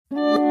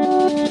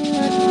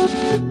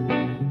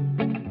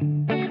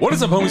What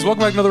is up, homies? Welcome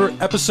back to another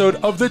episode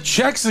of the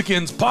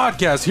Chexicans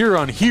podcast here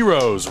on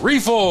Heroes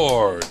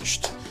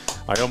Reforged.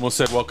 I almost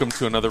said welcome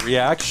to another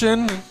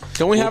reaction.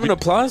 Don't we have an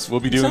applause? We'll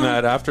be doing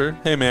that after.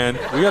 Hey, man,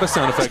 we got a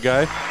sound effect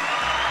guy.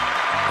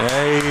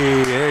 Hey,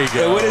 there you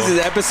go. What is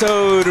it?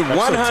 Episode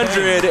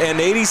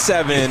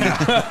 187.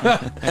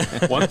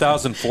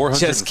 1,444.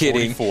 Just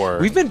kidding.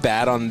 We've been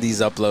bad on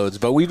these uploads,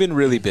 but we've been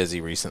really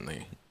busy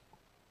recently.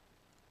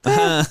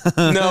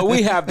 No,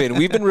 we have been.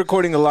 We've been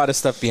recording a lot of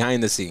stuff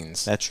behind the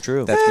scenes. That's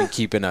true. That's been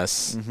keeping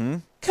us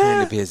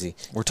kind of busy.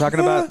 We're talking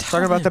about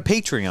the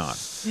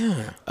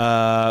Patreon.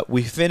 Yeah.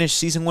 We finished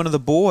season 1 of The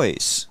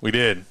Boys. We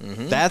did.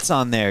 That's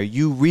on there.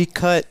 You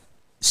recut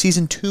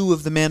season 2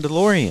 of The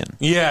Mandalorian.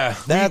 Yeah,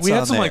 That's we had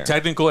on some like there.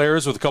 technical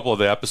errors with a couple of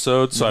the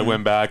episodes, so I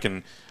went back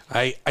and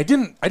I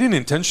didn't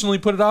intentionally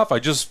put it off. I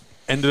just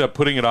ended up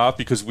putting it off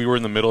because we were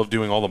in the middle of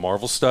doing all the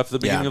Marvel stuff at the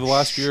beginning of the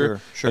last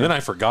year, sure. and then I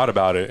forgot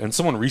about it. And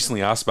someone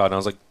recently asked about it, and I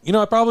was like,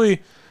 I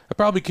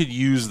probably could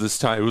use this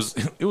time.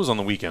 It was on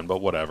the weekend,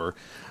 but whatever.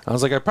 I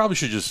was like, I probably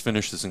should just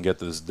finish this and get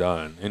this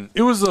done. And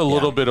it was a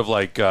little bit of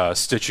like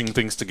stitching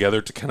things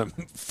together to kind of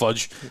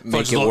fudge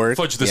the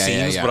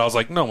scenes. Yeah. But I was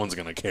like, no one's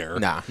gonna care.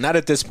 Nah, not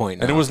at this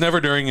point. No. And it was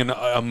never during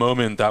a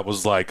moment that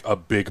was like a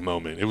big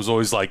moment. It was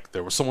always like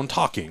there was someone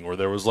talking or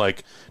there was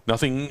like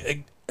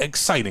nothing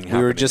exciting happening.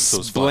 We were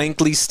just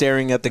blankly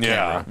staring at the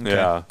camera.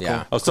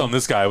 Yeah. I was telling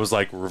this guy, I was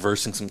like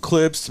reversing some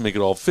clips to make it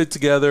all fit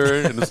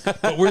together.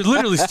 But we're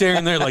literally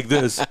staring there like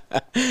this.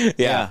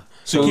 Yeah.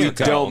 So you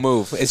don't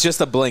move. It's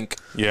just a blink.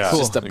 Yeah, It's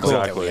just a blink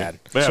that we had.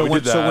 Yeah, So, we when,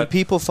 did that. so when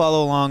people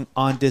follow along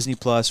on Disney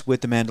Plus with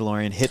The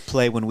Mandalorian, hit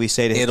play when we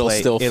say to hit It'll play.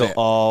 still it'll fit.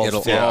 all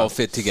It'll fit. all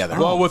fit together.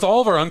 Well, with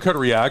all of our uncut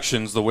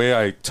reactions, the way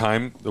I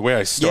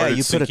started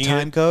you put a syncing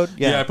time it- code?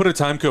 Yeah, Yeah. I put a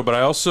time code, but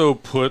I also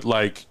put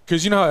like,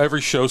 because you know how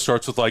every show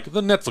starts with like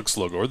the Netflix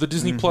logo or the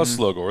Disney Plus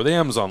logo or the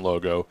Amazon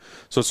logo.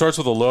 So it starts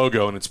with a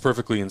logo and it's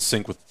perfectly in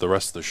sync with the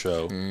rest of the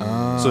show.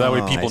 So that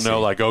way people know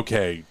like,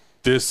 okay,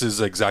 this is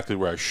exactly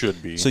where I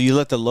should be. So you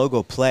let the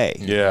logo play.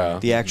 Yeah.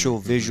 The actual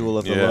visual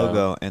of the Yeah.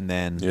 logo, and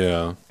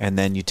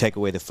then you take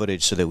away the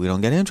footage so that we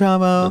don't get in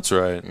trouble. That's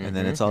right. And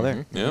then it's all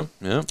there. Yeah,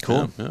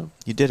 Cool. Yeah.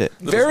 You did it.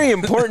 Very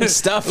important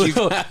stuff.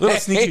 Little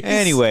sneaky.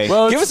 Anyway.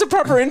 Well, Give us a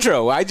proper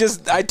intro. I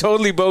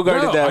totally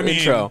bogarted that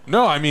intro.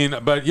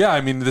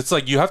 It's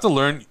like you have to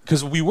learn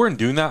because we weren't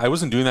doing that. I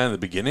wasn't doing that in the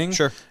beginning.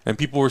 Sure. And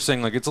people were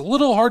saying like it's a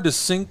little hard to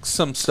sync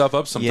some stuff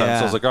up sometimes. Yeah.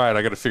 So I was like, all right,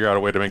 I got to figure out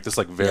a way to make this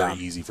like very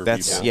easy for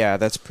That's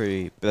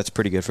people. that's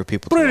pretty good for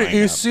people to Pretty line up.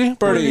 easy.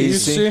 Pretty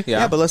easy.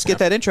 Yeah, but let's get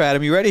that intro,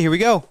 Adam. You ready? Here we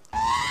go.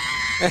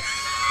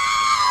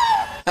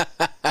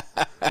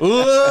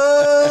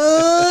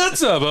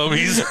 What's up,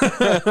 homies?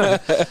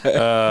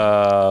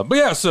 But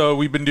yeah, so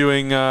we've been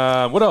doing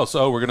what else?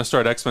 Oh, we're gonna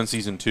start X-Men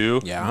season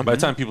 2. Yeah. By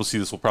the time people see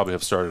this, we'll probably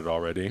have started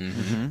already.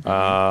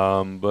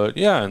 But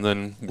yeah, and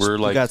then we're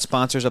We like got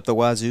sponsors up the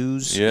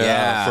wazoos.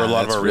 Yeah, for a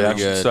lot of that's our really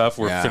reaction good. stuff.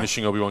 We're Yeah.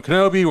 finishing Obi-Wan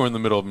Kenobi. We're in the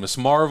middle of Miss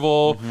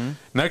Marvel.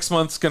 Next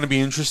month's going to be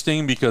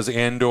interesting because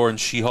Andor and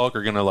She-Hulk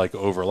are going to like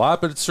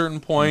overlap at a certain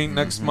point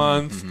next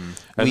month,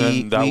 and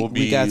then that will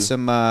be. We got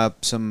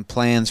some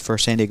plans for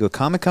San Diego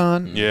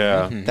Comic-Con.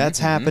 Yeah, That's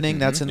happening.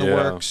 That's in the Yeah.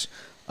 works.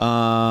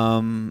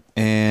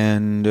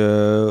 And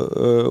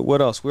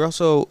what else? We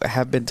also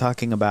have been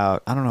talking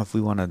about, I don't know if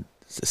we want to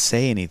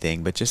say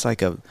anything, but just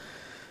like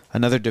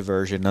another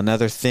diversion,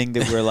 another thing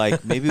that we're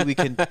like, maybe we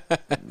can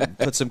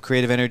put some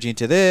creative energy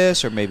into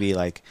this, or maybe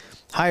like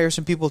hire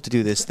some people to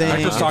do this thing.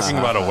 I'm just talking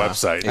about a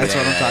website. That's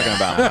what I'm talking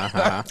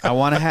about. I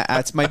want to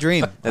that's my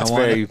dream. That's I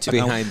want very it to-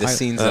 behind the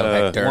scenes of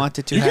Hector. I want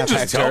it to You can happen.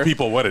 just tell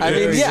people what it is. I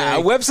mean, yeah,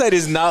 a website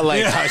is not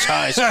like hush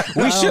hush.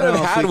 We should have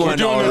know if had we one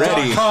can- We're doing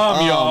already. a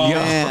 .com, y'all.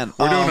 Man.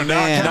 We're doing a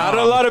man. .com. Not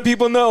a lot of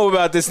people know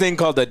about this thing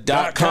called the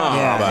 .com.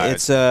 Yeah, Right.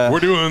 it's We're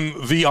doing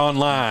the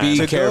online. Be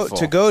to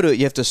careful. go to it,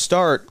 you have to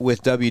start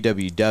with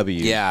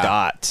www. Yeah.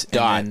 Dot.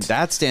 Dot. And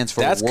that stands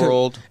for That's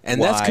world.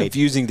 and that's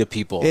confusing to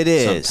people. It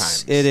is.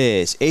 Sometimes. It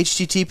is.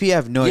 HTTP. I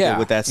have no idea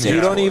what that stands for.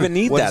 You don't even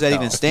need what that. does that though.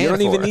 even stand You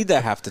don't even for? need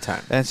that half the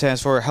time. That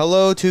stands for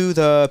hello to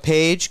the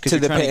page. 'cause To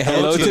you're the trying to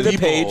hello to the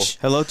people. page.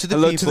 Hello to the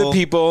Hello people. to the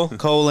people.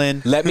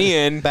 Colon. Let me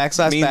in.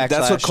 Backslash,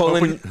 That's what backslash.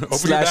 colon Open your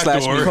slash back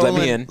slash door. means. Let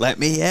me in. Let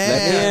me in.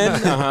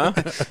 Let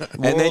me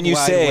in. And then you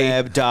World Wide say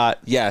Web dot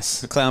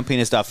yes.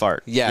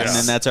 clownpenis.fart. Yes. And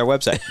then that's our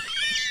website.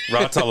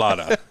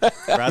 Ratalada.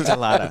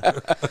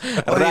 Ratalada.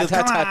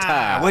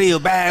 Ratatata. What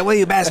are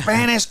you bad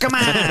Spanish? Come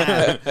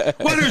on.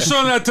 What are you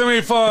showing that to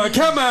me for?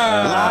 Come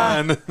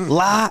on.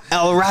 La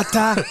El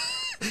Rata.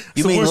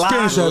 You mean We're la?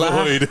 Spanish la?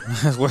 avoid.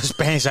 We're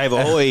Spanish I've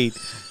avoid.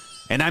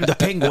 And I'm the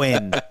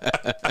penguin.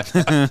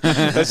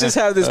 Let's just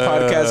have this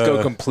podcast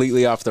go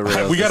completely off the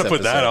rails. We got to this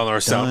put that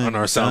episode. on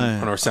our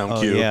sound Oh,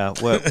 cue. yeah.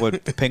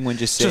 What Penguin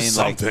just saying Just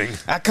like, something.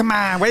 come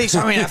on, what are you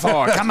showing that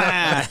for? Come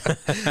on.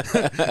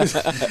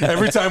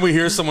 Every time we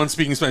hear someone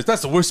speaking Spanish,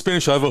 that's the worst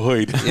Spanish I've ever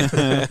heard.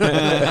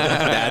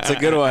 That's a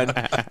good one.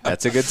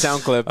 That's a good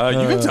sound clip.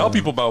 You can tell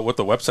people about what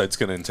the website's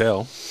going to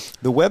entail.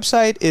 The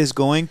website is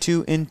going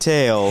to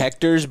entail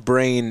Hector's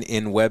brain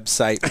in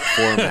website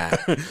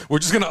format. We're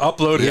just going to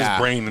upload Yeah, his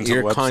brain into you're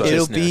your website.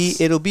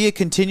 conscious- It'll be a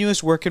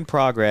continuous work in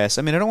progress.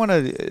 I mean, I don't want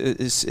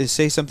to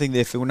say something that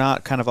if we're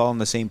not kind of all on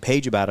the same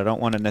page about it, I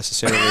don't want to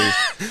necessarily.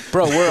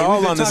 Bro, we're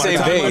all on the same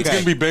page. It's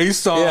going to be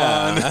based on.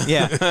 Yeah.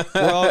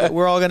 Yeah,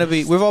 we're all going to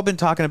be. We've all been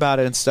talking about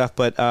it and stuff,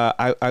 but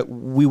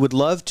we would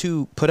love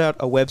to put out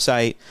a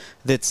website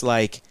that's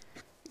like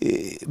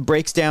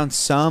breaks down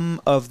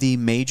some of the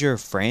major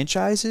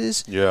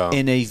franchises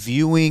in a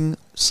viewing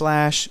 /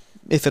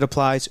 if it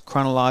applies,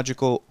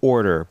 chronological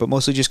order, but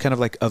mostly just kind of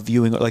like a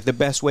viewing, like the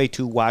best way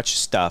to watch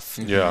stuff.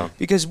 Yeah.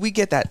 Because we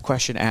get that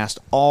question asked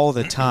all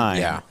the time.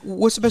 Yeah.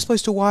 What's the best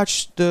place to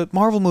watch the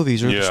Marvel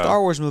movies or the Star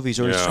Wars movies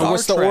or Star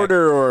What's the Trek?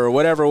 order or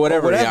whatever.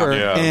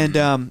 Yeah. And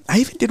I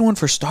even did one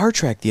for Star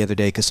Trek the other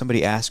day because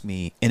somebody asked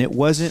me, and it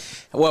wasn't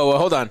Whoa,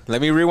 hold on.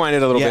 Let me rewind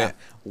it a little Yeah. bit.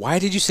 Why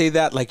did you say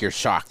that like you're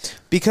shocked?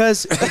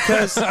 because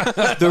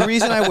the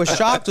reason I was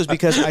shocked was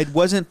because I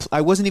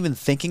wasn't even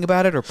thinking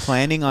about it or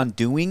planning on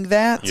doing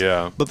that.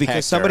 Yeah. But because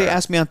Hector. somebody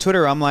asked me on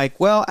Twitter, I'm like,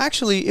 well,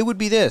 actually, it would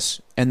be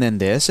this, and then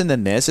this, and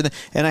then this,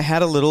 and I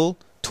had a little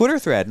Twitter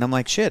thread, and I'm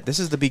like, shit, this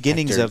is the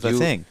beginnings Hector, of a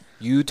thing.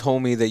 You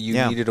told me that you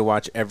Yeah. needed to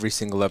watch every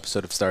single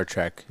episode of Star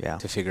Trek Yeah.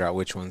 to figure out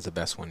which one's the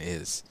best one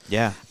is.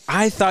 Yeah.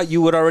 I thought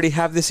you would already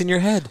have this in your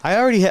head.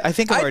 I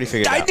think I've already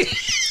figured it out.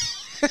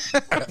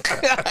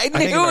 I think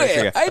knew I've already it.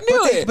 figured I knew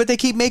but it. But they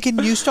keep making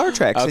new Star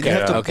Treks. And you Okay,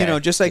 have to, okay.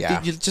 just like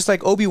Yeah. just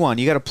like Obi-Wan,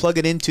 you got to plug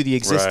it into the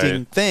existing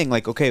Right. thing.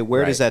 Like, okay,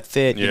 where does Right. that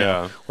fit? You Yeah.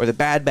 know, or the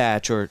Bad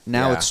Batch, or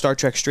now Yeah. it's Star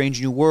Trek: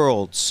 Strange New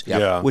Worlds,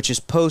 Yeah. which is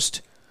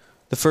post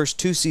the first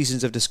 2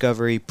 seasons of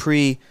Discovery,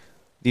 pre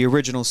the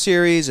original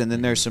series, and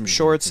then there's some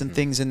shorts and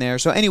things in there.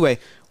 So anyway,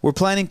 we're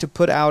planning to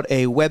put out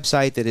a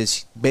website that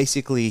is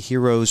basically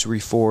Heroes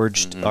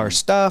Reforged our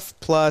stuff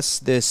plus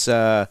this.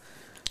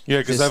 Yeah,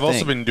 because this I've also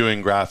thing. been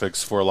doing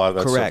graphics for a lot of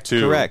that Correct, stuff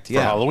too. correct, For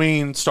yeah.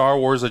 Halloween, Star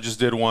Wars, I just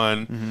did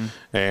one,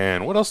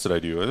 and what else did I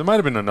do? There might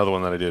have been another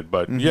one that I did,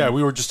 but yeah,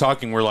 we were just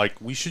talking. We're like,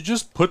 we should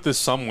just put this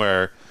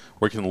somewhere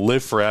where it can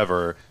live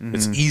forever.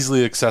 It's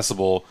easily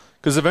accessible.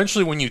 Because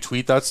eventually, when you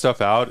tweet that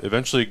stuff out,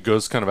 eventually it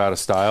goes kind of out of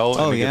style.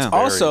 Oh, and it yeah. gets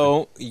buried.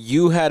 Also,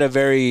 you had a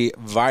very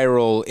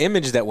viral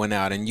image that went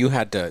out, and you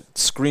had to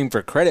scream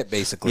for credit,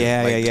 basically.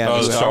 Yeah, Like, yeah.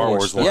 Oh, the Star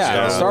Wars ones, Yeah,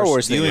 yeah. the Star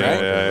Wars thing, viewing right?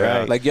 order, Yeah.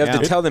 right. Like, you have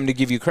Yeah. to tell them to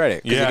give you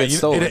credit. 'cause Yeah, it gets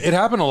stolen. it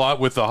happened a lot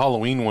with the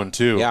Halloween one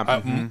too.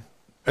 Yeah.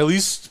 At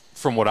least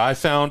from what I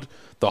found,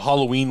 the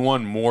Halloween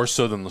one more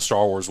so than the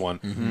Star Wars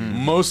one.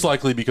 Most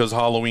likely because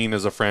Halloween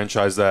is a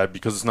franchise that,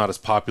 because it's not as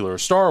popular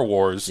as Star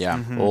Wars, Yeah.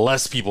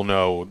 less people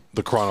know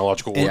the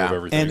chronological order Yeah. of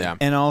everything. And Yeah.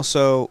 and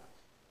also,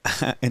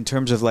 in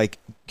terms of like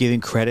giving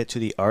credit to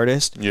the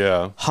artist,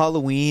 yeah,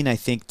 Halloween I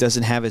think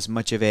doesn't have as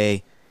much of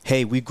a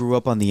hey, we grew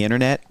up on the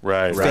internet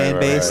right. fan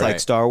base right.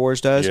 like Star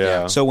Wars does.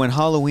 Yeah. So when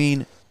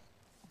Halloween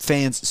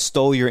fans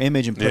stole your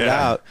image and put it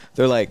Yeah. out,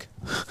 they're like,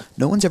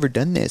 no one's ever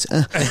done this.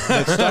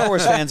 But Star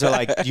Wars fans are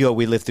like, yo,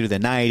 we lived through the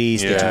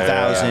 90s, the Yeah,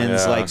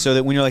 2000s. yeah. Like, so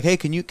that when you're like, hey,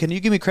 can you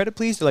give me credit,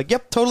 please? They're like,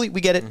 yep, totally,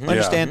 we get it.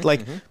 Understand.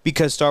 Like,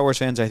 because Star Wars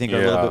fans, I think, are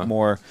a little Yeah. bit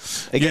more,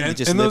 again, they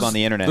just live on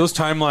the internet. Those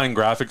timeline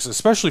graphics,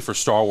 especially for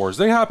Star Wars,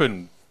 they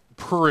happen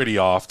pretty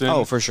often.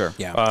 Oh, for sure.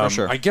 Yeah, for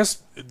sure. I guess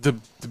the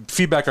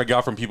feedback I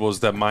got from people is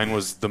that mine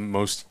was the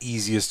most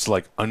easiest to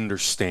like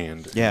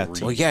understand. and Yeah,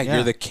 read. Well, yeah, Yeah.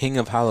 you're the king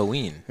of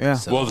Halloween. Yeah.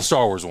 So. Well, the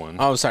Star Wars one.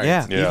 Oh, sorry.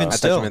 Yeah, Yeah. even I I thought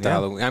still. you meant the yeah.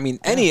 Halloween. I mean,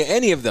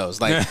 any of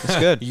those. Like, It's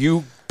good.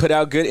 you put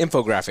out good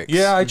infographics.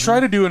 Yeah, I try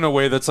to do it in a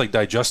way that's like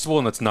digestible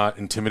and that's not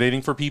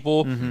intimidating for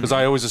people Mm-hmm. because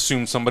I always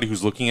assume somebody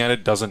who's looking at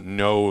it doesn't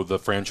know the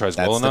franchise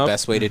That's well the enough.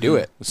 best way to do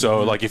it.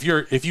 So like if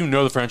you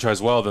know the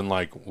franchise well, then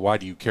like why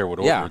do you care what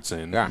order Yeah, it's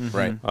in? yeah,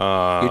 right.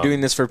 You're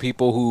doing this for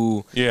people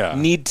who Yeah.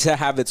 need to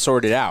have it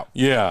sorted out.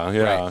 Yeah,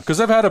 yeah. Right.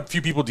 Because I've had a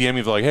few people DM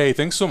me like, "Hey,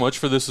 thanks so much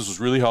for this. This was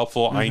really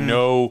helpful.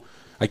 Mm-hmm.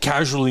 I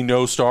casually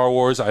know Star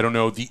Wars. I don't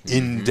know the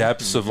in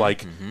depths of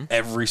like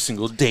every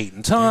single date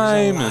and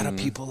time." There's a lot of and-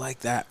 people like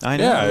that. I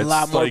know. Yeah, a it's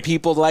lot more like-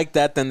 people like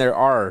that than there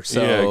are.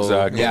 So yeah,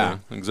 exactly. Yeah.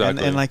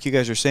 exactly. And like you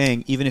guys are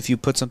saying, even if you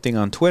put something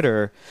on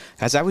Twitter,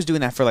 as I was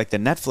doing that for like the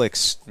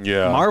Netflix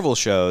Yeah. Marvel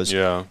shows,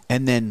 Yeah.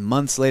 and then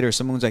months later,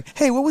 someone was like,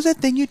 "Hey, what was that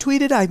thing you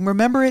tweeted? I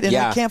remember it, and I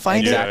Yeah, can't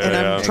find exactly. it, and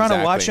I'm Yeah, trying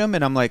to watch exactly. them,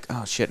 and I'm like,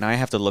 oh shit, now I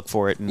have to look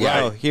for it, and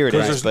Yeah. oh, here it 'Cause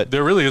is." there's- But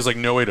there really is like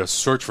no way to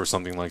search for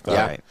something like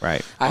that. Yeah.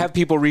 right. I have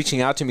people reaching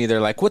out to me. They're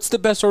like, "What's the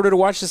best order to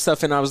watch this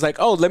stuff?" And I was like,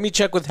 "Oh, let me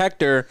check with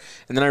Hector."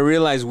 And then I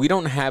realized we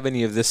don't have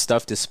any of this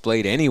stuff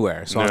displayed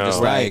anywhere. So I'm No. just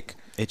Right. like,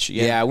 It's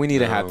yeah, we need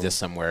to No. have this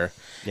somewhere.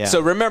 Yeah.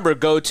 So remember,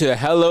 go to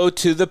Hello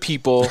to the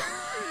People.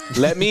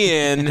 Let me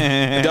in.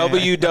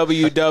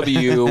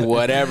 www.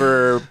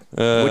 Whatever.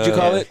 What'd you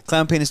call it?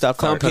 Clown penis dot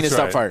Clown fart. penis That's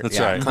dot right. fart. That's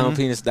Yeah, right. Clown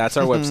penis. That's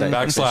our website.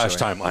 Backslash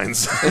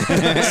timelines.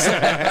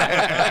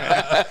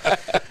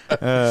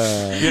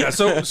 Yeah,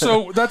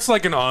 so that's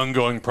like an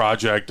ongoing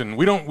project, and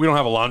we don't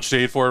have a launch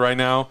date for it right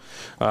now.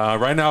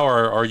 Right now,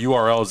 our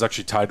URL is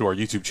actually tied to our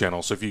YouTube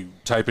channel. So if you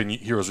type in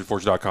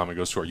heroesreforged.com, it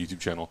goes to our YouTube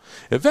channel.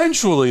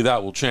 Eventually,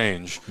 that will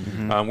change.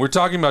 We're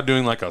talking about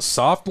doing like a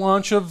soft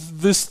launch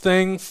of this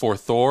thing for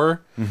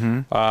Thor.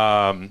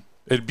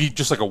 It'd be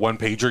just like a one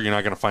pager. You're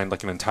not going to find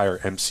like an entire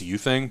MCU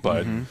thing,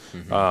 but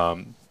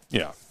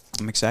yeah.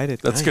 I'm excited.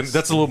 That's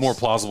that's a little more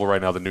plausible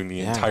right now than doing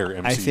the entire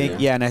MCU. I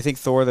think, and I think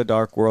Thor: The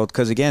Dark World,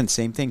 because again,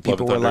 same thing.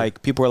 People were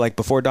like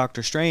before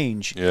Doctor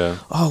Strange. Yeah.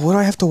 Oh, what do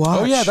I have to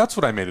watch? Oh yeah, that's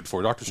what I made it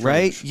for, Doctor Strange.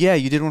 Right? Yeah,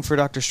 you did one for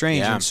Doctor Strange,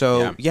 Yeah, and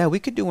so we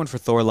could do one for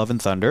Thor: Love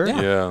and Thunder.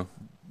 Yeah.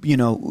 You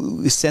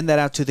know, send that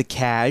out to the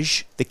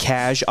cash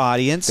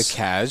audience, The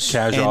cash.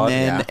 Cash and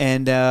audience.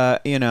 then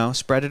you know,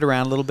 spread it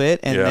around a little bit,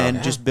 and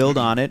then just build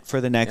on it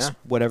for the next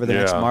whatever the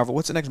next Marvel.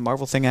 What's the next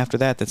Marvel thing after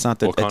that? That's not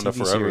the Wakanda TV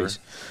Forever. series.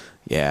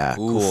 Yeah,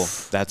 cool.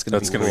 That's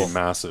gonna be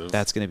massive.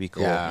 That's gonna be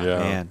cool. Yeah.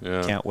 Man,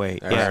 Yeah. can't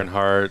wait.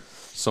 Ironheart.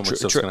 So much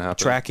stuff's gonna happen.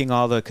 Tracking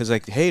all the because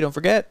like, hey, don't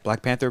forget,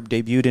 Black Panther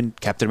debuted in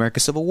Captain America: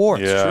 Civil War.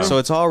 Yeah. So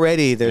it's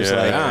already there's you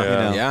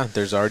know. Yeah,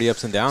 there's already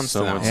ups and downs.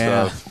 So now. much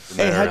stuff.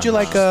 Hey, how'd you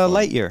like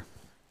Lightyear?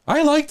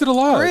 I liked it a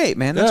lot. Great,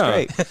 man. That's Yeah.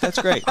 great. That's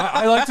great.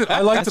 I liked it.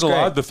 I liked it a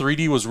lot. great. The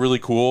 3D was really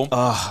cool.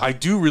 I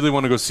do really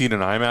want to go see it in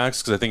IMAX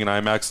because I think in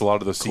IMAX a lot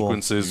of those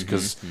sequences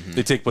because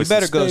they take You place.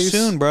 better in go space.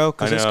 soon, bro,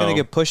 because I it's going to know.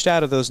 get pushed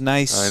out of those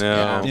nice, I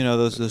know. you know,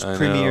 those I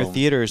premier know.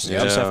 theaters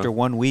just Yeah. after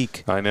 1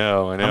 week. I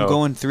know. I'm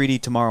going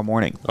 3D tomorrow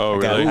morning. Oh,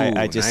 really?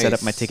 I just set up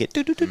Nice. my ticket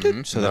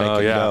so that I Oh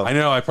can yeah, go I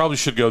know. I probably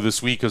should go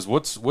this week because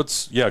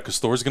because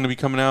Thor's going to be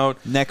coming out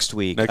next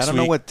week. Next I don't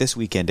know week. what this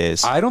weekend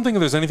is. I don't think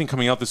there's anything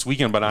coming out this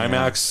weekend, but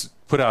IMAX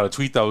put out a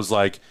tweet that was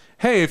like,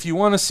 "Hey, if you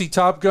want to see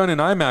Top Gun in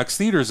IMAX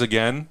theaters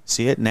again,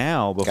 See it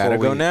now before Gotta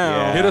we go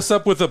now. Yeah. hit us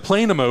up with a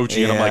plane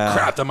emoji." And I'm Yeah. like,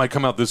 "Crap, that might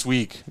come out this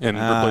week and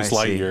replace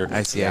I see. Lightyear."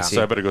 I see. I Yeah. see.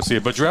 So I better go see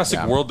it. But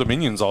Jurassic World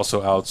Dominion's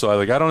also out, so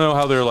I don't know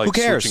how they're like Who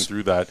cares? searching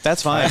through that.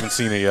 That's fine. I haven't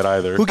seen it yet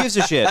either. Who gives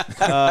a shit?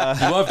 You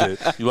loved it.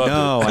 You loved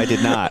No, it. I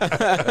did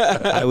not.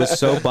 I was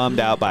so bummed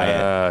out by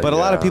it. But a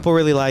lot of yeah. people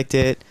really liked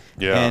it.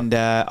 Yeah. And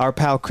our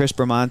pal Chris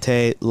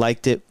Bramante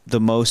liked it the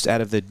most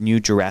out of the new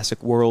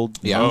Jurassic World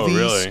Yeah. Oh, movies.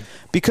 really?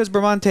 Because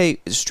Bramante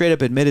straight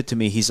up admitted to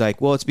me, he's like,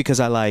 well, it's because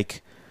I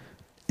like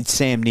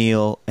Sam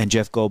Neill and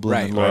Jeff Goldblum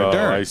Right. and Laura Oh,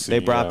 Dern. I see, They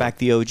brought yeah. back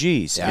the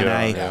OGs. Yeah.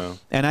 And Yeah.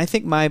 and I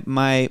think my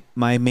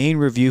main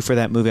review for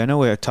that movie, I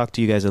know I talked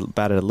to you guys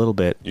about it a little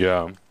bit,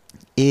 Yeah.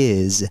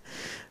 is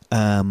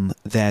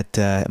that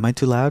am I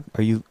too loud?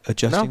 Are you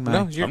adjusting my?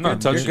 No, you're I'm not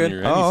good. touching You're good.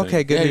 your Oh, anything.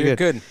 okay, good, Yeah, good, you're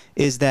good. good.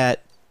 Is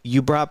that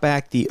you brought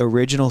back the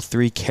original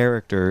 3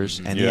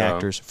 characters and the Yeah.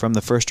 actors from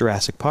the first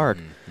Jurassic Park?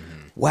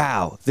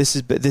 Wow, this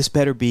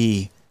better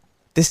be.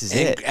 This is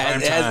it.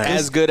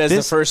 As good as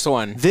This- the first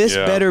one. This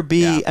Yeah. better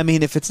be. Yeah. I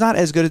mean, if it's not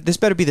as good, this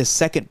better be the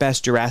second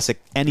best Jurassic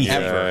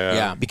anything. Yeah.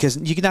 Yeah. Because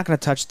you're not going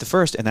to touch the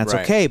first, and that's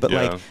Right. okay. But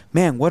Yeah. like,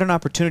 man, what an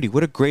opportunity!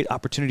 What a great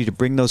opportunity to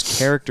bring those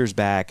characters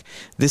back.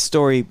 This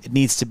story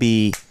needs to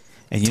be.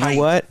 And you know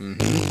what?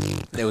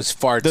 It was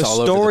farts The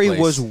all over story the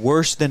place. was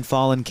worse than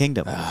Fallen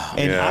Kingdom,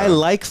 and Yeah. I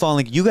like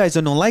Fallen. You guys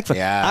don't like.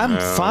 Yeah. I'm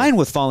fine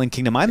with Fallen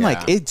Kingdom. I'm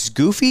like, Yeah. it's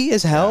goofy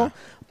as hell,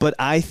 but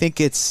I think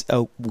it's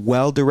a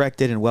well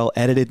directed and well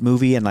edited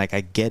movie, and like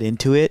I get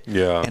into it.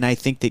 Yeah. And I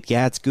think that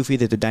it's goofy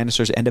that the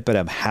dinosaurs end up at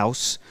a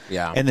house.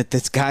 Yeah. And that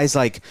this guy's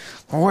like,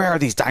 where are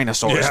these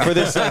dinosaurs Yeah. for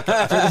this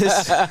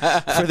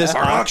for this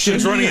Our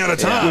auction's running out of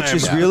time. which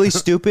is really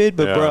stupid,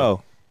 but Yeah.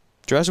 bro.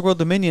 Jurassic World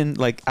Dominion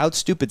like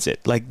outstupids it.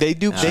 Like they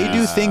do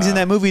things in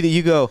that movie that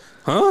you go,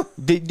 Huh?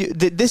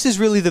 this is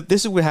really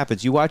this is what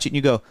happens. You watch it and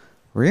you go,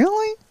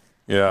 really?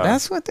 Yeah.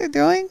 That's what they're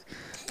doing?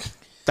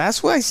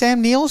 That's why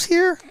Sam Neill's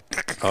here?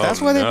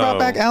 That's why they brought no.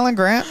 back Alan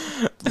Grant?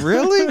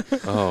 Really?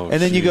 Oh,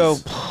 And then you go,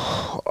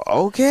 jeez.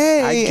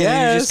 okay. I And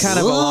you're just guess. kind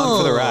of along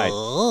for the ride.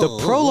 The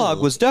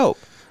prologue was dope.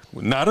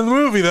 Not in the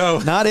movie though.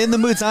 Not in the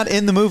movie. It's not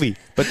in the movie.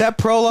 But that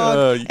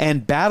prologue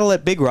and Battle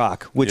at Big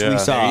Rock, which Yeah. we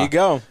saw. There you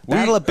go.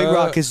 Battle at Big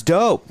Rock is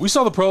dope. We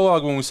saw the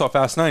prologue when we saw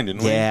Fast 9,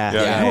 didn't we? Yeah.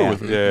 Yeah. You were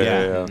with-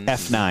 yeah.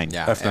 F9.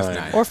 Yeah, F9.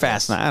 F9. Or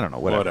Fast 9. I don't know.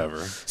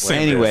 Whatever.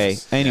 Same Anyway,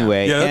 business.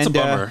 anyway. Yeah, that's a and,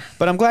 bummer.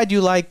 but I'm glad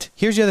you liked.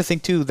 Here's the other thing,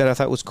 too, that I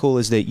thought was cool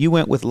is that you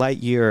went with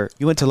Lightyear.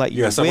 You went to Lightyear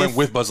Yes, I went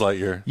with Buzz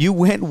Lightyear. You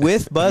went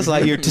with Buzz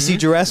Lightyear to see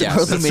Jurassic Yes,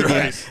 World that's Dominion.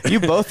 right. You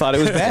both thought it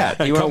was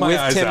bad. You Cut went my with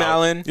eyes Tim out.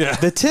 Allen. Yeah.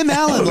 The Tim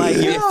Allen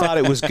Lightyear thought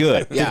it was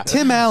good. Yeah. The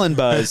Tim Allen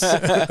Buzz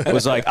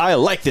was like, I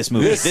like this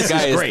movie. This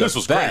guy is is great. This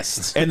was great.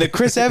 best. And the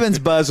Chris Evans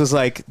Buzz was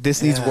like,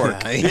 this needs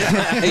work.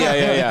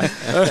 yeah.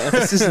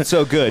 This isn't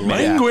so good,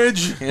 man.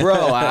 Language.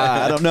 Bro,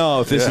 I don't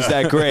know if this is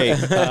that great.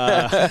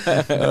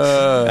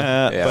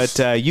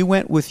 But you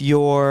went with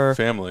your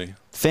Family.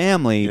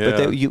 family, but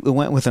Yeah. you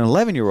went with an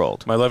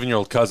 11-year-old. My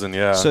 11-year-old cousin,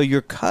 yeah. So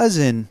your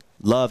cousin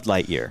loved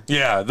Lightyear.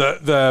 Yeah,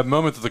 the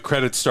moment that the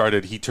credits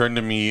started, he turned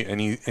to me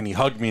and he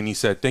hugged me and he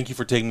said, "Thank you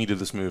for taking me to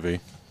this movie."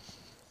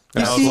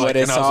 And You I see- was like, What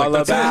it's and I was all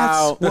like, that's it.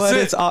 about. That's What it.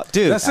 it's all,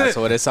 dude. That's That's it.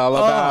 what it's all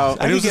about.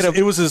 I And could get a-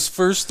 it was his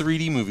first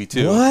 3D movie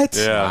too. What?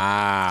 Yeah.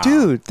 Wow.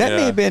 Dude, that may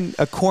Yeah. have been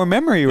a core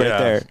memory right Yeah,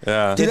 there.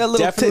 yeah. Do that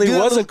little definitely do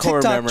that was a little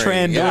core TikTok memory.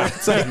 trend. Yeah. Where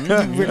it's like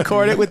you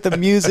record it with the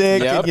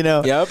music, Yep. and, you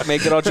know, Yep.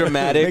 Make it all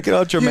dramatic. make it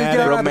all dramatic.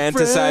 got a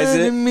Romanticize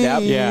friend it. in me.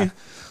 Yep. Yeah.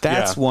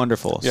 That's Yeah.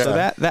 wonderful. So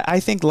Yeah. that I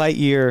think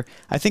Lightyear,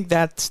 I think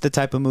that's the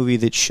type of movie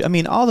that I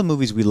mean, all the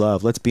movies we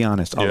love, let's be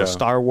honest, all Yeah. the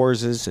Star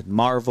Warses and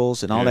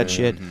Marvels and all that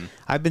shit.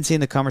 I've been seeing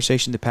the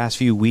conversation the past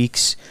few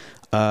weeks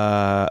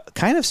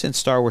kind of since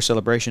Star Wars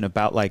Celebration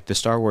about like the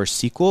Star Wars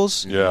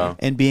sequels. Yeah.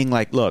 And being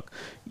like, look,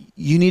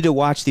 you need to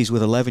watch these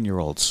with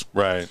 11-year-olds.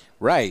 Right.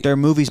 Right. They're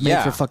movies made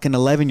Yeah. for fucking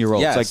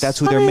 11-year-olds. Yes. Like that's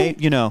who they're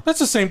made. You know. That's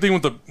the same thing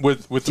with the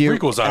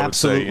prequels. I would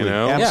say, you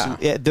know,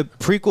 Absolutely. Yeah, the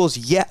prequels.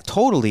 Yeah,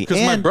 totally.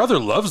 because my And brother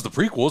loves the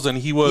prequels, and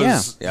he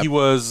was Yeah. Yep. he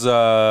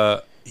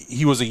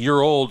was a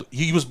year old.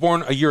 He was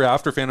born a year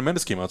after Phantom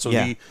Menace came out, so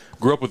Yeah. he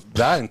grew up with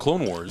that and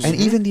Clone Wars. And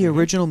even the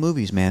original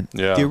movies, man.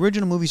 Yeah. The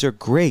original movies are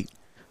great,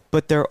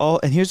 but they're all.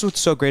 And here's what's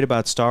so great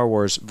about Star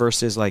Wars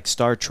versus like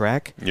Star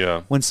Trek.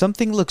 Yeah. When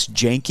something looks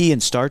janky in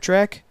Star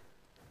Trek,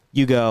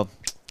 you go,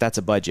 "That's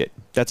a budget.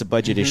 That's a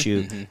budget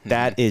issue.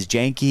 That is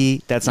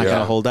janky. That's not Yeah.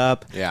 going to hold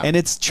up." Yeah. And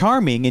it's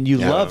charming, and you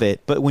Yeah. love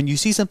it. But when you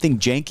see something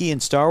janky in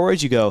Star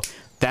Wars, you go,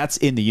 "That's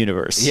in the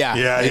universe." Yeah.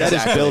 Yeah, That is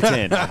exactly. built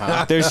in.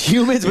 There's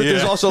humans, but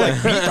there's Yeah. also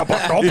like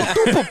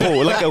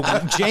like a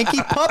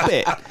janky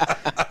puppet,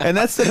 and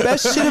that's the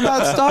best shit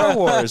about Star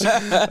Wars.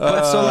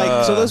 But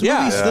so those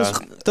Yeah. movies,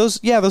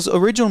 those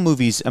original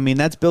movies. I mean,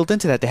 that's built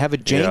into that. They have a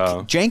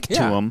jank to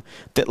Yeah. them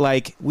that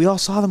like we all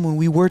saw them when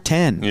we were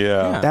 10.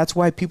 Yeah. That's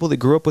why people that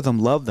grew up with them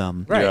love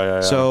them. Right. Yeah, yeah,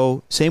 yeah.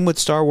 So same with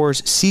Star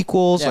Wars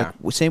sequels. Yeah.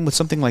 Like same with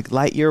something like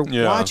Lightyear.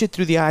 Yeah. Watch it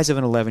through the eyes of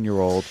an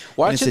 11-year-old.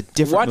 Watch It's a it.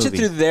 different Watch movie. it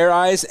through their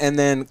eyes, and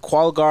then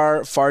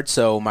Qualgar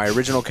Fartso, my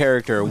original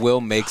character,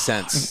 will make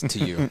sense to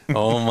you.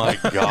 Oh my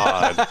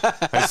god!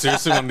 I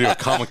seriously want to do a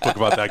comic book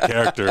about that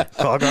character.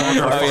 Oh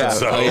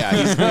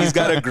yeah. He's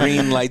got a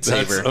green That's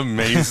lightsaber.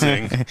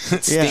 amazing.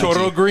 Yeah.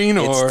 Choro green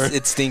or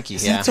It's stinky.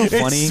 Isn't Yeah. it so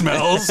funny? it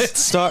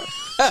smells.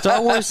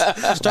 Star Wars.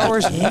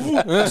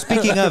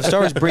 Speaking of Star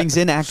Wars, brings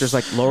in actors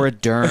like Laura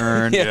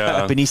Dern,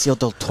 Yeah. Benicio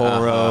del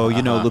Toro,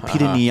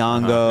 Lupita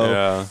Nyong'o,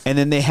 Yeah. and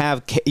then they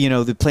have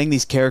they're playing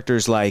these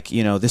characters like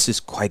this is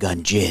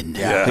Qui-Gon Jinn,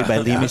 played by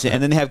Liam Neeson,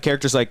 and then they have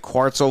characters like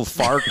Quarzo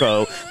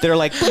Farco that are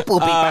like boop, boop,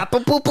 beep,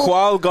 boop, boop, boop.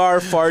 Qualgar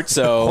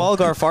Fartso.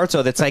 Qualgar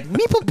Farzo that's like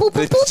me boop boop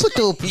boop boop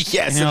boop boop.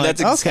 Yes, you're and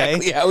that's like,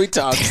 exactly okay. how he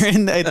talks. They're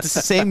in the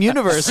same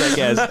universe, I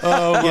guess.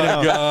 Oh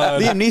my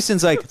God. Liam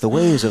Neeson's like the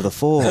ways of the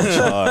Force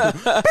are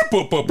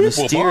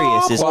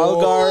mysterious. Is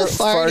Qualgar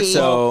farty.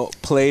 Farso,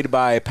 played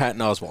by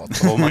Patton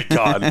Oswalt. Oh my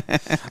god!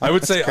 I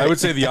would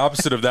say the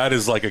opposite of that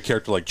is like a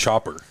character like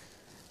Chopper.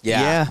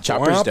 Yeah.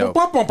 Chopper's dope.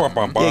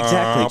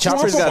 Exactly.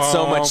 Chopper's got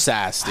so much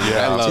sass, dude.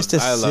 Yeah. I love, Just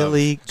a I love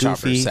silly,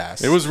 Chopper's goofy-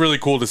 sass. It was really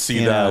cool to see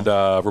You know.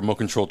 that remote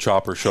control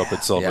Chopper show up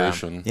at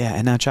Celebration. Yeah,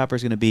 and now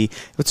Chopper's going to be.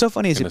 What's so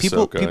funny is And that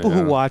people Ahsoka, who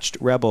yeah. watched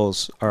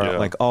Rebels are Yeah.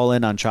 like all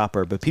in on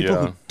Chopper, but people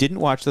Yeah. who didn't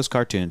watch those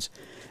cartoons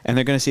and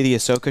they're going to see the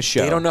Ahsoka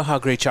show. They don't know how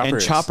great Chopper and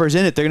is. Chopper's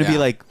in it. They're going to be Yeah.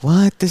 like,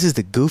 "What? This is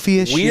the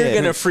goofiest shit." We're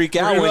gonna freak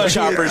out when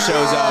Chopper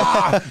shows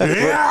up.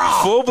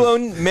 Full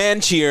blown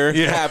man cheer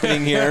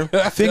happening here.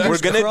 Fingers We're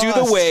gonna do the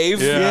crossed. wave.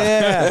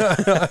 Yeah.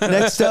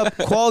 Next up,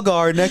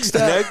 Qualgar. Next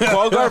up,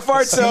 Qualgar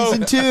Fartso.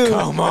 Season 2.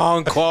 Come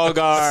on,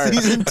 Qualgar.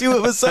 Season 2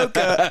 of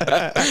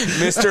Ahsoka.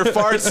 Mr.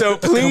 Fartso,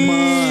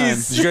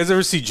 please. Did you guys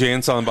ever see Jay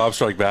and Silent Bob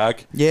Strike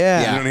Back? Yeah.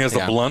 You know, and he has the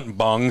Yeah. blunt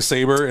bong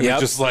saber, and Yep.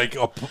 it's just like,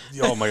 oh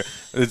my god,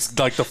 it's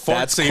like the fart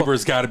That's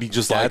saber's got to be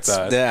just like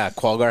that. Yeah,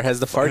 Qualgar has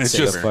the fart And it's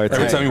saber. just Fart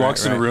every saber. time he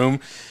walks in a room,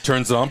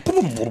 turns it on,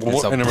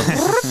 and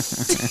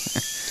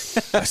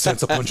I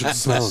sense a pungent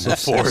smell in the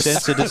force.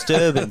 Sense of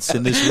disturbance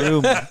in this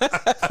room.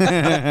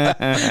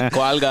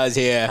 Qualgar's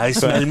here. I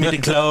smell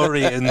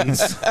midichlorians.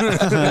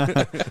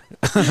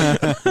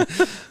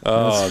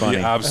 Oh, funny.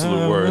 the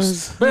absolute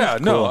worst. But yeah,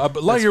 no,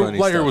 but funny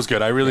Lightyear stuff. was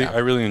good. I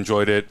really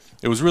enjoyed it.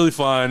 It was really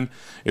fun.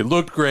 It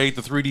looked great.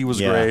 The 3D was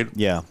great.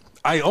 Yeah.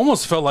 I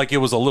almost felt like it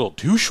was a little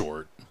too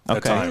short at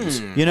Okay. times.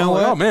 You know Oh,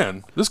 what? oh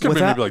man, this could have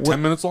been maybe like 10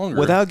 minutes longer.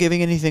 Without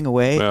giving anything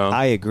away, Yeah.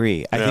 I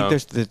agree. I Yeah.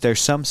 think there's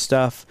some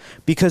stuff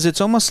because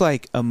it's almost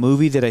like a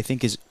movie that I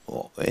think is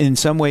in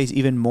some ways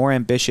even more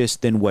ambitious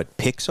than what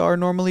Pixar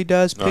normally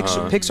does.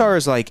 Pixar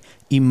is like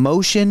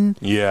emotion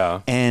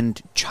Yeah. and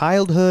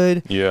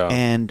childhood Yeah.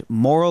 and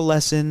moral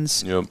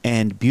lessons Yep.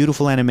 and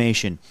beautiful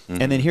animation.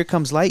 And then here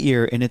comes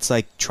Lightyear and it's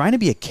like trying to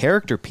be a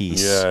character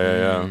piece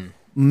Yeah.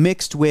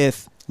 mixed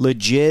with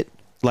legit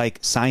like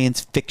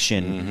science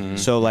fiction.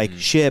 So like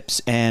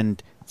ships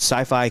and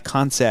sci-fi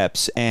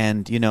concepts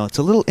and it's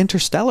a little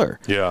interstellar.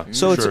 Yeah.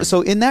 So sure. it's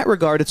so in that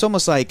regard it's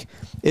almost like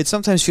it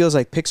sometimes feels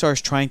like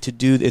Pixar's trying to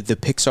do the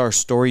Pixar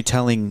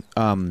storytelling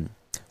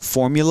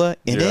formula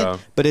in Yeah. it,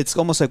 but it's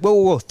almost like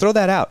whoa, throw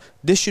that out.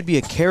 This should be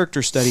a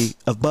character study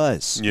of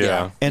Buzz.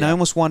 Yeah. And I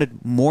almost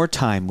wanted more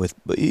time with.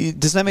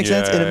 Does that make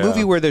sense? In a Yeah.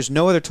 movie where there's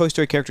no other Toy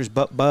Story characters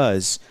but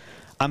Buzz,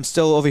 I'm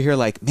still over here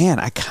like, man,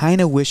 I kind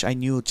of wish I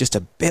knew just a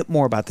bit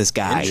more about this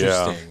guy.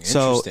 Interesting. So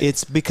Interesting.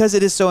 it's because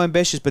it is so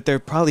ambitious, but they're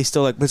probably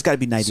still like, but it's got to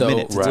be 90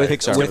 minutes. It's right.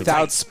 Pixar.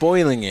 without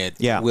spoiling it,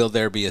 Yeah. will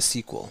there be a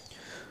sequel?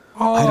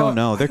 I don't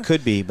know. There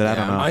could be, but I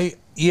don't know.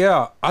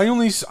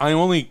 I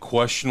only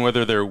question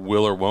whether there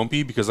will or won't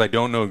be because I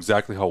don't know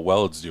exactly how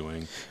well it's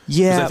doing. 'Cause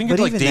Yeah, I think but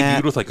it like even debuted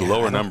that, with like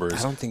lower numbers.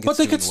 I don't think but it's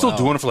they could doing still well.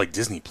 do it for like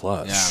Disney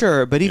Plus. Yeah.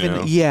 Sure, but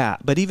even You know?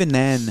 but even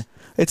then,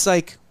 it's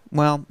like,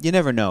 well, you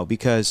never know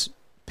because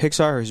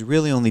Pixar has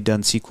really only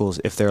done sequels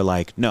if they're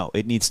like, no,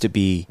 it needs to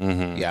be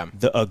Yeah.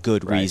 a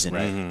good reason.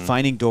 right.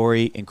 Finding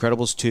Dory,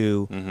 Incredibles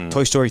 2,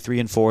 Toy Story 3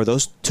 and 4,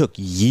 those took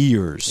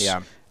years.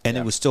 Yeah. And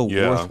it was still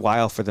Yeah.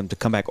 worthwhile for them to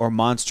come back. Or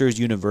Monsters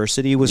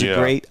University was a Yeah.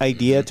 great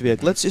idea to be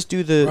like, let's just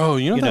do the. Bro,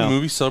 you know that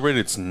movie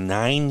celebrated its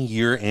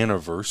 9-year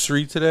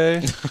anniversary today?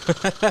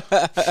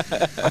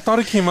 I thought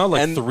it came out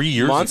like 3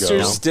 years Monsters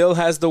ago. still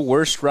has the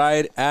worst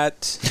ride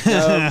at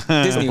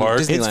Disney, park?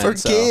 Disneyland. It's for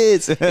so.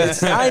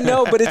 kids. I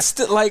know, but it's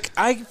still like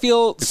I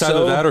feel It's so.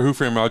 either that or Who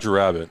Framed Roger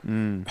Rabbit.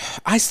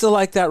 I still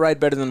like that ride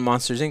better than the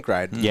Monsters Inc.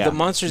 ride. Yeah, the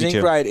Monsters me Inc.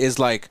 too. ride is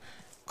like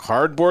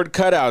cardboard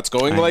cutouts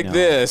going I like know,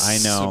 this. I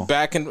know.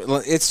 Back and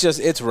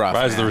it's rough.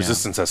 Rise of the man.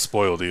 Resistance has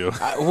spoiled you.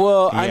 I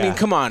Yeah. mean,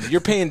 come on.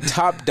 You're paying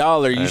top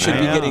dollar. You should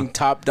be know. getting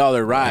top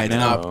dollar ride, know.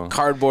 not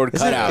cardboard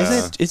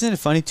cutouts. Isn't it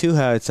funny too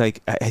how it's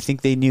like I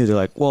think they knew they're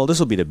like, well, this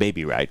will be the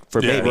baby ride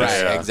for Yeah, babies, right,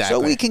 Right, yeah. exactly.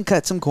 so we can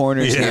cut some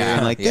corners here Yeah.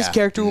 and like this Yeah.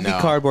 character will be No.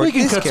 cardboard. We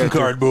can this cut some character-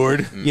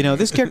 cardboard. You know,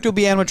 this character will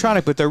be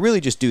animatronic, but they'll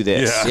really just do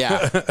this.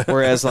 Yeah. yeah.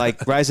 Whereas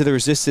like Rise of the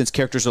Resistance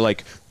characters are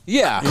like,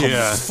 Yeah.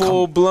 Yeah.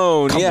 Full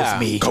blown. come yeah.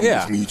 with me. Come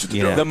yeah. with me to the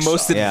Yeah. dark The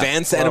most side. Yeah.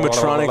 advanced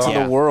animatronics in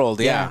Yeah. the world.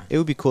 Yeah. it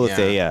would be cool if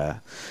they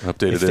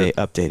Updated if they it.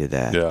 updated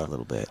that Yeah. a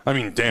little bit. I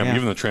mean, damn, Yeah.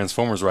 even the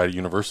Transformers ride at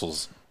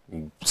Universal's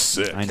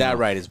sick. I know. That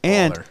ride is baller.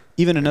 And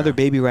even another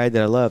baby ride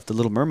that I love, the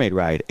Little Mermaid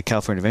ride at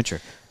California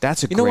Adventure.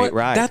 That's a You know great what?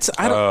 ride. That's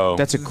I don't. Oh.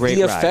 That's a great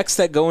the ride. effects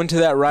that go into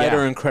that ride Yeah.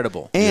 are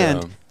incredible.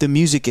 And Yeah. the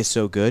music is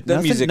so good. The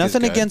music is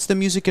nothing good. against the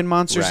music in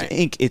Monsters Right.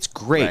 Inc. It's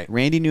great. Right.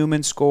 Randy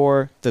Newman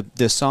score,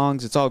 the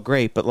songs, it's all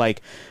great. But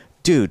like,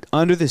 dude,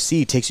 Under the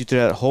Sea takes you through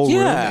that whole room,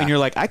 Yeah. and you're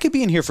like, I could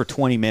be in here for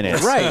 20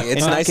 minutes. Right. It's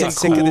not nice get and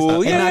sick of this, cool.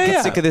 and Yeah, not yeah, get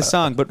yeah. sick of this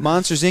song. But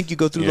Monsters Inc. You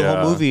go through the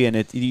Yeah. whole movie,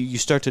 and you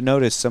start to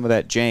notice some of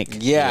that jank.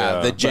 Yeah,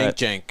 Yeah. the jank But-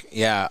 jank.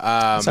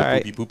 Yeah. It's all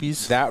right. Poopy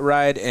poopies. That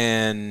ride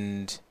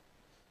and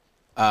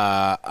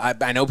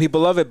I know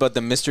people love it, but the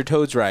Mr.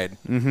 Toad's ride.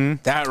 Mm-hmm.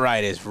 That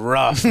ride is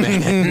rough,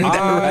 man. That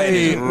ride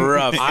is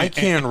rough. I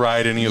can't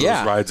ride any of Yeah,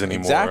 those rides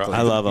anymore. exactly.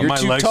 I love 'em. You're My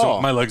too legs tall.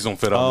 don't. My legs don't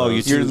fit on Oh,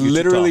 those. You're You're too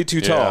literally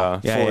tall. too tall Yeah.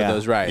 Yeah, for yeah.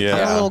 those rides. Yeah.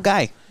 I'm a little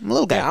guy. I'm a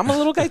little guy. Yeah, I'm a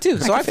little guy too,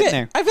 so I can fit in fit.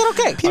 there. I fit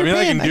okay. I mean,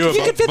 I can do it.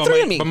 You can fit but three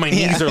my, of me. But my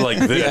knees are like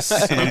this,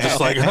 and I'm just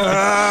like,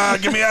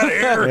 get me out of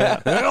here!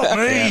 Help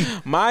me!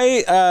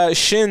 My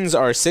shins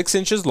are 6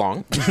 inches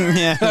long,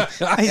 yeah.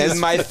 and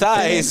my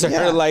thighs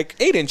Yeah. are like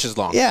 8 inches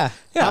long. Yeah.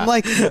 Yeah. I'm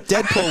like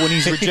Deadpool when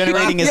he's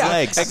regenerating his Yeah,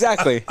 legs.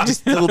 Exactly.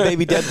 Just little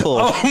baby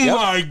Deadpool. Oh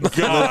my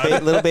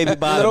god! Little baby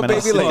bottom. Little and I'll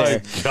baby sit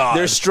legs. there, God.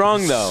 They're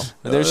strong though.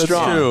 They're That's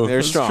strong. true. They're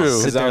That's strong. true.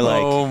 'Cause Sit there I'm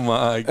like, Oh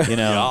my! You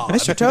know, God.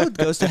 Mr. Toad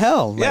goes to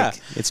hell. Yeah,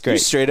 Like, it's You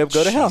great. straight up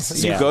go to hell.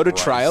 Jesus You go to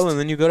Christ. trial and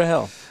then you go to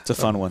hell. It's a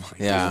fun one.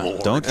 Yeah.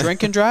 Lord. Don't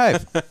drink and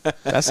drive.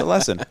 That's the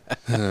lesson.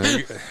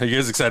 Are you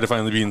guys excited to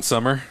finally be in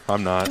summer?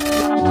 I'm not.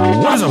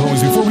 What is up,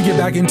 homies? Before we get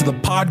back into the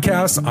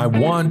podcast, I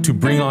want to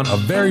bring on a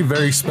very,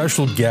 very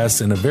special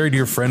guest and a very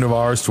dear friend of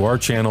ours to our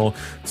channel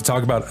to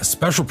talk about a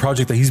special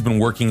project that he's been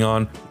working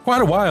on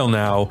quite a while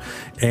now.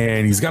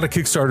 And he's got a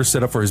Kickstarter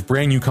set up for his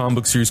brand new comic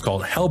book series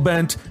called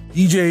Hellbent.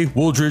 DJ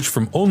Wooldridge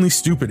from Only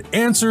Stupid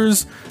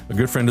Answers, a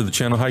good friend of the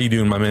channel. How you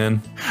doing, my man?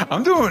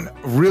 I'm doing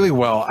really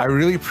well. I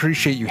really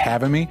appreciate you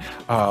having me.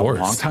 course.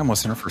 Long time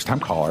listener, first time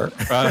caller.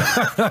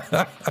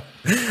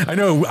 I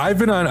know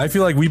I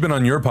feel like we've been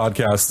on your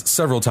podcast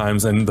several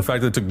times, and the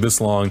fact that it took this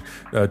long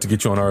to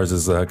get you on ours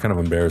is kind of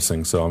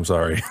embarrassing. So I'm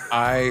sorry.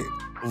 I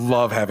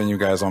love having you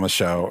guys on the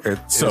show.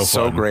 It's So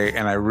so fun. great,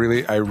 and I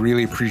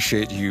really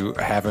appreciate you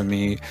having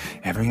me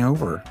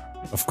over.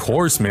 Of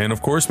course, man.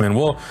 Of course, man.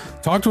 Well,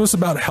 talk to us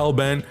about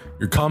Hellbent,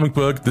 your comic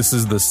book. This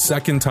is the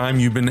second time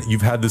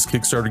you've had this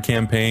Kickstarter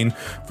campaign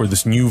for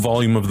this new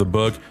volume of the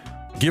book.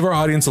 Give our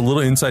audience a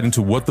little insight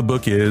into what the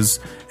book is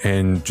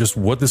and just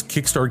what this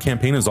Kickstarter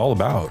campaign is all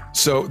about.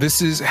 So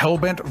this is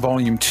Hellbent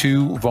Volume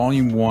 2.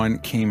 Volume 1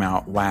 came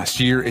out last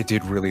year. It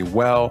did really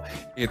well.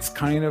 It's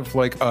kind of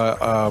like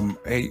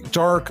a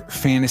dark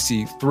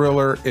fantasy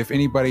thriller. If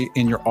anybody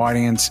in your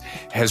audience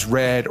has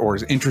read or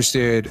is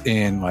interested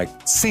in like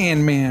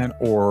Sandman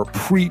or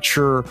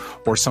Preacher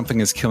or Something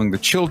is Killing the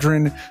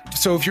Children.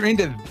 So if you're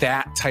into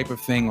that type of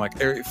thing, like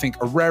think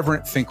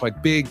irreverent, think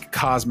like big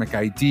cosmic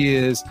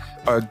ideas,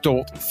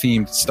 adult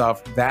themed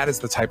stuff, that is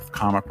the type of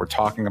comic we're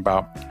talking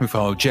about. We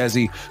follow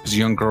Jessie, who's a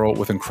young girl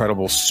with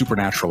incredible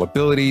supernatural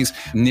abilities,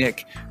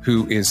 Nick,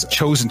 who is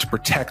chosen to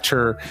protect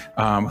her,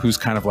 who's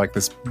kind of like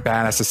this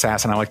badass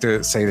assassin. I like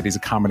to say that he's a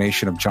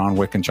combination of John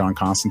Wick and John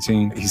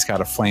Constantine. He's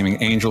got a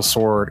flaming angel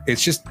sword.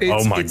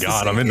 Oh my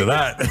God, I'm into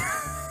that.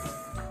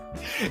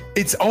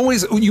 It's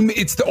always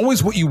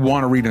always what you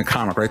want to read in a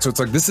comic, right? So it's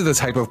like, this is the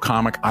type of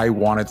comic I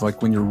wanted.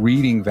 Like when you're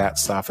reading that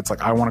stuff, it's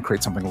like, I want to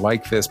create something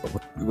like this, but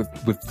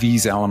with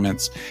these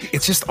elements.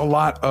 It's just a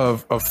lot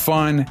of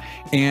fun.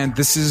 And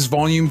this is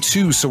volume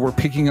 2. So we're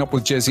picking up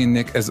with Jessie and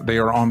Nick as they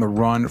are on the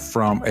run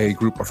from a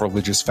group of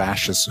religious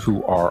fascists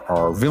who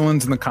are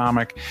villains in the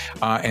comic.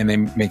 And they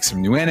make some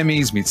new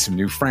enemies, meet some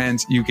new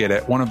friends. You get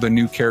it. One of the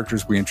new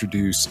characters we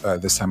introduce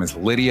this time is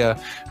Lydia,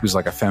 who's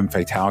like a femme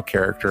fatale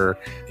character.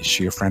 Is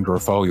she a friend or a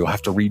foe? UFO. You'll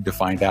have to read to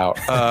find out.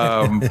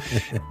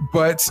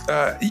 But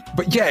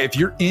yeah, if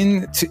you're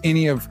into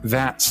any of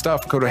that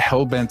stuff, go to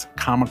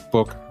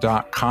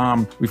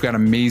hellbentcomicbook.com. We've got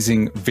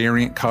amazing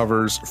variant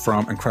covers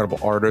from incredible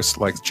artists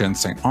like Jen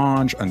St.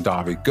 Onge,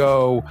 Undavi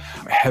Go,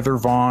 Heather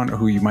Vaughn,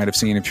 who you might have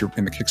seen if you're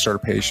in the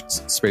Kickstarter page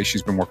space.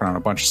 She's been working on a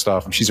bunch of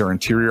stuff. She's our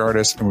interior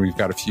artist, and we've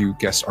got a few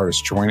guest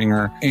artists joining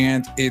her.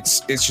 And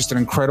it's just an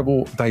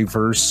incredible,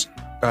 diverse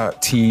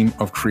team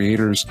of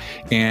creators,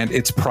 and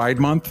it's Pride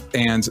Month,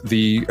 and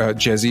the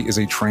Jezzy is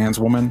a trans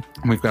woman,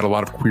 and we've got a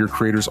lot of queer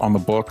creators on the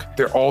book.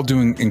 They're all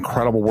doing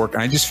incredible work,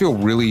 and I just feel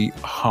really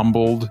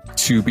humbled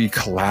to be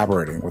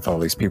collaborating with all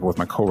these people, with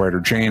my co-writer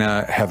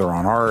Jaina, Heather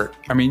on art.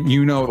 I mean,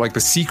 like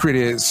the secret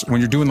is when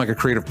you're doing like a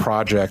creative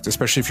project,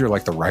 especially if you're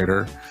like the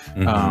writer,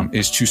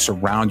 is to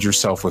surround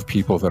yourself with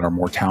people that are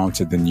more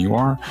talented than you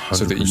are, 100%.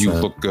 So that you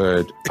look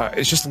good.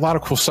 It's just a lot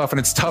of cool stuff, and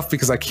it's tough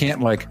because I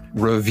can't like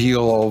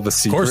reveal all the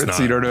secrets.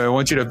 I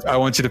want you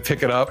to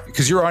pick it up,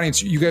 because your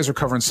audience, you guys are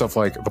covering stuff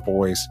like The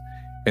Boys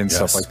and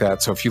stuff like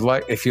that. So if you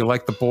like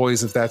The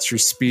Boys, if that's your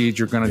speed,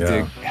 you're gonna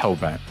dig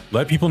Hellbent.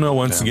 Let people know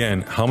once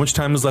again how much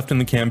time is left in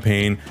the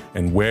campaign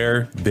and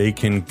where they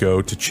can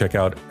go to check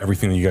out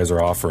everything that you guys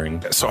are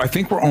offering. So I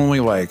think we're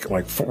only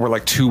we're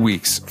like 2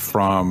 weeks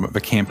from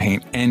the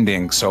campaign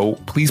ending. So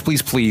please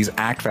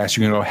act fast.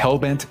 You can go to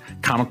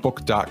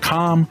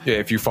hellbentcomicbook.com.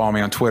 If you follow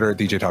me on Twitter at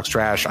DJ Talks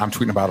Trash, I'm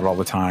tweeting about it all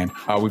the time.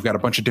 We've got a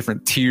bunch of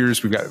different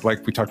tiers. We've got,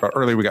 like we talked about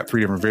earlier, we got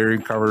 3 different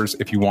variant covers.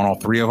 If you want all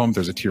 3 of them,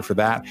 there's a tier for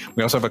that.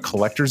 We also have a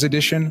collector's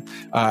edition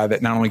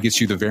that not only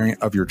gets you the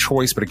variant of your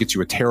choice, but it gets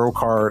you a tarot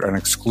card, an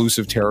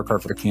exclusive tarot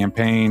card for the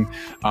campaign,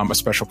 a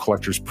special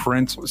collector's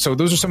print. So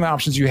those are some of the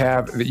options you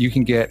have that you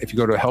can get if you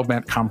go to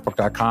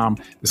hellbentcomicbook.com.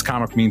 This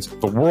comic means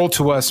the world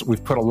to us.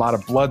 We've put a lot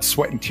of blood,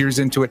 sweat, and tears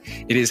into it.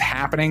 It is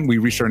happening. We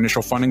reached our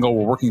initial funding goal.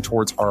 We're working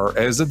towards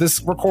as of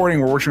this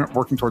recording, we're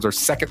working towards our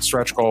second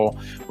stretch goal,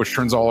 which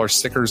turns all our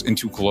stickers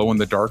into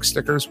glow-in-the-dark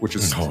stickers, which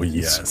is, it's going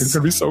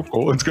to be so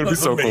cool. It's going to be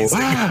so cool.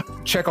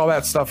 Check all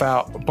that stuff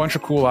out. A bunch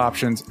of cool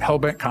options.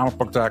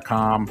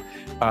 hellbentcomicbook.com.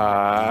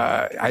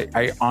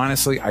 I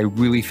honestly, I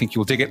really think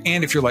you'll dig it.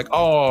 And if you're like,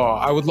 oh,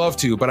 I would love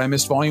to, but I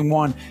missed volume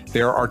 1,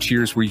 there are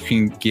tiers where you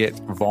can get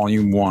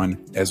volume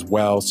 1 as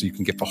well, so you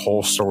can get the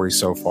whole story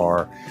so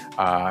far.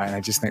 And I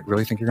just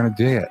really think you're going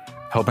to dig it.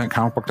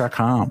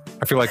 hellbentcomicbook.com.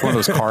 I feel like one of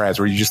those car ads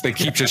where they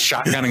keep just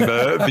shotgunning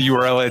the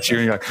URL at you,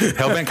 and you're like,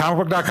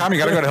 hellbentcomicbook.com. You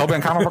got to go to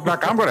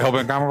hellbentcomicbook.com. Go to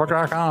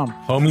hellbentcomicbook.com.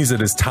 Homies,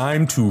 it is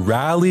time to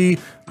rally.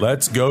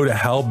 Let's go to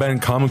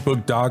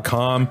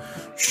hellbentcomicbook.com.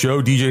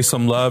 Show DJ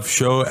some love.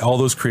 Show all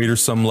those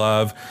creators some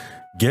love.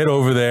 Get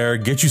over there.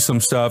 Get you some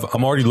stuff.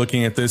 I'm already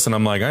looking at this, and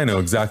I'm like, I know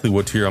exactly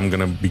what tier I'm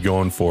going to be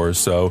going for.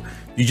 So,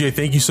 DJ,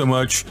 thank you so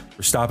much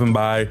for stopping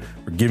by,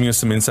 for giving us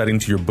some insight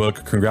into your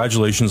book.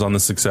 Congratulations on the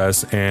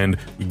success, and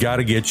we got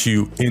to get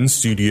you in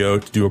studio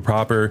to do a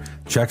proper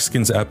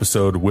Chexicans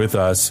episode with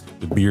us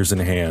with beers in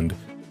hand.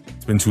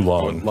 It's been too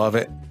long. I would love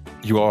it.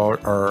 You all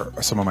are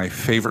some of my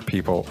favorite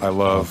people. I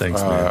love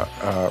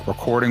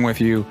recording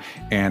with you,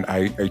 and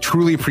I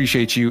truly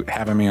appreciate you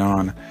having me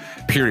on,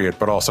 period,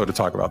 but also to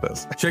talk about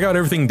this. Check out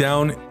everything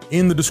down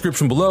in the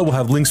description below. We'll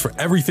have links for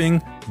everything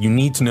you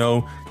need to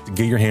know to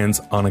get your hands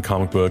on a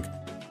comic book.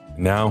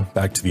 Now,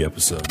 back to the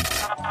episode.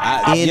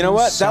 You know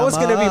what? That was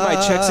going to be my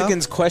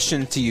Chexicans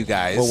question to you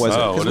guys. What was it?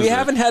 Because we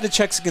haven't had a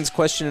Chexicans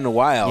question in a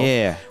while.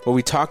 Yeah. Where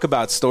we talk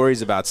about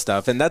stories about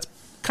stuff, and that's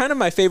kind of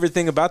my favorite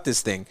thing about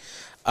this thing.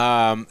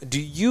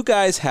 Do you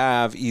guys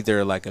have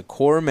either like a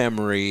core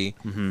memory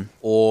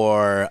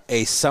or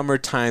a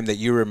summertime that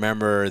you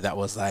remember that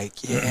was like,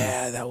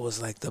 that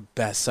was like the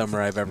best summer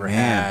I've ever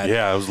had?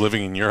 Yeah, I was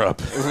living in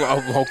Europe.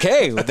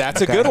 Okay, that's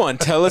a good one.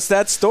 Tell us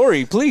that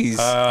story, please.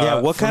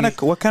 What kind of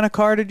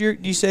car did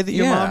you say that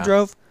your mom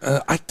drove?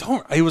 I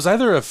don't. It was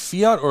either a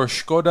Fiat or a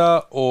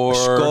Skoda or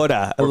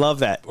Skoda. I love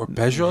that. Or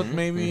Peugeot,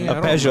 maybe. A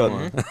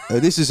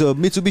Peugeot. This is a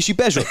Mitsubishi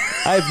Peugeot.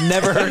 I've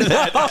never heard of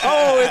that.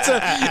 Oh, it's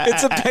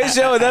a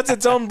Peugeot. That's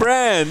its own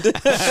brand.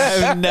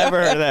 I've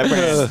never heard of that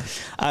brand.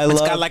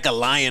 It's got like a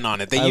lion on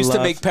it. They used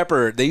to make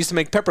pepper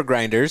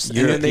grinders, and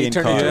then they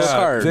turned into a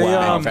car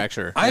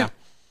manufacturer. I'm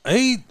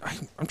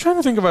trying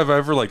to think if I've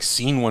ever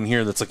seen one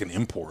here that's like an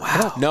import.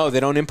 Wow. No, they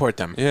don't import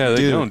them. Yeah,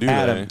 they don't do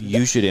Adam, that.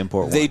 you should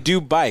import one. They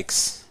do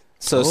bikes.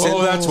 So,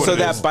 that's what it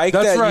that is. bike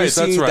that's that right, you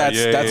see, that's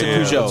a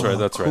Peugeot.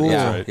 That's right. Cool.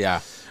 Yeah.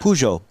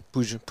 Peugeot.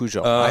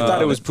 I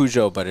thought it was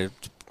Peugeot, but it...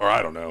 Or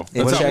I don't know.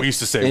 That's how we used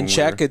to say. In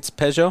Czech, it's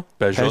Peugeot.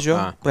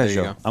 Peugeot.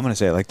 Peugeot. I'm going to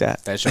say it like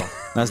that. Peugeot.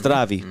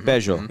 Nazdravi.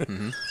 Peugeot.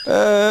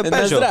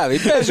 Nazdravi.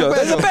 Peugeot.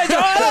 There's a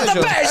Peugeot. Oh,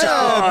 the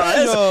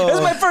Peugeot.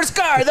 It's my first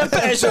car, the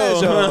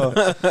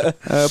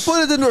Peugeot.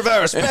 Put it in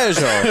reverse.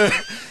 Peugeot.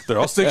 They're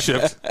all stick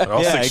shipped.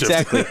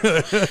 Exactly.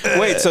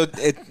 Wait,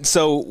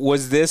 so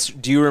was this,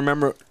 do you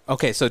remember,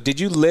 okay, so did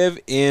you live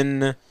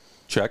in...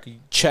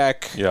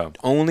 Czech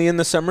only in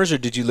the summers, or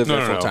did you live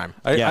there full time?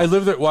 I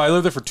lived there. Well, I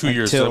lived there for 2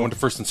 years. So I went to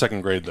first and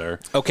second grade there.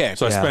 Okay.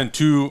 So I spent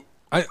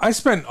I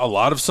spent a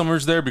lot of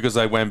summers there because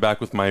I went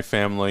back with my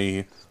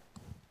family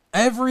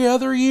every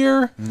other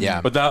year.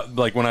 Yeah. But that,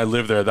 like, when I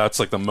lived there, that's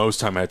like the most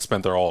time I had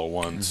spent there all at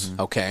once.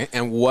 Okay.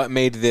 And what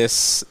made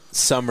this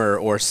summer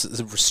or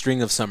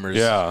string of summers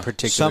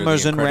particularly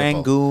Summers in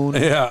incredible?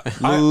 Rangoon. Yeah.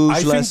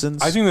 Luge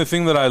lessons. I think the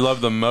thing that I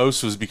love the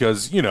most was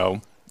because,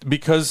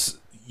 because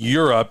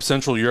Europe,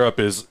 Central Europe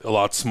is a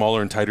lot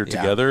smaller and tighter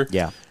together.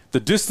 Yeah. The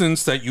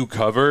distance that you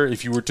cover,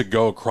 if you were to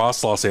go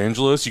across Los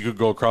Angeles, you could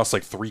go across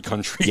like 3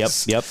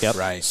 countries. Yep.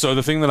 Right. So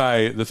the thing that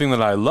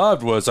I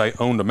loved was I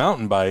owned a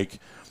mountain bike,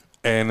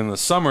 and in the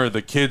summer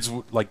the kids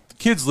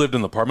lived in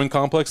the apartment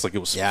complex, like it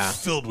was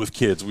filled with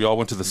kids. We all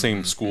went to the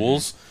same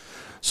schools.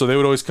 So they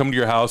would always come to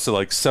your house at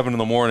like 7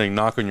 a.m,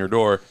 knock on your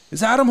door.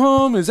 Is Adam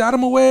home? Is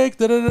Adam awake?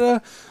 Da da da.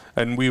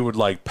 And we would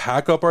like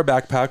pack up our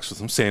backpacks with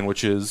some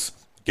sandwiches,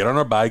 get on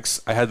our bikes.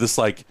 I had this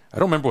like, I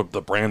don't remember what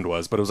the brand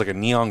was, but it was like a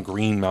neon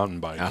green mountain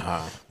bike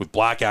with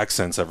black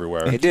accents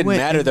everywhere. It didn't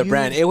matter the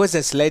brand. It was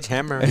a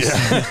Sledgehammer.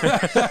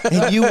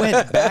 And you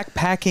went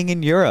backpacking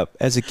in Europe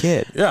as a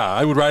kid. Yeah,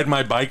 I would ride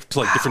my bike to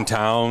like different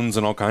towns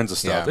and all kinds of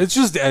stuff. Yeah.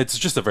 It's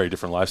just a very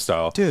different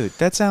lifestyle. Dude,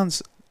 that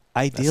sounds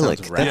idyllic.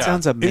 That rad.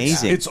 sounds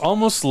amazing. It's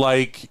almost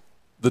like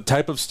the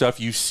type of stuff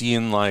you see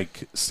in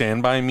like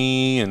Stand By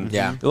Me and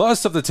a lot of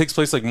stuff that takes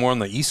place like more on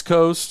the East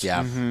Coast,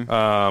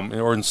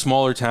 or in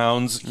smaller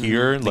towns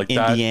here, like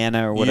that.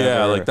 Indiana or whatever.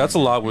 Yeah, like that's a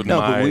lot with No,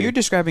 my. but what you're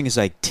describing is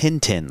like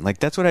Tintin. Like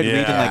that's what I'd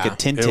read in like a it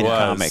Tintin was.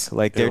 comic.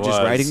 Like they're It just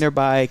was. riding their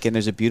bike and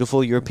there's a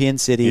beautiful European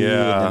city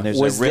Yeah. and then there's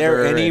Was a river.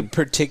 there any and-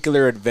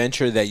 particular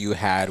adventure that you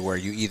had where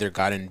you either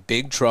got in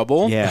big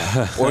trouble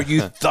Yeah. or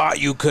you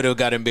thought you could have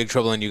got in big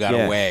trouble and you got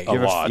Yeah. away? You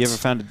ever, lot. you ever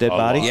found a dead A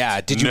body? lot.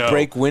 Yeah. Did you No.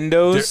 break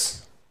windows?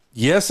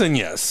 Yes and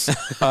yes.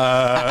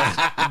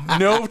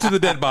 No to the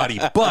dead body,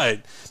 but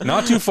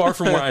not too far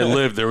from where I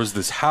lived, there was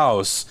this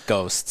house.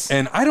 Ghosts.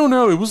 And I don't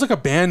know, it was like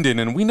abandoned,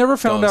 and we never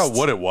found out Ghosts.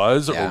 what it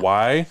was Yeah. or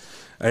why.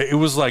 It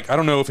was like, I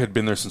don't know if it had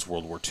been there since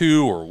World War II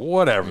or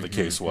whatever the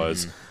case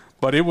was,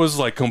 but it was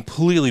like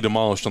completely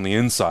demolished on the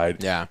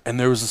inside. Yeah. And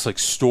there was this like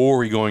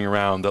story going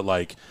around that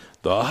like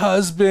the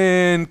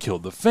husband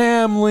killed the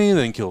family,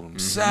 then killed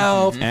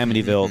himself.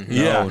 Amityville. No,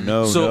 Yeah.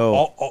 no,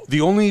 so no.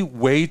 the only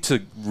way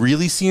to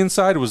really see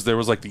inside was there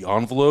was like the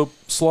envelope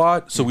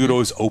slot, so we would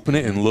always open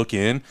it and look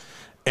in,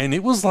 and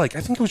it was like I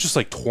think it was just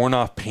like torn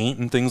off paint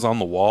and things on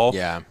the wall.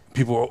 Yeah.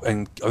 People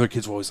and other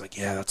kids were always like,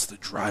 "Yeah, that's the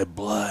dry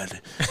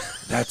blood.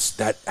 That's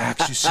that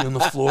axe you see on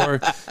the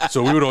floor."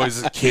 So we would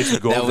always, kids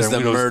would go That over was there.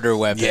 and the we'd always- murder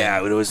weapon.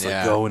 Yeah, we'd always Yeah.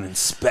 like go and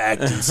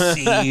inspect and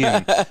see.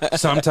 And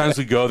sometimes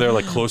we'd go there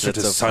like closer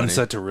That's to so funny.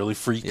 sunset to really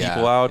freak Yeah,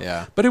 people out.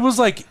 yeah. But it was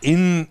like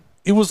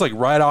it was like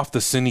right off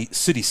the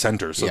city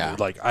center. So Yeah.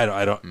 like I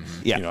don't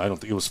Yeah. I don't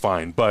think it was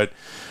fine. But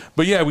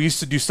yeah, we used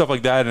to do stuff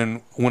like that.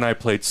 And when I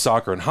played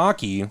soccer and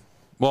hockey,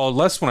 well,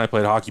 less when I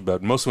played hockey,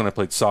 but mostly when I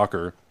played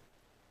soccer,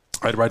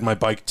 I'd ride my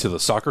bike to the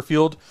soccer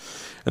field,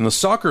 and the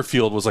soccer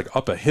field was like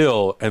up a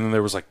hill, and then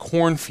there was like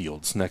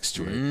cornfields next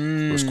to it.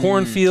 There was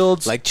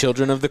cornfields, Like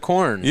Children of the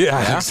Corn.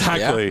 yeah,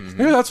 exactly. Yeah.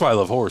 Maybe that's why I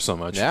love horror so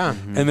much. Yeah.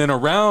 And then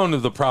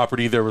around the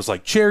property, there was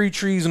like cherry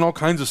trees and all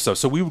kinds of stuff.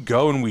 So we would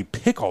go and we'd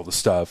pick all the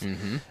stuff,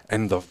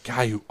 and the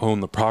guy who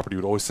owned the property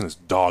would always send his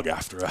dog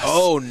after us.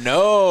 Oh,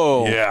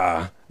 no.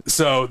 Yeah.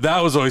 So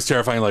that was always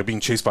terrifying, like being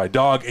chased by a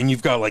dog, and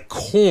you've got like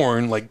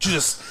corn, like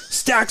just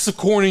stacks of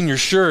corn in your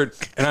shirt.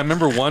 And I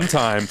remember one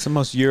time, It's the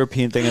most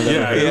European thing I've ever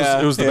yeah,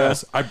 heard. it was the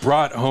best. I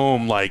brought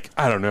home like,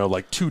 I don't know,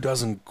 like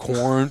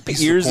 24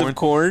 pieces Ears of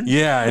corn?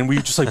 Yeah, and we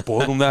just like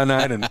boiled them that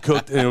night and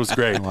cooked, and it was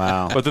great.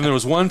 Wow. But then there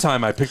was one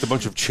time I picked a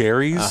bunch of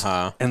cherries,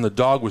 and the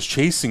dog was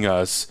chasing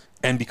us.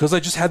 And because I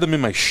just had them in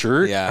my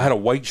shirt, Yeah. I had a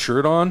white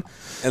shirt on.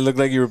 It looked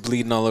like you were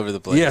bleeding all over the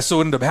place. Yeah, so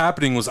what ended up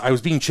happening was I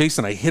was being chased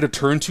and I hit a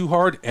turn too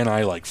hard and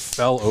I like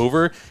fell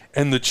over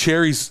and the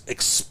cherries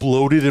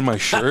exploded in my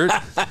shirt.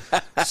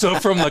 So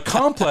from the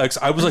complex,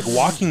 I was like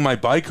walking my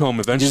bike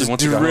home eventually. Just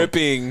once I got home.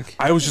 dripping.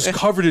 I was just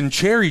covered in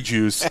cherry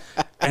juice,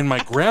 and my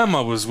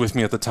grandma was with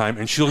me at the time,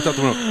 and she looked out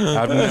the window.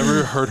 I've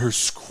never heard her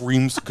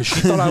scream because she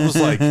thought I was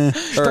like,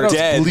 she thought I was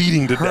dead.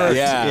 bleeding to death.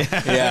 Yeah.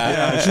 Yeah.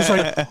 Yeah, and she's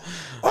like,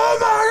 "Oh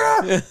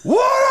my God,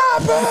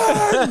 what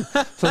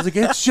happened?" So I was like,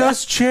 "It's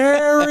just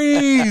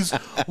cherries.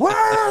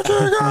 Where did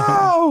they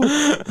go?"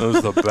 That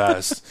was the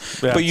best.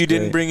 Yeah. But you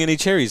didn't bring any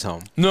cherries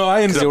home. No,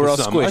 I ended they up were with all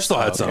some. I squished. still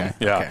had Oh, some. okay.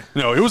 Yeah. Okay.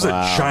 No, it was a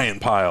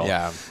giant pile.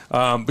 Yeah.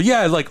 But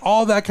yeah, like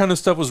all that kind of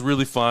stuff was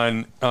really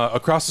fun.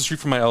 Across the street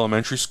from my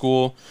elementary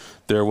school,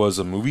 there was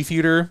a movie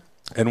theater.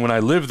 And when I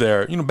lived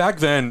there, back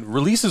then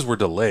releases were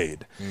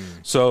delayed.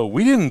 So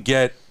we didn't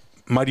get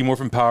Mighty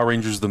Morphin Power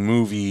Rangers, the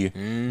movie,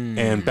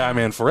 and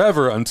Batman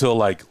Forever until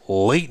like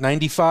late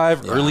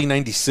 95, early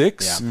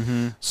 96.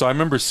 Yeah. So I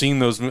remember seeing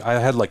those. I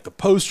had like the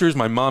posters.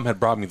 My mom had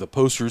brought me the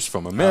posters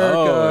from America.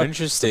 Oh,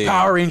 interesting. The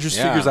Power Rangers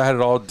Yeah. figures. I had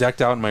it all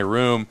decked out in my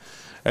room.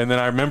 And then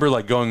I remember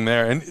like going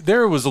there, and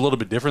there it was a little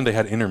bit different. They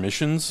had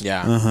intermissions.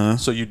 Yeah.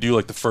 So you do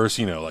like the first,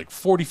 like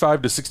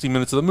 45 to 60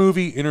 minutes of the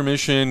movie,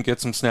 intermission,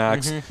 get some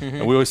snacks.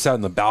 And we always sat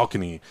in the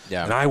balcony.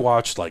 Yeah. And I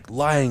watched like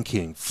Lion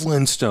King,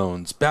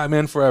 Flintstones,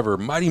 Batman Forever,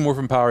 Mighty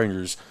Morphin Power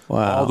Rangers,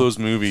 Wow. all those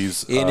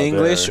movies. In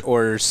English there.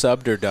 or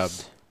subbed or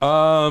dubbed?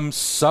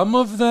 Some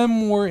of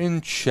them were in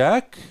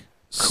Czech.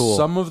 Cool.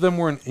 Some of them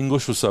were in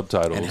English with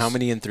subtitles. And how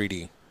many in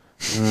 3D?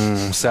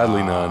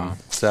 Sadly, none.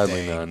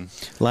 Sadly, none.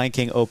 Lion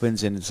King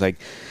opens and it's like,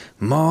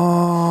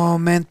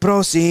 Moment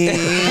próximo.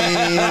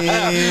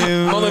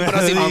 Moment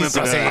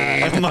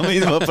próximo.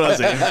 Moment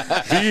próximo.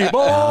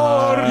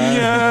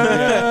 Vibornia!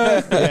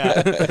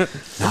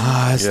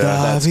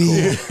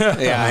 Nazdraví.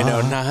 Yeah, I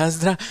know.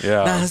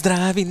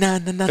 Nazdraví,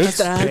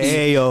 nazdraví.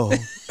 Heyo.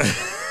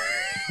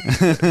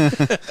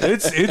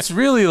 It's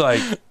really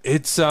like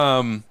it's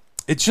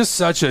just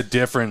such a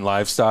different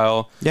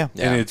lifestyle. Yeah.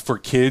 And it's for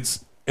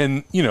kids.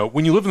 And you know,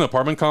 when you live in an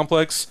apartment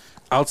complex,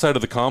 outside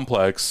of the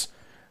complex,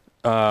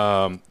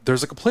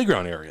 there's like a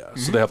playground area.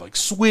 So they have like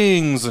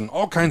swings and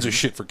all kinds of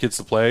shit for kids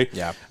to play.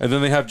 Yeah. And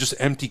then they have just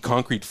empty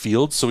concrete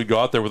fields. So we go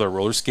out there with our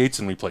roller skates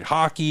and we play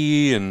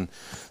hockey and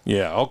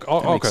all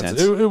makes kinds.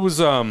 sense.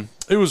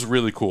 It was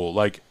really cool.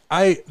 Like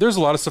there's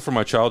a lot of stuff from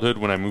my childhood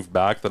when I moved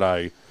back that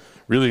I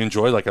really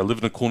enjoyed. Like I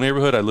lived in a cool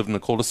neighborhood. I lived in a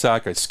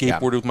cul-de-sac. I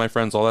skateboarded with my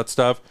friends, all that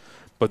stuff.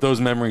 But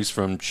those memories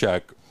from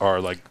Czech are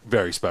like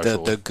very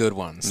special. The good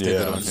ones. The Yeah,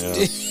 good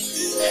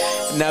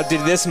ones. Now,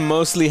 did this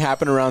mostly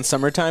happen around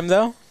summertime,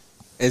 though?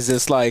 Is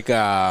this like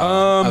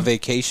a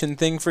vacation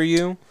thing for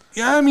you?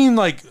 Yeah, I mean,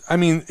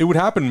 it would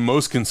happen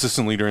most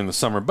consistently during the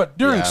summer, but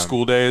during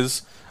school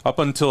days, up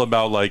until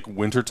about like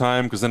winter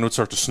time, because then it would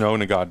start to snow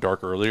and it got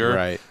dark earlier.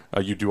 Right.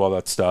 You do all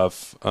that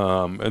stuff,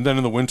 and then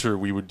in the winter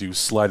we would do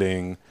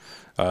sledding.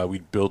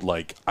 We'd build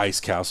like ice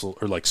castle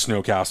or like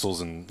snow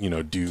castles, and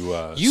do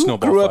You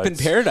snowball grew up fights.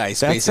 in paradise.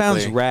 That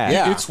basically. sounds rad.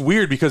 Yeah, It's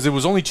weird because it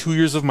was only 2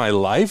 years of my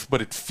life,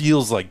 but it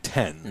feels like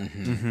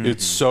 10.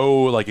 It's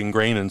so like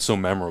ingrained and so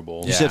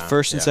memorable. You said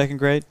first and second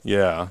grade?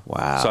 Yeah.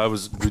 Wow. So I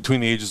was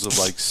between the ages of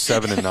like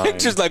 7 and 9.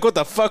 just like, what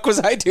the fuck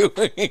was I doing?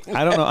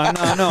 I don't know.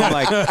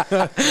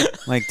 I'm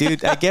like,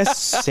 dude, I guess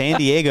San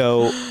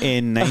Diego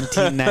in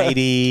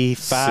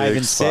 1995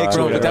 and 6.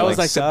 Bro, or But that whatever, was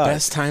like the sucked.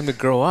 best time to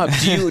grow up.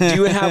 Do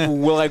you have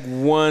like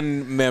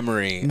one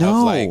memory of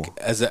No. like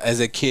as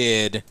a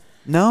kid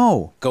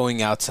No.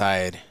 going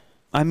outside?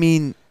 I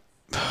mean,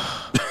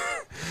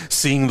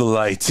 Seeing the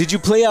light. Did you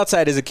play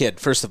outside as a kid?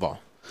 First of all,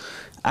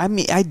 I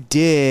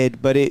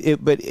did, but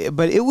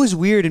it was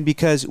weird, and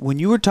because when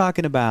you were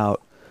talking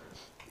about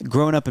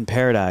growing up in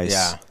paradise,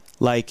 Yeah.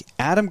 like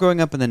Adam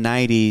growing up in the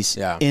 90s,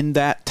 Yeah. in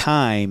that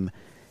time,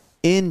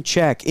 in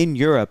Czech, in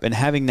Europe, and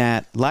having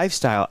that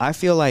lifestyle, I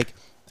feel like,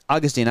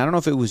 Augustine, I don't know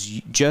if it was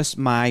just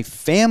my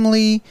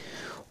family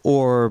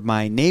or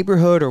my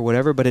neighborhood or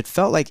whatever, but it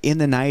felt like in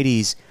the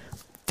 90s,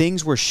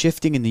 things were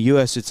shifting in the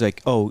U.S. It's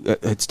like,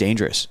 it's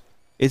dangerous.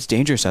 It's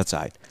dangerous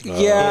outside. yeah, Do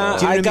you know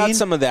I what got mean?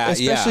 some of that.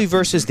 Especially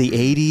versus the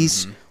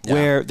 80s,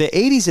 where the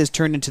 80s has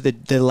turned into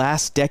the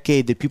last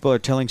decade that people are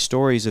telling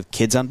stories of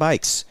kids on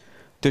bikes.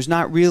 There's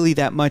not really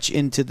that much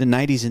into the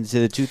 90s, into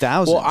the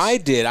 2000s. Well, I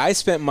did. I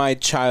spent my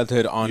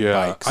childhood on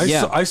bikes.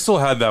 I still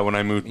had that when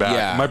I moved back.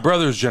 Yeah. My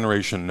brother's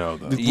generation, no,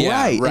 though. Yeah,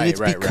 right. right, And it's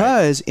right,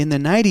 because in the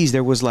 90s,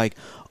 there was like,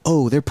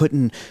 they're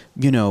putting,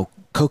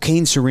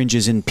 cocaine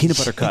syringes in peanut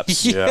butter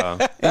cups.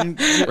 Yeah. And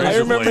I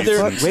remember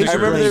there. Razor I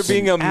remember there blades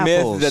being a and myth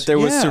apples. that there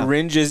was Yeah.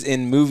 syringes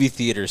in movie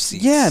theater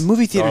seats. Yeah,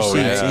 movie theater Oh, seats.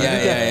 yeah. And Yeah,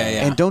 you got-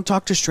 yeah. And don't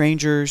talk to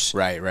strangers.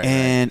 Right, right,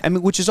 And I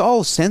mean, which is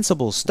all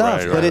sensible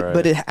stuff. Right,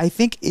 but I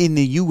think in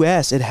the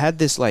U.S. it had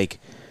this like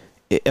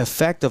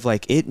effect of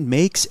like it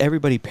makes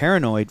everybody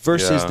paranoid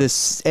versus Yeah.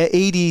 this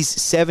 80s,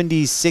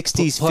 70s,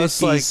 60s, Plus,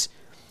 50s. like,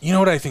 you know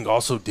what I think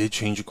also did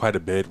change it quite a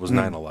bit was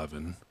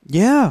 9/11.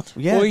 Yeah.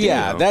 Well,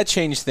 yeah, know. that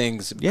changed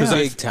things Yeah.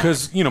 big time.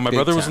 Because my Big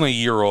brother was time. only a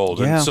year old,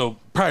 Yeah. and so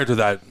prior to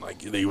that,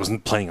 like he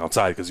wasn't playing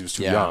outside because he was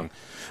too Yeah. young.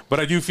 But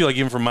I do feel like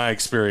even from my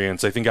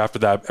experience, I think after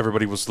that,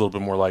 everybody was a little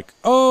bit more like,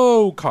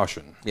 "Oh,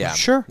 caution." Yeah,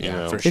 Sure. Yeah,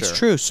 know. for sure. It's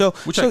true. So,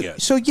 Which I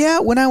get. So yeah,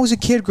 when I was a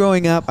kid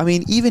growing up, I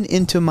mean, even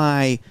into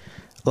my,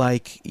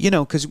 like,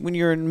 because when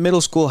you're in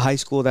middle school, high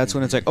school, that's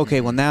when it's like, okay,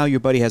 well now your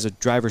buddy has a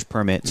driver's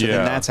permit, so then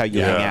Yeah. that's how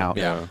you Yeah. hang out.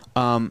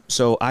 Yeah.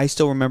 So I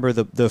still remember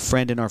the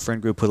friend in our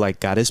friend group who like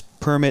got his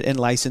permit and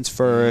license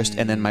first,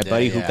 and then my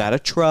buddy who yeah. got a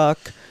truck,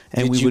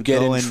 and Did we you would get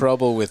go in and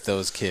trouble with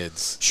those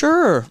kids?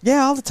 Sure.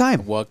 Yeah, all the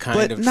time. What kind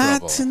but of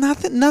not,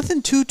 trouble?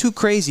 Nothing too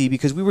crazy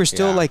because we were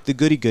still Yeah. like the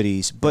goody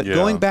goodies. But Yeah.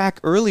 going back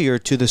earlier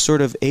to the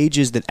sort of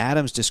ages that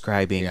Adam's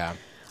describing, Yeah.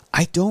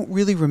 I don't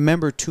really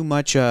remember too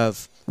much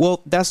of.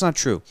 Well, that's not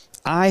true.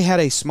 I had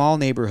a small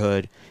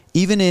neighborhood,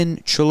 even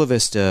in Chula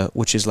Vista,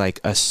 which is like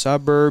a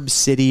suburb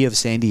city of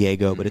San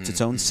Diego, but it's its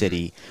own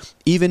city.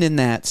 Even in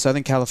that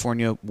Southern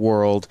California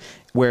world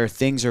where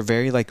things are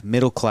very like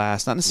middle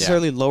class, not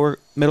necessarily lower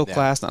middle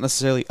class, not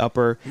necessarily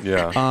upper.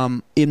 Yeah.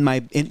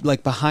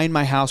 Like behind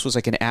my house was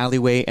like an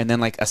alleyway and then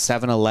like a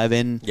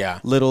 7-Eleven Yeah.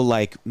 little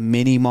like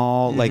mini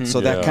mall, like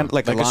so that Yeah. kind of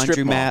like, Like a a strip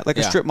mall. laundromat, like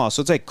a Yeah. strip mall.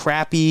 So it's like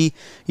crappy,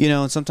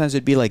 and sometimes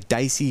it'd be like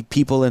dicey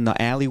people in the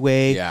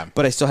alleyway. Yeah.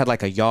 But I still had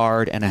like a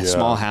yard and a Yeah.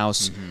 small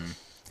house.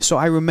 So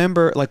I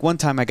remember like one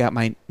time I got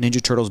my Ninja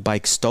Turtles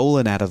bike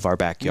stolen out of our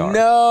backyard.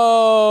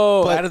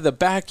 No, But- out of the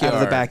backyard.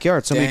 Out of the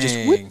backyard. Somebody just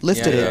Dang. whoop,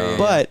 lifted Yeah, it. yeah, yeah.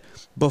 But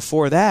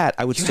before that,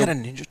 I would You still. had a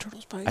Ninja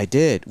Turtles bike? I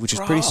did, which is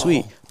pretty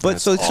sweet. But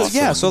That's so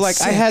yeah, so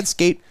like I had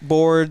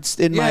skateboards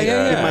in my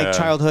in my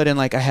childhood, and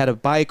like I had a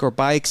bike or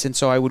bikes, and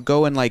so I would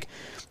go and like,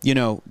 you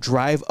know,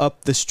 drive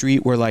up the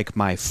street where like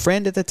my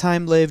friend at the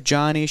time lived,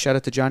 Johnny. Shout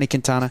out to Johnny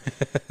Quintana,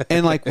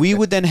 and like we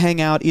would then hang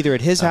out either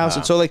at his house,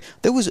 and so like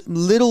there was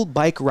little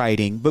bike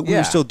riding, but we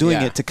were still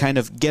doing it to kind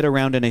of get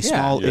around in a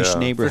small-ish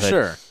neighborhood. For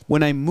sure.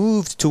 When I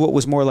moved to what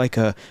was more like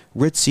a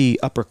ritzy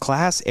upper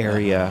class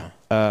area.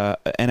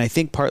 And I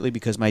think partly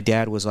because my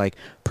dad was like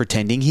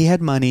pretending he had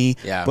money,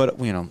 but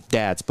you know,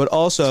 dads, but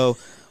also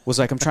was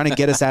like, I'm trying to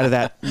get us out of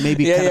that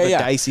maybe kind of a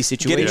dicey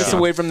situation. Getting us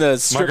away from the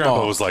strip My grandpa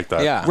mall. was like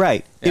that. Yeah.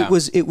 Right. Yeah.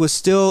 It was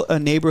still a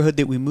neighborhood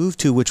that we moved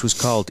to, which was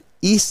called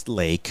East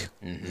Lake,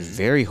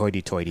 very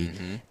hoity-toity,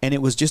 and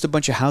it was just a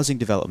bunch of housing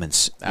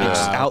developments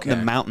just out in the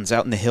mountains,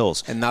 out in the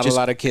hills, And not a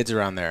lot of kids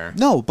around there.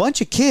 No, a bunch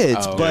of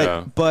kids,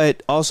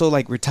 but also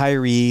like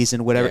retirees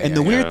and whatever. And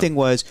the weird thing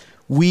was,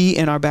 we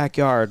in our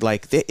backyard,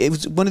 like it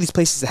was one of these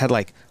places that had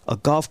like a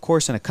golf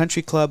course and a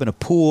country club and a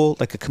pool,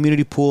 like a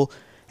community pool.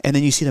 And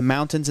then you see the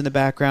mountains in the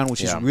background,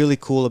 which is really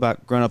cool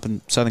about growing up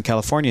in Southern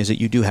California, is that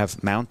you do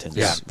have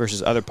mountains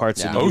versus other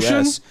parts of the Ocean,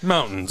 U.S.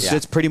 mountains.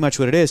 That's pretty much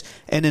what it is.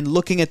 And then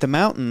looking at the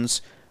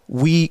mountains,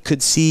 we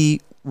could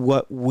see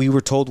what we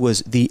were told was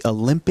the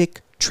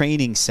Olympic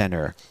Training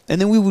Center. And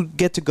then we would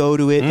get to go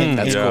to it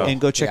and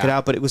go check it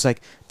out. But it was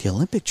like, the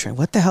Olympic Train,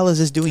 what the hell is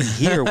this doing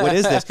here? What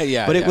is this?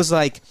 But it was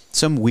like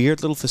some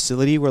weird little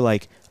facility where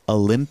like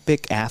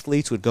Olympic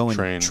athletes would go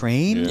and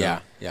train. Yeah.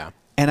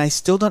 And I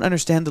still don't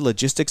understand the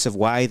logistics of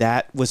why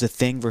that was a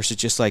thing versus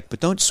just like, but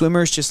don't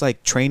swimmers just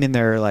like train in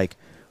their like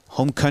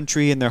home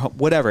country and their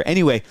whatever?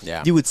 Anyway,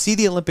 you would see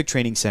the Olympic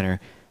Training Center.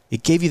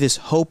 It gave you this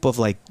hope of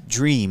like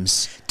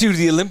dreams. Dude,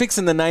 the Olympics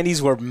in the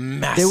 90s were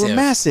massive. They were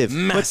massive.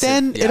 But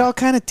then it all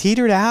kind of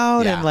teetered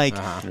out and like,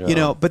 you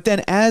know, but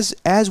then as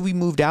we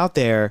moved out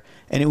there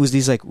and it was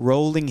these like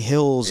rolling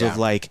hills of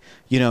like,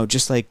 you know,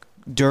 just like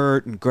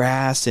dirt and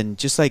grass and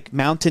just like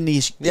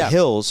mountainous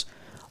hills.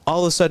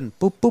 All of a sudden,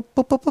 boop, boop,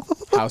 boop, boop, boop,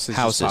 boop, houses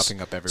just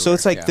popping up everywhere. So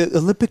it's like the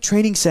Olympic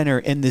Training Center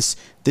and this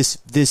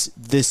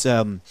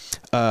vista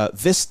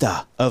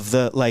of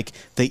the like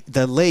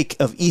the lake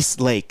of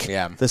East Lake,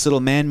 this little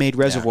man-made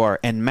reservoir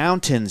and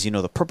mountains, you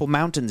know, the purple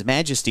mountains,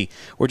 majesty,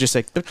 were just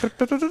like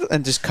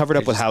and just covered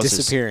up with houses.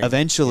 Disappearing.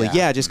 Eventually,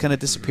 just kind of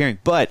disappearing.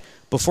 But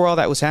before all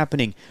that was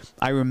happening,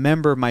 I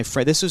remember my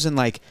friend. This was in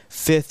like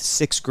 5th,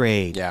 6th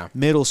grade,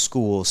 middle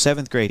school,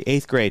 7th grade,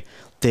 8th grade.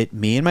 That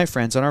me and my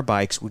friends on our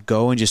bikes would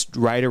go and just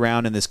ride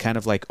around in this kind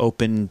of like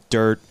open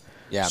dirt,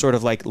 sort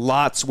of like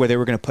lots where they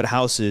were going to put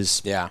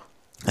houses.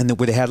 And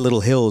where they had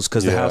little hills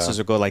because the houses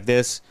would go like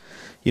this.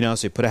 You know,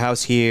 so you put a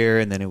house here,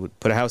 and then it would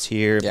put a house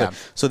here. But,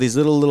 so these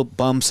little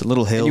bumps and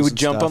little hills. And you would and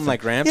jump stuff. them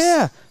like ramps?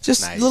 Yeah,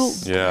 just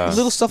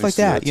little stuff like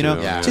that. You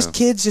know, just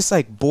kids just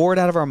like bored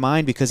out of our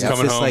mind because it's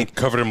coming this home like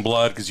covered in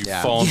blood because you've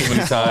fallen so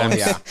many times.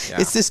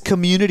 It's this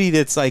community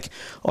that's like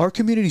our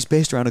community's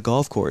based around a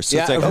golf course. So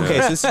it's like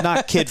okay, so this is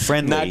not kid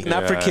friendly.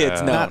 Not for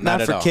kids. No,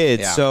 not for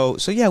kids. So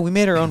yeah, we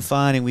made our own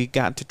fun and we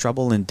got into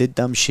trouble and did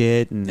dumb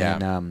shit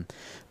and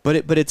but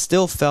it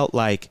still felt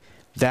like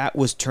that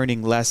was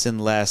turning less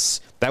and less.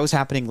 That was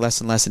happening less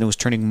and less, and it was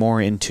turning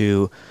more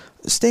into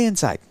stay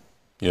inside.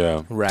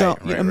 Yeah,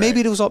 Maybe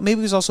it was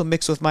also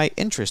mixed with my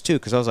interest too,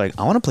 because I was like,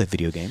 I want to play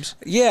video games.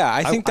 Yeah,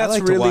 I think that's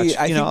like really. To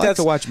watch, I like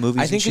to watch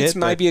movies. I think and shit, it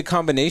might be a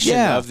combination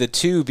of the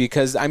two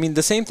because I mean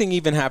the same thing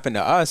even happened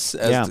to us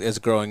as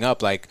growing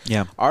up. Like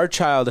our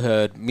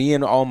childhood, me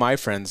and all my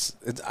friends,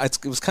 it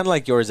was kind of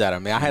like yours,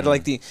 Adam. I had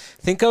like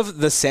think of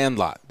the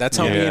Sandlot. That's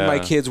how me and my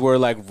kids were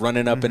like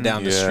running up and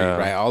down the street.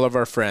 Right, all of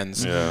our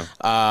friends.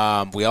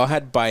 We all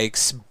had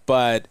bikes.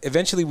 But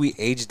eventually we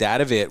aged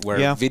out of it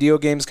where video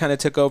games kind of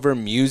took over,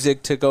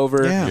 music took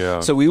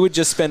over. So we would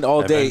just spend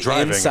all day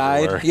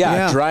inside.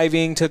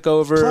 Driving took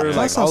over.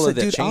 Plus all of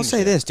that dude, I'll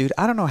say this, dude.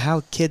 I don't know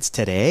how kids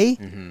today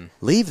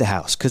leave the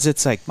house because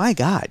it's like, my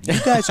God, you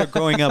guys are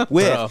growing up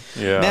with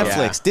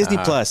Netflix, Disney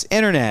Plus,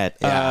 internet,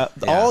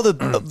 all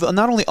the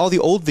not only all the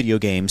old video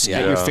games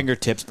at your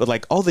fingertips, but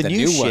like all the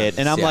new shit.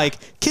 And I'm like,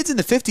 kids in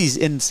the 50s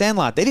in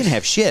Sandlot, they didn't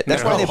have shit.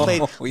 That's why they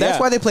played. That's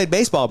why they played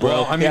baseball, bro.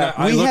 Well, I mean,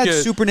 we had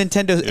Super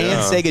Nintendo and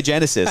Sega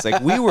Genesis.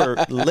 Like we were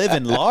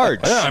living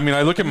large. Yeah, I mean,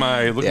 I look at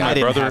my I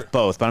didn't brother. have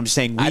both, but I'm just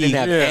saying we I didn't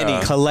have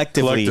any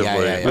collectively.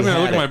 I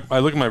mean, I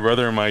look at my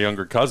brother and my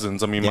younger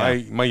cousins. I mean,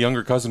 my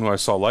younger cousin who I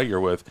saw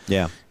Lightyear with.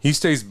 He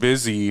stays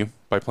busy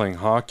by playing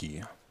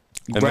hockey.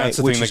 And that's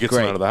the thing that gets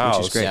him out of the house.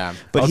 Which is great.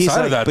 But he's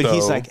like,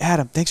 he's like,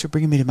 Adam, thanks for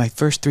bringing me to my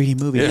first 3D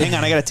movie. Hang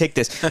on, I got to take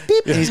this.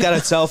 Beep. And he's got a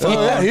cell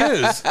phone. He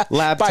is.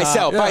 Laptop.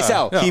 Buy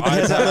sell. He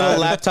has that little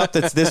laptop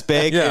that's this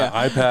big.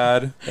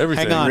 iPad,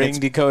 everything. Hang on, Ring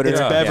decoder. It's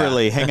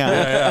Beverly. Hang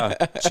on.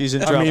 She's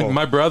in trouble. I mean,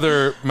 my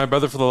brother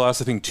for the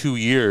last, I think, 2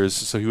 years,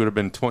 so he would have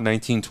been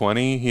 19,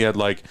 20. He had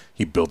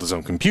he built his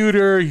own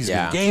computer. He's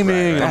been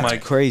gaming. And I'm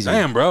like, crazy.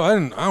 Damn, bro, I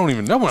don't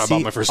even know when I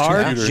bought my first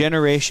computer. Our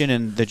generation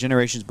and the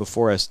generations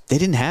before us, they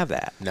didn't have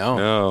that. No.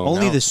 know.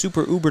 Only the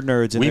super uber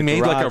nerds. In We their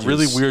made like a garages.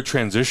 really weird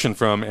transition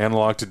from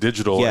analog to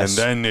digital, Yes.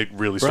 and then it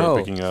really started Bro,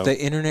 picking up the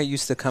internet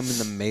used to come in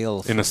the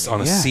mail on a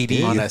Yeah, CD,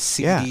 dude. on a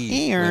CD, Yeah.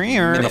 with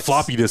and a minutes.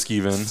 floppy disk,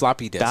 even.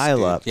 floppy disk,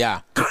 Dial-up. dude. Yeah,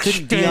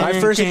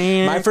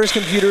 Yeah. my first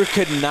computer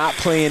could not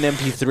play an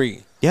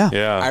MP3. Yeah.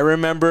 Yeah, I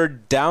remember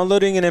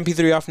downloading an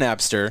MP3 off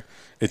Napster.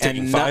 It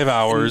taking and 5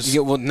 hours.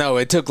 Well, no,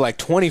 it took like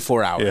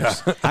 24 hours.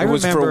 Yeah. I It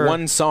was for remember-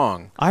 one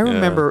song. I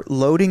remember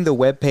loading the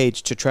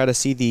webpage to try to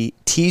see the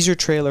teaser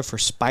trailer for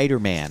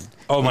Spider-Man.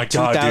 Oh my in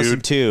god,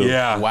 2002. dude!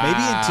 Yeah,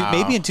 Wow.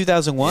 Maybe in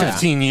 2001.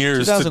 15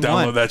 years to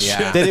 2001. download that Yeah.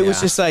 shit. That it was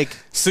Yeah. just like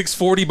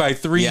 640 by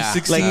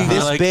 360, like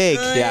this big.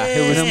 Yeah,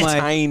 it was And I'm like,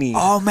 tiny.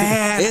 oh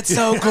man, It's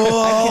so cool.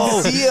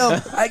 I can see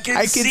him. I can, I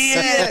can see see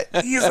it.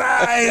 His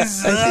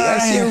eyes. I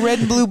see a red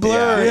and blue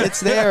blur. Yeah. It's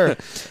there.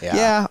 Yeah.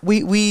 Yeah,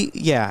 we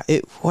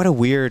It. What a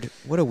weird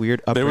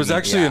upbringing. There was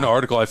actually an Yeah.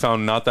 article I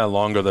found not that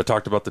long ago that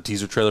talked about the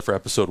teaser trailer for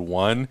episode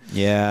 1.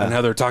 Yeah. And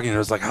how they're talking, it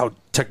was like how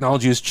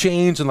technology has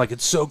changed, and like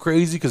it's so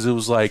crazy because it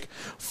was like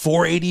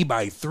 480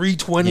 by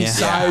 320 Yeah.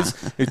 size.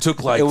 It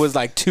took like It was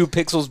like 2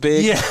 pixels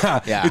big.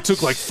 yeah. It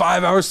took like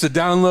 5 hours to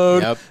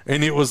download, Yep.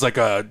 and it was like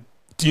a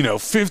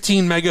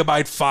 15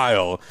 megabyte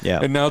file. Yeah.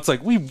 And now it's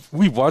like we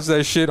watch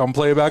that shit on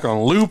playback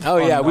on loop. Oh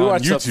yeah, we on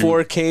watched the YouTube.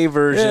 4K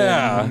version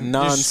Yeah.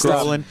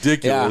 non-stop. Scrolling.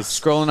 Ridiculous.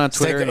 Scrolling on It's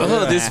like, Twitter.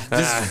 oh, this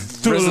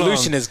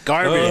resolution is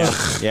garbage.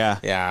 yeah.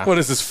 Yeah. What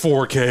is this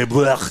 4K?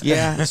 Blech.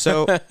 Yeah,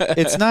 so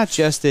it's not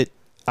just that,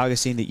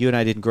 Augustine, that you and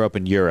I didn't grow up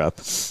in Europe,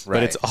 but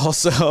Right. it's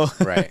also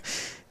Right.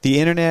 the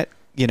internet,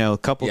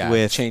 coupled Yeah,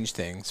 with change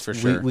things for we,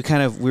 sure.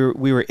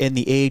 we were in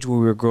the age where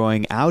we were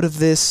growing out of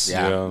this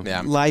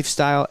yeah.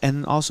 lifestyle,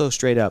 and also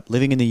straight up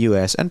living in the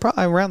U.S. and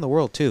probably around the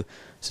world too.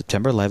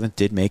 September 11th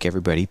did make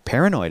everybody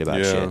paranoid about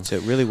Yeah. shit. So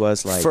it really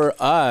was like For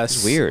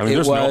us, weird. I mean, it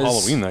there's no was-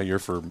 Halloween that year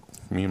for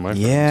me and my friends.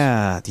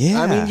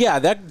 yeah. I mean, yeah,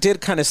 that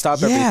did kind of stop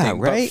Yeah, everything.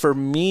 right? But for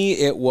me,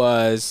 it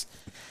was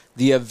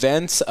the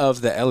events of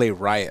the LA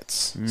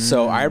riots.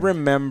 So I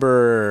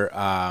remember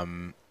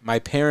my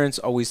parents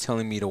always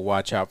telling me to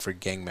watch out for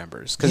gang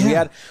members because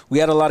Yeah. we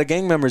had a lot of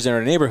gang members in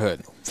our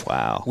neighborhood.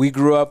 Wow. We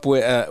grew up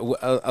with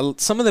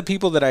some of the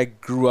people that I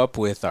grew up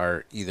with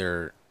are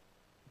either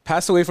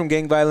passed away from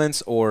gang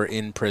violence or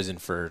in prison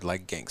for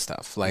like gang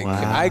stuff. Like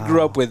I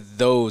grew up with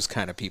those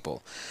kind of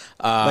people.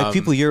 Like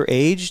people your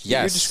age?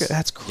 Yes.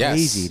 That's Yes.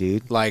 crazy,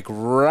 dude. Like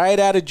right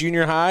out of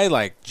junior high,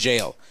 like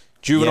jail,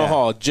 juvenile Yeah.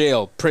 hall,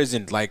 jail,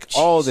 prison, like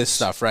all this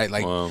stuff, right?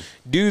 Like Wow.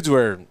 dudes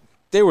were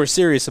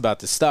serious about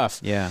this stuff.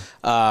 Yeah.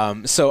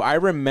 So I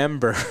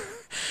remember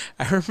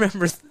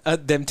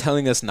them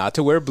telling us not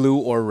to wear blue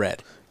or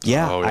red.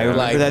 Yeah, Oh, I yeah. remember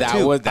Like that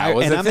too. was and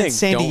the I'm thing. in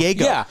San Don't-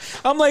 Diego. Yeah,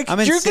 I'm like, I'm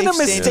in you're gonna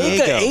safe San mistake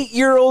an Diego.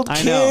 8-year-old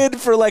I know. kid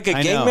for like a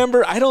I gang know.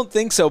 member? I don't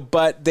think so.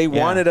 But they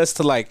wanted us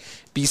to like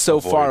be so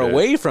Avoid far it.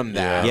 away from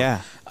that. Yeah.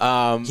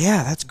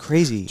 Yeah, that's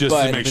crazy. Just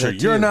But- to make sure That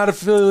you're too. not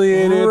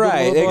affiliated.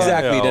 Right, blah, blah, blah.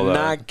 exactly. Yeah, To all that.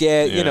 not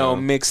get Yeah.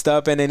 mixed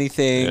up in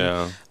anything.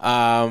 Yeah.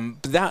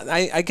 But that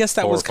I guess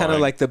that was kind of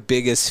Horrifying. like the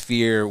biggest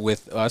fear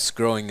with us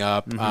growing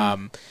up.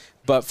 Mm-hmm.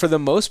 But for the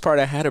most part,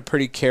 I had a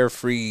pretty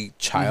carefree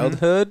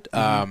childhood.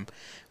 Mm-hmm.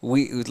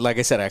 We, like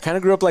I said, I kind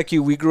of grew up like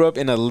you. We grew up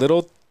in a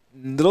little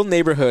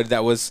neighborhood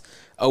that was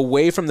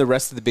away from the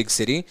rest of the big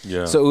city.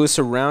 Yeah. So it was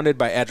surrounded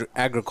by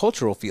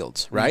agricultural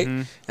fields, right?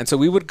 And so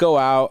we would go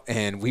out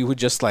and we would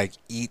just like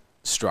eat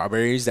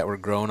strawberries that were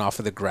grown off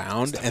of the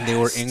ground, and they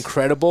were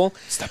incredible.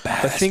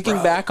 But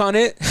thinking back on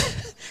it,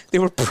 they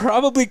were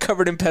probably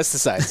covered in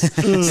pesticides.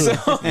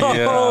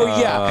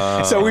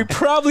 So we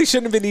probably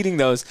shouldn't have been eating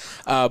those.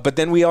 But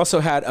then we also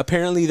had,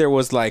 apparently there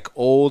was like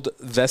old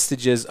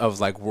vestiges of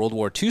like World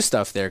War II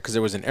stuff there because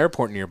there was an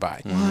airport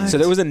nearby. So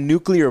there was a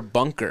nuclear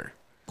bunker.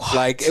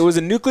 Like it was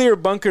a nuclear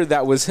bunker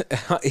that was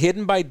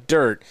hidden by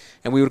dirt,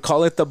 and we would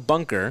call it the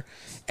bunker.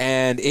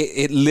 And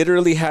it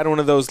literally had one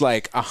of those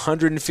like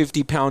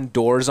 150-pound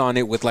doors on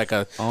it with like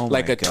a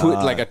like a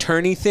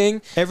turny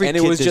thing. Every and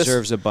kid it was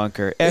deserves a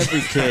bunker.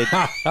 Every kid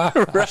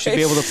right? should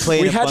be able to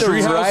play We in a had to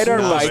bunker. ride our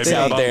Treehouse bikes was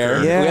out a there.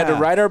 bunker. Yeah. We had to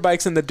ride our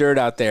bikes in the dirt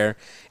out there,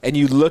 and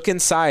you look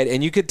inside,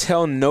 and you could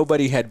tell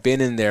nobody had been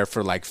in there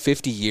for like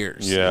 50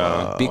 years.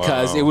 Yeah.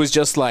 Because Wow. it was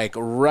just like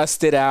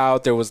rusted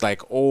out. There was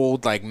like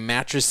old like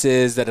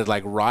mattresses that had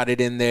like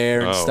rotted in there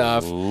and Oh,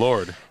 stuff.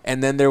 Lord.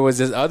 And then there was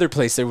this other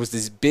place. There was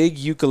this big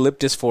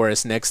eucalyptus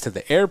forest next to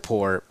the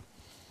airport,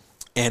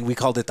 and we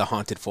called it the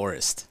Haunted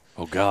Forest.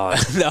 Oh, God.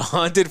 The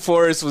Haunted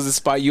Forest was a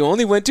spot you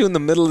only went to in the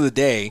middle of the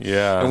day.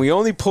 Yeah. And we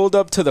only pulled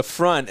up to the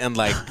front and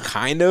like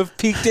kind of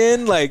peeked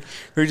in. Like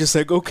we were just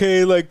like,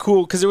 okay, like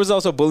cool. Because there was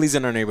also bullies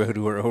in our neighborhood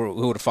who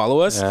would follow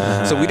us.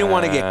 So we didn't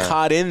want to get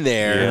caught in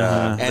there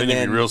Yeah. Then and you'd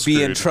then be real be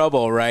in screwed.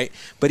 trouble, right?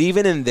 But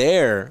even in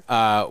there,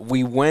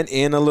 we went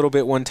in a little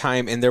bit one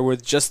time, and there were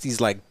just these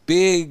like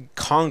big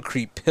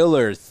concrete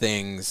pillar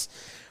things.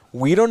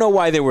 We don't know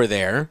why they were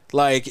there.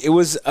 Like, it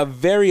was a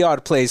very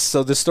odd place.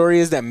 So the story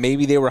is that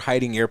maybe they were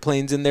hiding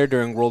airplanes in there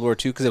during World War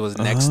II because it was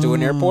next to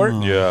an airport.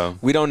 Yeah.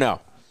 We don't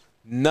know.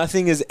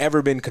 Nothing has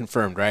ever been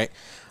confirmed, right?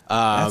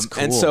 That's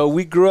And cool. so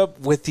we grew up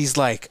with these,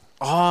 like,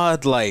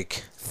 odd,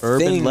 like,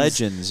 Urban things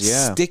legends,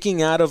 yeah.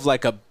 sticking out of,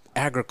 like,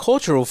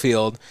 agricultural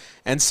field,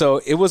 and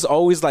so it was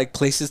always like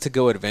places to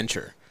go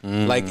adventure.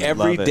 Like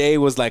every love it. day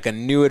was like a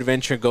new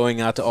adventure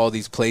going out to all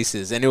these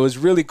places, and it was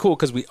really cool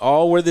because we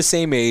all were the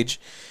same age,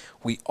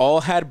 we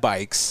all had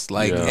bikes,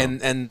 like Yeah.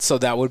 and so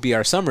that would be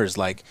our summers.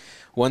 Like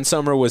one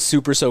summer was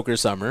Super Soaker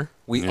summer.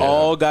 We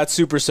all got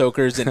Super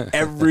Soakers, and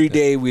every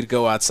day we'd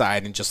go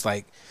outside and just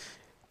like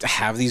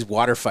have these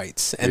water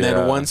fights. And Yeah.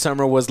 then one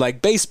summer was like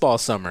baseball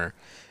summer,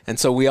 and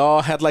so we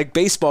all had like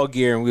baseball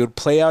gear, and we would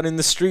play out in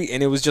the street,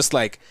 and it was just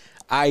like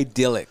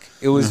idyllic.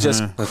 It was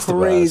just That's the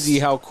crazy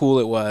best. how cool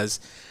it was.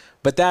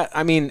 But that,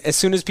 I mean, as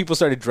soon as people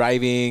started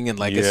driving and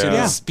like as soon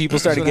Yeah. as people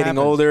started what getting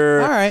happens.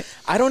 older, All right.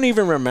 I don't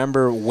even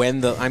remember when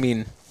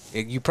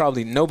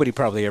nobody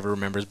probably ever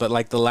remembers, but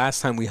like the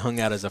last time we hung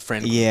out as a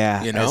friend group,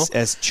 Yeah, you know,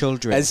 as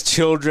children. as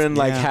children,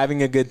 like Yeah.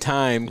 having a good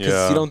time, because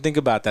Yeah. you don't think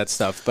about that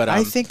stuff. But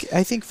I think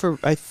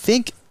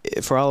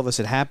for all of us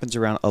it happens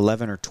around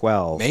 11 or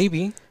 12.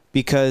 maybe,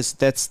 Because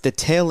that's the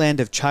tail end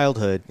of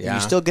childhood. Yeah.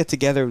 You still get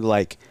together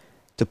like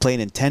to play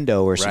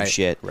Nintendo or some Right,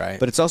 shit. right.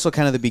 But it's also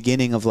kind of the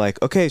beginning of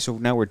like, okay, so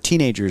now we're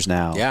teenagers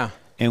now. Yeah.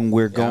 And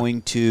we're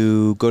going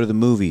to go to the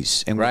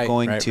movies and Right, we're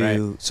going right, to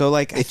right. so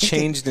like I it think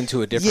changed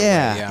into a different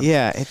yeah, way.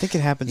 yeah. I think it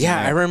happens. in Yeah,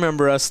 that. I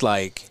remember us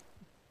like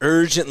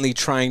urgently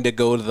trying to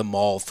go to the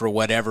mall for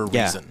whatever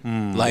Yeah.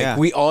 reason. Like Yeah.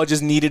 we all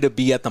just needed to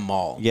be at the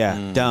mall. Yeah,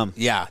 dumb.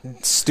 Yeah,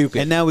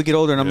 stupid. And now we get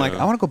older and I'm like,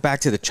 I want to go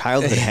back to the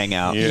childhood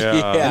hangout. Yeah.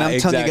 And I'm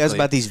telling you guys exactly.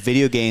 about these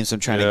video games I'm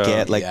trying Yeah. to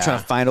get, like Yeah. trying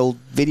to find old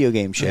video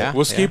game shit. Yeah.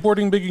 Was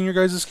skateboarding big in your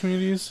guys'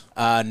 communities?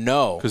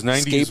 No, 'Cause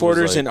 90s was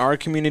skateboarders like- in our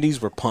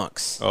communities were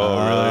punks. Oh,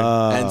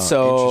 really? And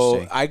so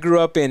interesting. I grew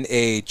up in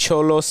a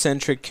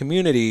cholo-centric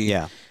community.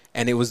 Yeah.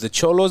 And it was the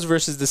cholos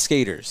versus the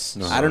skaters.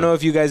 I don't know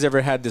if you guys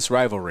ever had this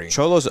rivalry.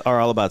 Cholos are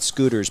all about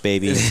scooters,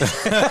 baby. Razor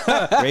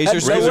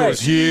Razor scooters.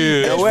 was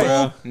huge. No way.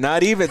 bro.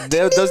 Not even.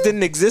 Those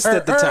didn't exist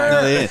at the No,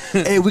 time. they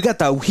didn't. Hey, we got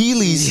the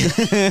wheelies.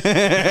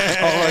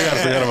 Oh, I gotta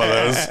forget about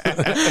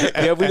those.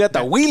 Yeah, we got the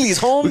wheelies,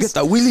 Holmes. We got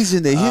the wheelies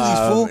and the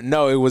heelies, fool.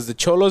 No, it was the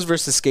cholos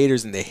versus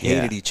skaters, and they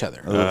hated Yeah. each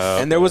other.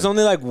 And there was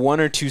only like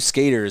one or two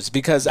skaters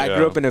because I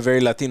grew Yeah. up in a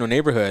very Latino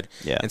neighborhood.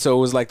 Yeah. And so it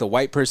was like the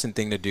white person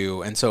thing to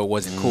do, and so it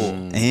wasn't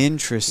cool.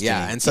 Interesting.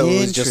 Yeah, and so it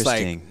was just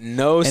like Interesting.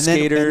 no and then,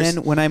 skaters. and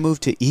then when I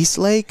moved to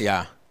Eastlake,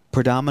 yeah,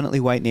 predominantly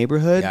white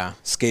neighborhood, yeah,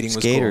 skating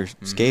was skaters,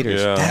 cool. Mhm. skaters.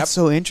 Yeah. That's Yep.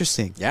 so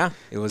interesting. Yeah,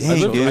 it was. Dang,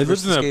 cholos dude. I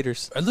versus lived in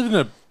skaters. I lived in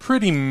a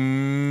pretty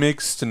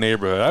mixed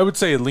neighborhood. I would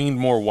say it leaned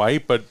more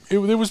white, but it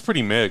was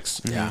pretty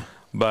mixed. Yeah.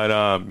 But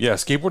yeah,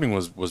 skateboarding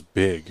was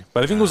big.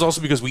 But I think it was also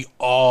because we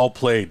all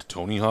played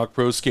Tony Hawk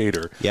Pro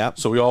Skater. Yep.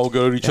 So we all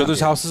go to each other's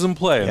houses and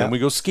play, and then Yep. we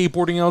go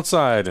skateboarding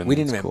outside. And We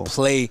didn't even cool.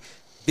 play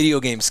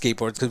video game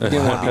skateboards because we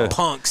didn't want to be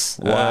punks.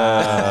 It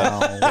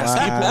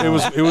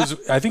was.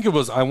 I think it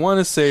was. I want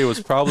to say it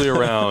was probably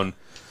around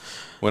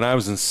when I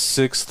was in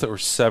 6th or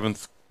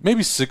 7th,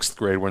 maybe 6th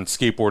grade, when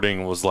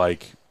skateboarding was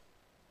like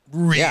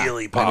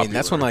really popular. I mean,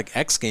 that's when like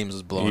X Games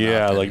was blowing up.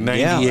 Yeah, and- like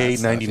Yeah. 98,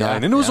 Stuff, 99. yeah,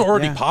 And it was yeah.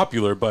 already Yeah.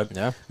 popular, but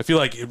Yeah. I feel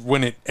like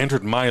when it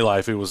entered my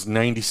life, it was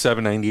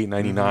 97, 98,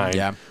 99.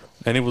 Yeah.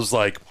 And it was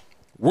like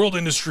World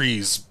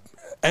Industries,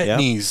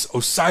 Etnies,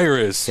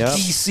 Osiris, Yep.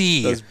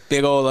 DC. Those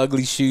big old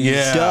ugly shoes.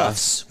 Yeah.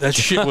 Duffs. That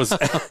shit was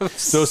the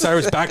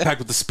Osiris backpack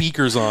with the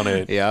speakers on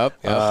it.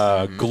 Yep.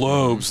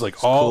 Globes,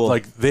 like all, cool.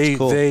 like they, It's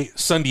cool.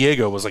 San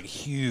Diego was like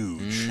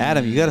huge.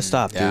 Adam, you got to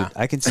stop, Yeah. dude.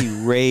 I can see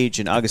rage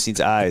in Augustine's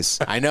eyes.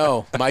 I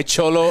know. My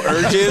cholo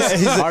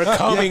urges are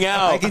coming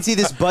out. I can see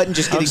this button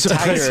just getting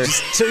tighter.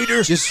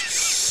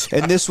 Just,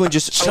 and this one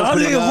just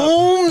Charlie opening up.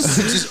 Holmes.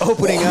 Just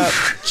opening up.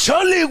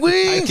 Charlie I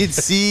Wing. can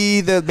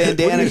see the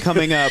bandana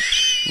coming up,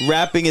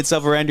 wrapping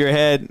itself around your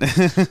head.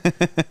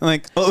 I'm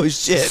like, oh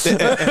shit.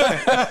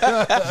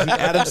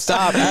 Adam,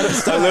 stop. Adam, A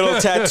stop. little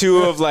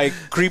tattoo of like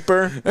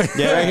creeper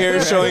right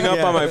here showing up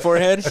Yeah. on my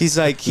forehead. He's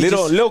like, he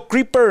little just, little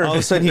creeper. all of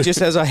a sudden he just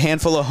has a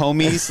handful of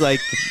homies.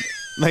 Like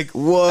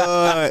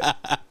what?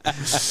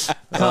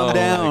 Calm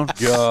down.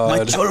 God.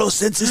 My cholo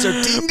senses are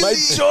tingling. My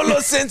cholo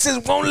senses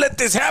won't let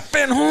this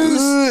happen,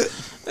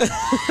 Holmes.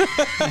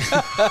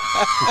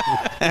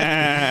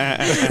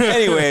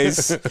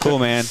 Anyways, Cool,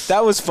 man.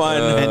 that was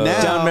fun. And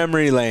now- down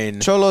memory lane.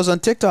 Cholos on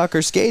TikTok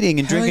are skating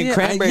and drinking yeah,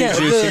 cranberry yeah,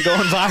 juice and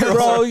going viral.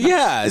 Bro,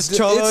 yeah, It's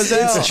cholo as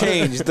hell. it's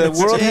changed. The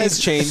world has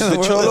changed. The The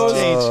world has cholos,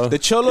 changed. the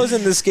cholos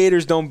and the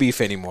skaters don't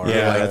beef anymore.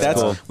 Yeah, Like,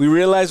 that's cool. we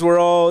realize we're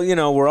all,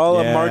 we're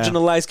all Yeah. a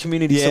marginalized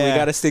community, so we Yeah.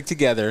 got to stick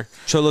together.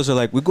 Cholos are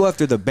like, we go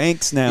after the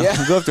banks now. Yeah.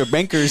 We go after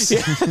bankers.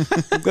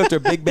 we go after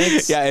big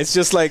banks. Yeah, it's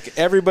just like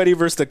everybody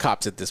versus the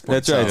cops at this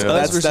point. That's right. So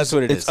It's us that's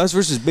what it It's is. us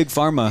versus big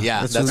pharma.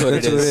 Yeah, that's what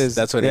it is.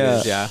 That's what it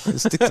is, yeah.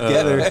 Let's stick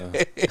together.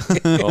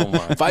 Oh my.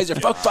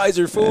 Pfizer, fuck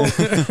Pfizer, fool.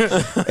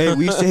 Hey,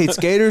 we used to hate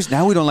skaters.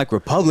 Now we don't like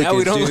Republicans, Now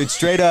we don't- dude.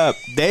 Straight up.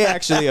 They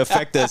actually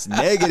affect us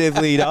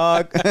negatively,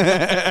 dog. You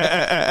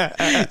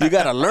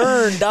gotta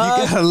learn,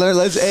 dog. You gotta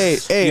learn.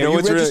 Hey, You know are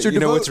what's you really- registered you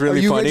to know vote? what's really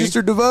Are you funny?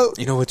 registered to vote?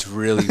 You know what's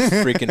really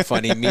freaking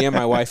funny? Me and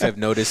my wife have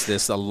noticed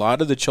this. A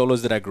lot of the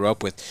cholos that I grew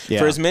up with, Yeah.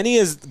 for as many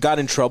as got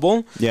in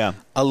trouble, Yeah.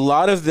 a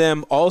lot of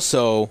them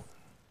also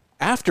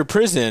after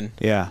prison,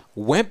 Yeah.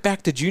 went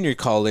back to junior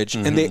college,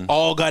 and they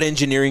all got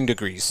engineering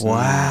degrees. Wow.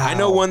 I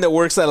know one that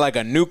works at like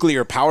a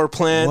nuclear power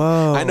plant.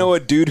 Whoa. I know a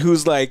dude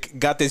who's like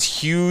got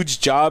this huge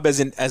job as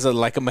a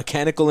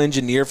mechanical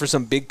engineer for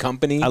some big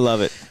company. I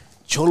love it.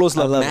 Cholos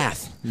love love it.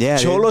 math. Yeah,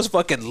 dude. Cholos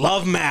fucking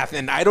love math,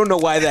 and I don't know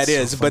why that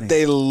is, funny. but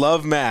they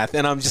love math,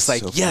 and I'm just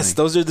That's like, so yes, funny.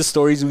 those are the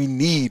stories we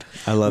need.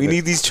 I love we it.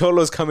 need these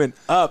cholos coming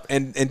up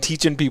and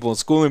teaching people,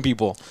 schooling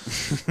people.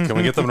 Can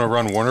we get them to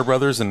run Warner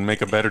Brothers and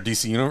make a better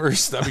DC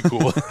universe? That'd be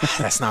cool.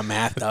 That's not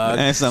math, dog.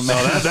 That's not No,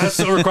 that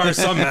still requires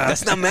some math.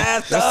 That's not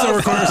math. That still dog.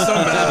 requires some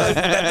math.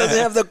 That doesn't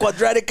have the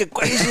quadratic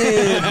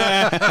equation.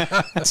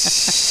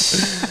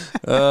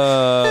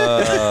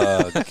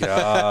 Oh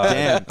God!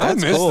 Damn, I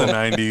that's miss cool. the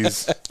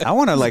 '90s. I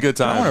want to like. good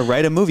time. I want to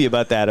write a movie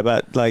about that.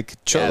 About like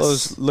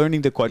cholos Yes.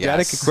 learning the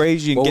quadratic Yes.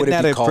 equation, What would getting it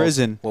out be of called?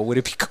 prison. What would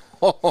it be called?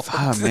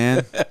 Oh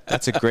man,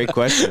 that's a great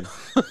question.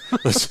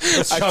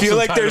 Let's I chop feel some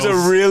like there's a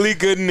titles. really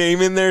good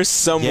name in there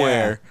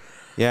somewhere.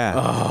 Yeah,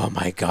 Oh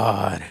my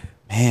god.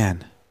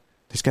 man.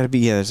 There's got to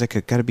be there's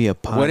like got to be a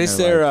pun. What is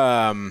or, there?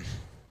 like-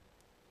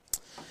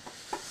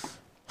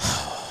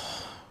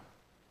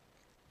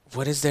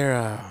 What is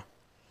there?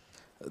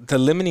 The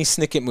Lemony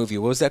Snicket movie.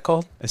 What was that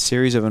called? a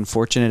series of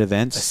unfortunate A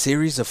events?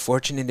 series of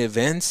fortunate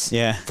events.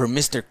 Yeah. For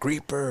Mr.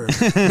 Creeper.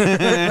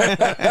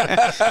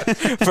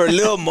 For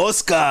Lil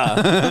Mosca.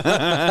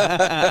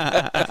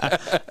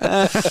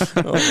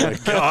 Oh my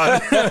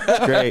God!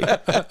 Great.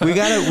 We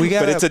gotta.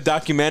 But it's a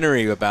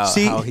documentary about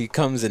See, how he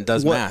comes and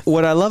does math.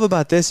 What I love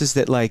about this is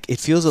that like it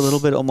feels a little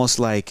bit almost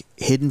like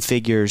Hidden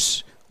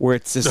Figures, where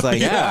it's just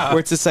like Yeah. where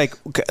it's just like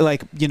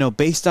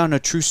based on a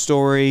true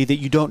story that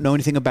you don't know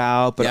anything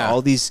about, but Yeah.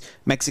 all these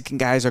Mexican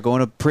guys are going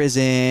to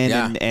prison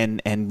Yeah.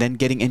 and then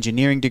getting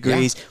engineering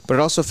degrees. But it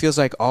also feels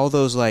like all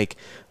those like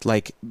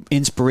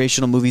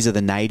inspirational movies of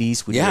the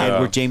 '90s with Yeah.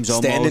 Edward James Olmos,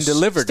 Stand and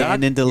Deliver, Doc.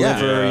 Stand and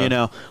Deliver,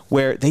 Yeah.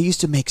 where they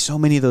used to make so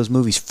many of those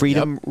movies.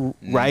 Freedom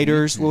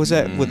Riders, what was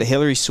that with the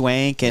Hilary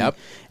Swank and. Yep.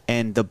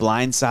 And The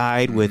Blind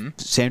Side with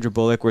Sandra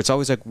Bullock, where it's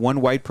always like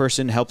one white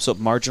person helps a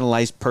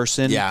marginalized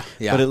person. Yeah,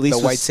 yeah. But at least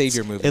The white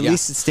savior movie, At yeah.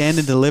 least in Stand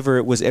and Deliver,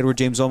 it was Edward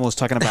James Olmos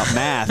talking about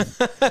math.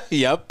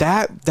 Yep.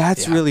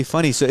 That's Yeah. really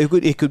funny. So it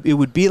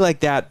would be like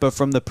that, but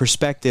from the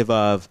perspective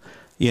of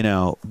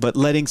but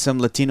letting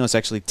some Latinos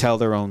actually tell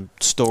their own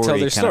story. Tell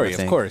their kind story, of, a of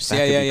thing. course. That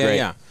Yeah, could yeah, be yeah, great.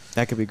 yeah.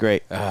 That could be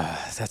great.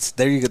 That's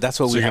there you go. That's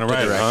what So we you're have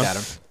gonna to write it, direct, huh?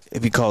 Adam.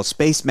 It'd be called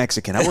Space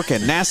Mexican. I work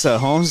at NASA,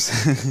 Holmes.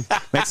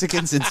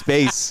 Mexicans in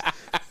space.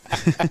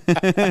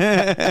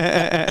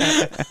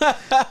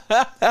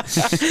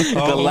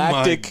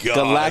 Galactic my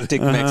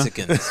God.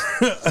 Mexicans.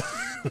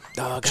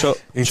 Dog,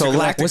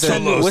 Intergalactic what's that?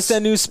 Cholos. What's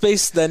that new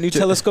space? That new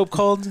telescope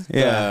called?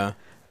 Yeah.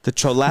 The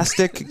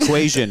Cholastic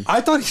equation. I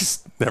thought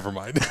he's. Never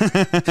mind.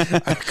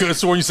 I could have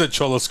sworn you said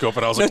Choloscope,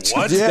 and I was like,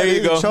 what? Yeah, There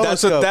you go. the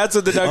That's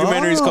what the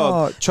documentary is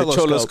called.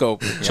 Choloscope.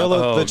 The Choloscope.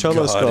 Cholo, the Oh,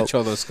 Choloscope.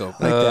 Choloscope.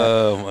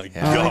 Oh my I like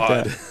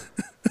God! that.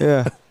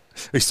 Yeah, Are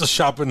you still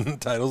shopping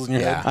titles in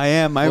your Yeah. head? I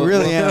am. I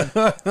really am.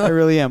 I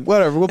really am.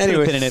 Whatever. We'll put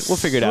a pin in it. We'll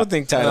figure it We'll out.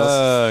 think titles.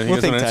 You We'll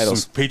guys think wanna answer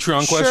titles. some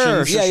Patreon Sure,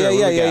 questions. sure. yeah, What do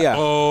we got? yeah.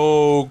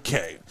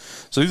 Okay.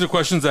 So these are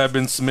questions that have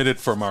been submitted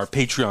from our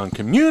Patreon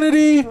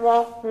community.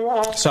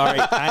 Sorry,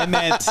 I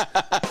meant.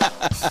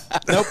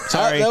 Nope.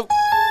 Sorry. Nope.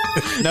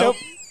 Nope.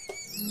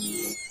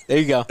 There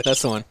you go.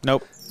 That's the one.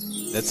 Nope.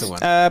 That's the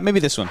one. Maybe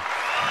this one.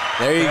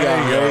 There you go.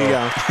 There you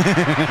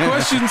go.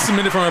 Questions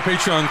submitted from our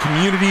Patreon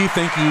community.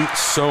 Thank you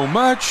so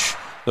much.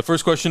 The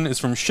first question is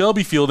from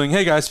Shelby Fielding.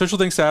 Hey guys, special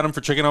thanks to Adam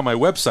for checking out my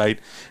website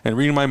and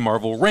reading my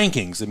Marvel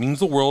rankings. It means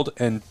the world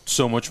and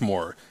so much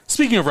more.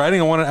 Speaking of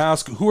writing, I want to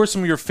ask, who are some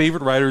of your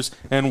favorite writers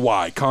and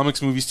why?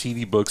 Comics, movies,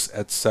 TV, books,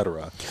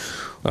 etc.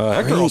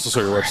 Hector also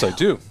saw your website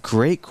too.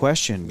 Great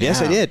question.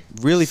 Yes, I Yeah. did.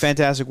 Really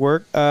fantastic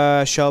work,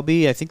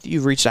 Shelby. I think that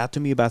you've reached out to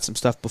me about some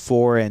stuff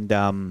before, and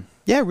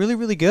really,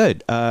 really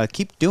good.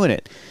 Keep doing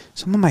it.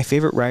 Some of my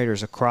favorite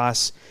writers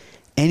across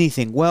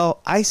anything. Well,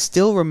 I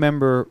still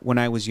remember when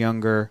I was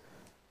younger,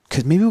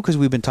 because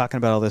we've been talking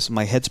about all this,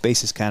 my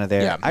headspace is kind of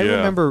there. Yeah. I Yeah.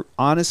 remember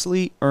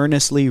honestly,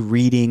 earnestly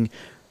reading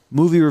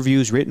movie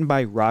reviews written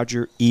by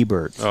Roger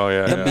Ebert. Oh,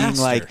 yeah, and yeah. being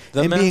Master. like,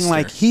 The being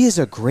like, master. he is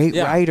a great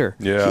Yeah. writer.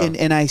 Yeah.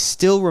 And I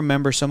still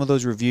remember some of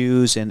those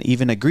reviews, and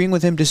even agreeing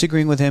with him,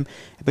 disagreeing with him,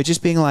 but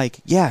just being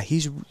like, yeah,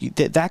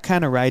 that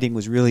kind of writing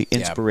was really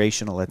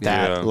inspirational at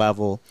that Yeah.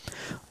 level.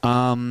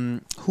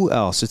 Who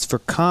else? It's for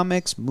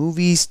comics,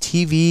 movies,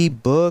 TV,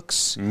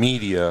 books.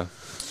 Media.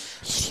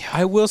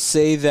 I will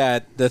say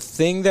that the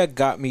thing that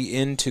got me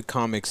into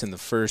comics in the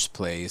first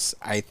place,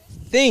 I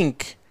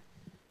think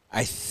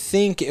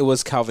it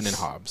was Calvin and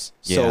Hobbes.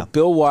 Yeah. So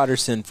Bill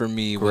Watterson for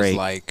me was Great.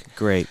 like,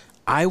 Great.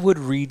 I would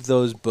read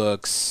those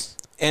books,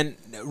 and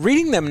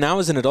reading them now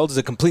as an adult is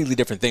a completely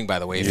different thing, by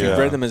the way, if Yeah. you've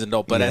read them as an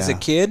adult. But as a Yeah.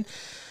 kid,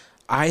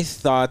 I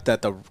thought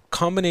that the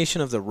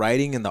combination of the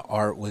writing and the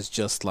art was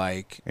just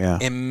like Yeah.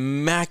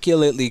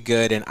 immaculately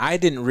good, and I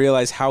didn't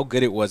realize how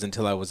good it was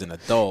until I was an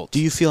adult. Do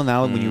you feel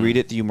now when you read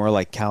it that you're more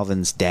like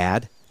Calvin's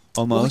dad?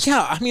 almost. Well,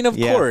 yeah, I mean, of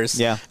Yeah, course.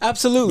 yeah.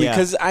 Absolutely. Yeah.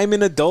 Because I'm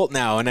an adult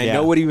now and I Yeah.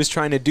 know what he was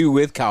trying to do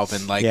with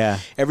Calvin. Like, Yeah.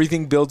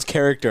 everything builds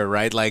character,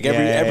 right? Like,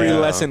 every yeah.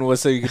 lesson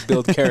was so you could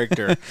build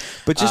character.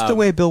 But just the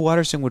way Bill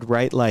Watterson would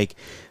write, like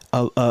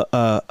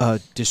a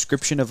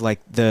description of like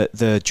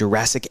the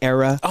Jurassic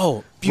era.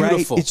 Oh,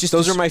 beautiful. Right? It's just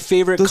those this- are my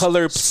favorite those-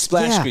 color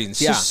splash screens.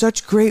 It's Yeah. just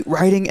such great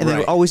writing, and then it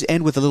Right. would always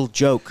end with a little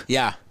joke.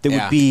 Yeah, There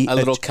yeah. would be a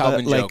little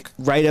Calvin like joke.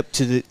 right up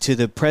to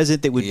the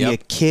present. That would be Yep. a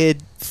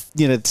kid,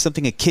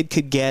 something a kid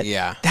could get.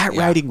 Yeah, that yeah.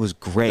 writing was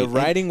great. The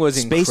writing was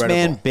Spaceman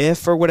incredible.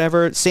 Biff or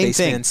whatever. Same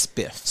Spaceman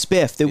thing. Spiff.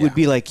 Spiff. That Yeah. would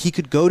be like he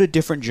could go to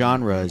different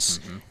genres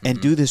and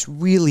do this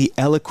really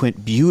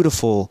eloquent,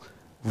 beautiful,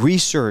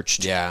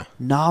 researched, Yeah.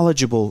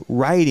 knowledgeable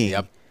writing.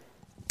 Yep.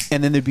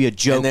 And then there'd be a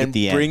joke And then at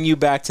the end. bring you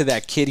back to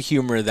that kid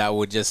humor that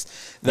would just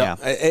Yeah.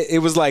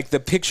 it was like the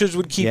pictures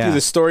would keep Yeah. you, the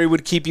story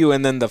would keep you,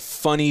 and then the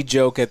funny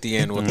joke at the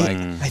end would like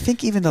I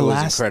think even the It was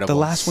last incredible.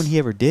 one he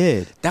ever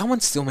did. that one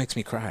still makes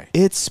me cry.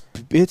 It's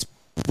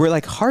we're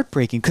like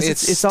heartbreaking because It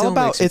it's all still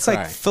about makes you it's cry.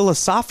 like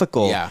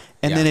philosophical. Yeah,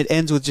 and yeah. then it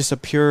ends with just a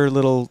pure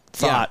little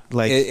thought. Yeah.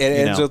 Like it you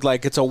ends know. with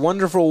like, it's a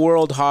wonderful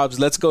world, Hobbs.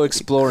 Let's go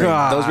exploring.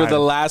 Those were the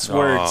last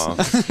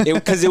words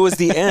because it was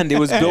the end. It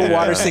was Bill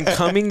Watterson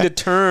coming to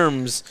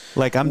terms.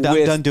 Like, I'm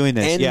with done doing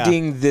this. Yeah.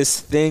 Ending this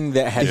thing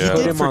that had He put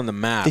did him for- on the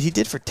map. that he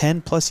did for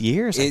 10 plus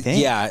years. I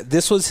think. Yeah,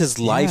 this was his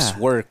life's Yeah.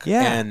 work.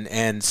 Yeah.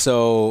 and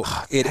so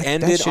it that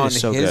ended shit on is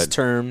so his good.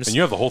 terms. And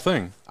you have the whole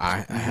thing.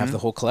 I have the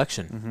whole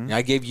collection.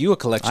 I gave you a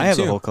collection. I have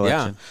too. the whole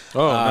collection.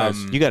 Oh, nice.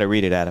 You got to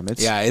read it, Adam.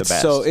 It's Yeah, the it's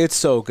best.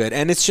 so good,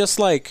 and it's just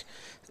like.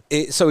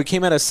 So it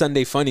came out as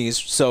Sunday Funnies,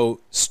 so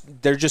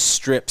they're just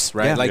strips,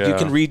 right? Yeah. Like you Yeah.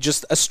 can read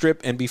just a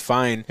strip and be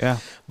fine. Yeah.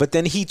 But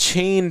then he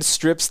chained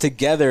strips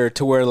together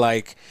to where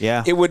like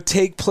Yeah. it would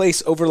take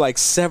place over like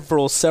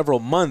several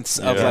months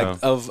of Yeah. like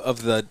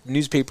of the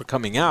newspaper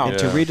coming out. And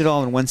to read it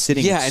all in one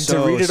sitting. Yeah, is and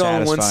so to read it all in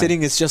one satisfying.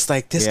 sitting is just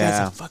like this Yeah.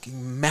 guy's a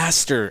fucking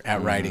master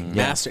at writing,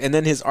 master. And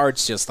then his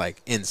art's just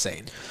like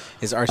insane.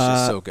 His art's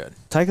just so good.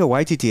 Taika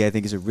Waititi, I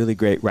think, is a really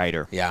great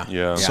writer. Yeah,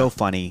 Yeah. So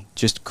funny,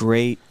 just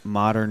great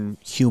modern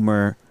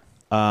humor.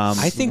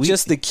 I think we-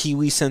 just the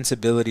Kiwi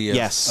sensibility of,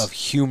 Yes. of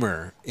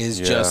humor is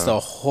Yeah. just a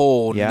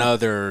whole Yeah.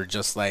 nother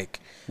just like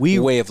We-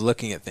 way of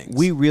looking at things.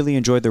 we really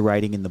enjoyed the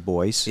writing in The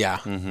Boys. yeah.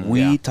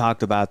 We Yeah.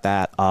 talked about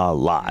that a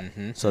lot.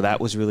 So that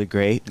was really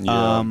great.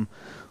 Yeah.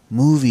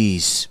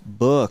 Movies,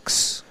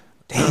 books.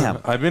 Damn.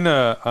 I've been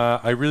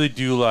I really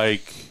do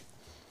like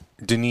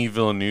Denis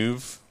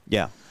Villeneuve.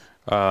 Yeah.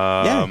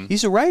 Yeah,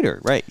 he's a writer,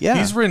 right? Yeah.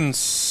 He's written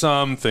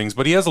some things,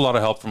 but he has a lot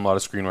of help from a lot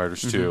of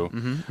screenwriters too.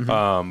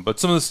 But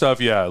some of the stuff,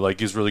 yeah, like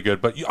he's really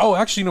good. But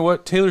actually, you know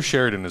what? Taylor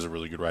Sheridan is a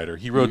really good writer.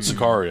 He wrote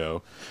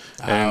Sicario,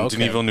 and okay.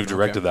 Denis Villeneuve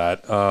directed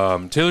that.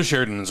 Taylor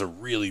Sheridan is a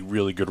really,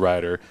 really good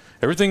writer.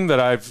 Everything that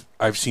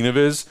I've seen of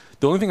his,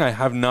 the only thing I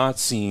have not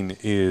seen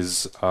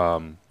is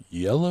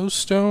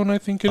Yellowstone. I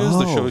think it is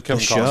the show with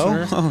Kevin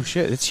Costner. Oh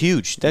shit, it's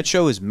huge. That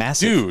show is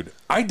massive. Dude,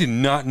 I did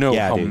not know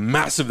Yeah, how dude.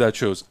 massive that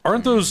show is.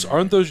 Aren't those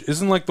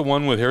isn't like the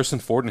one with Harrison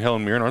Ford and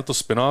Helen Mirren, aren't those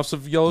spin-offs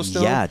of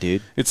Yellowstone? Yeah,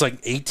 dude. It's like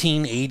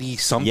 1880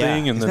 something Yeah,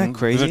 and isn't then that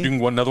crazy? they're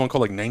doing another one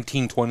called like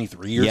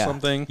 1923 or Yeah.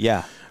 something.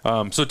 Yeah.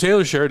 So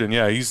Taylor Sheridan,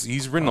 yeah,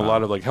 he's written a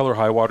lot of like Hell or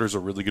High Water is a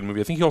really good movie.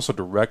 I think he also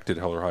directed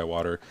Hell or High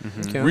Water.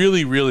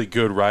 Really, really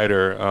good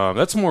writer.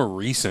 That's more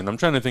recent. I'm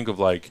trying to think of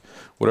like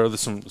what are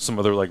some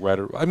other like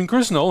writer. I mean,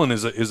 Chris Nolan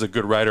is a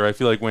good writer. I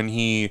feel like when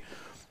he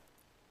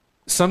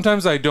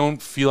sometimes I don't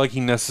feel like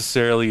he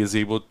necessarily is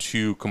able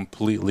to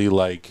completely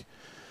like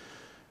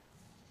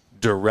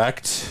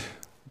direct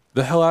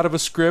the hell out of a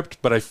script,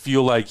 but I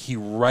feel like he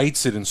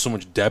writes it in so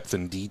much depth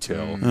and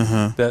detail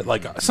that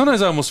like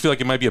sometimes I almost feel like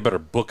it might be a better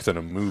book than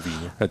a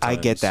movie. At I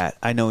get times. that.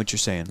 I know what you're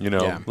saying. You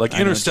know, Yeah. like I know what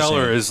you're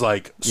Interstellar saying. is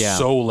like Yeah.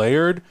 so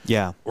layered.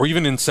 Yeah. Or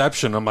even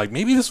Inception. I'm like,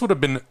 maybe this would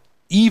have been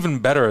even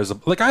better as a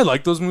like. I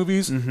like those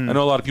movies. I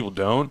know a lot of people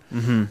don't.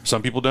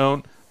 Some people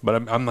don't. But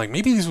I'm like,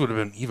 maybe these would have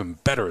been even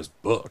better as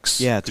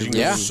books. Yeah, 'Cause you can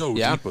yeah, go so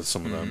yeah. deep with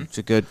some of them. It's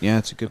a good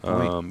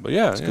point. But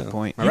yeah, It's a good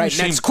point. All right,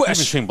 Shane, next question.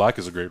 Even Shane Black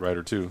is a great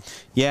writer too.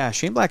 Yeah,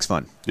 Shane Black's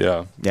fun.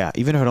 Yeah. Yeah,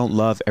 even if I don't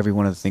love every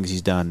one of the things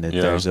he's done,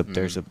 Yeah.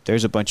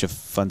 there's a bunch of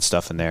fun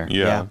stuff in there.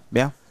 Yeah.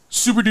 Yeah.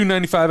 Super Dude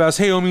 95 asks,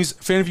 "Hey homies,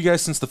 fan of you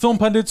guys since the Film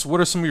Pundits. What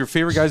are some of your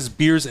favorite guys'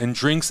 beers and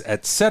drinks,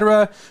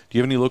 etc.? Do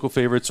you have any local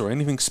favorites or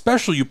anything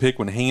special you pick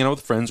when hanging out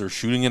with friends or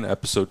shooting an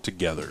episode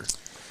together?"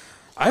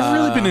 I've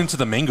really been into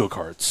the mango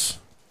carts.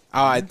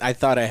 Oh, I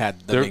thought I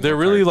had. The They're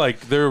really cart.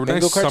 like they're Mango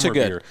nice carts summer are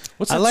good. beer.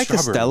 What's I that like a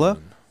strawberry Stella.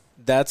 one?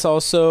 That's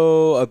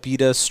also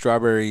Abita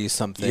strawberry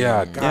something.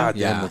 Yeah, God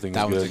yeah, damn, that thing's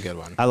that was a good. good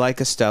one. I like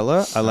a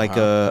Stella. I like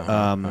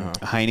a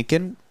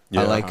Heineken.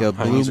 Yeah, I like a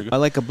Heineken's blue. good. I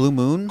like a Blue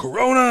Moon.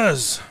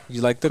 Coronas. You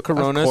like the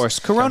Coronas? Of course,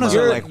 Coronas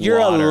are like You're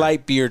water. a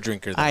light beer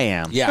drinker. Though. I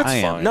am. Yeah, That's I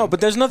am. fine. No,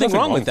 but there's nothing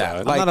wrong with that.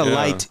 that. Like, I'm not a Yeah.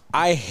 light.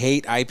 I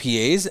hate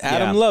IPAs.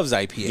 Adam Yeah. loves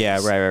IPAs.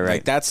 Yeah, right.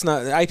 Like that's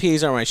not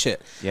IPAs are my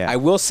shit. Yeah. I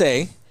will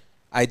say,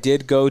 I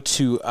did go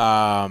to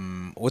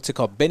what's it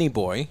called, Benny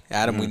Boy.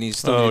 Adam, we need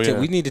to Oh, yeah.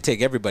 we need to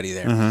take everybody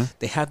there. Mm-hmm.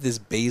 They have this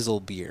basil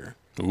beer.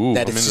 Ooh,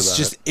 that I'm it's into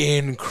just that.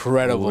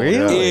 incredible.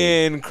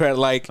 Really?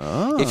 Incredible. Like,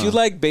 if you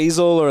like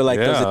basil or like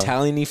those Yeah.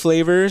 Italian-y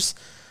flavors,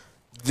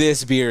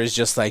 this beer is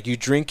just like, you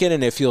drink it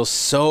and it feels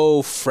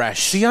so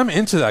fresh. See, I'm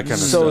into that kind of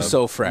stuff.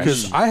 so fresh.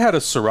 Because I had a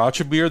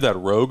sriracha beer that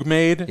Rogue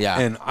made, Yeah.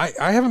 and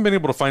I haven't been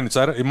able to find it.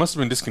 So it must have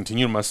been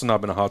discontinued. It must have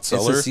not been a hot It's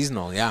seller. a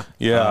seasonal, yeah.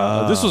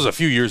 Yeah, this was a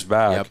few years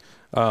back.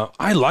 Yep.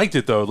 I liked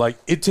it though. Like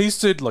it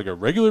tasted like a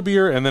regular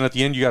beer, and then at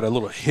the end you got a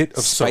little hit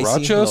of Spicy,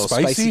 sriracha, little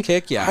spicy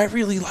kick, yeah. I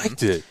really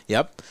liked it.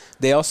 Yep.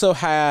 They also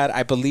had,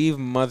 I believe,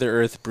 Mother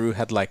Earth Brew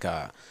had like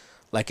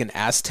an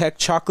Aztec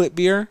chocolate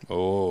beer.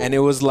 Oh. And it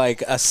was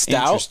like a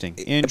stout.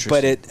 Interesting.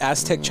 But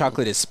Aztec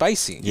chocolate is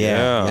spicy.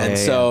 Yeah. And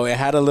so it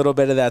had a little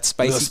bit of that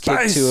spicy kick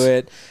spice. to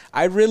it.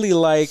 I really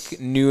like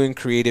new and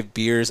creative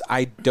beers.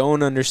 I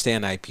don't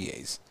understand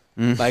IPAs.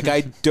 Like,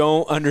 I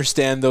don't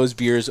understand those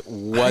beers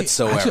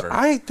whatsoever.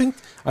 I think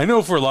I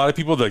know for a lot of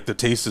people, like the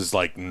taste is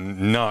like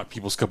not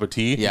people's cup of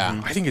tea.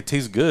 Yeah. I think it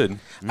tastes good.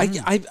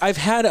 I've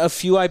had a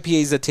few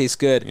IPAs that taste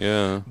good.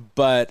 Yeah.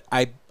 But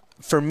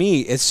for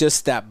me, it's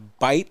just that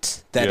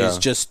bite that is Yeah.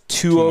 just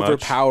too Too much.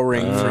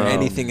 overpowering for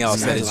anything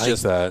else. I That is like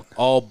just that.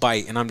 all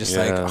bite, and I'm just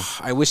like, Yeah. "Ugh,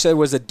 I wish there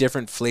was a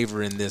different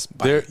flavor in this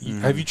bite. There,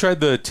 have you tried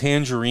the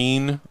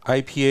tangerine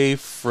IPA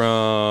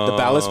from The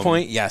Ballast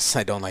Point, yes,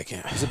 I don't like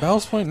it. Is it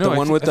Ballast Point? No, The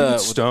one I with think the-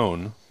 it's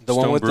Stone. The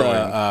Stone one with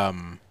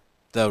Brewing.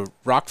 the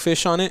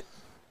rockfish on it.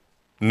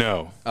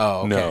 No. Oh,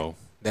 okay. No.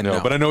 Then no, no.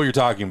 but I know what you're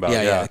talking about.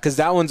 Yeah, because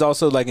that one's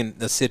also like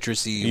the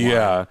citrusy.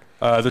 wine.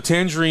 Yeah. The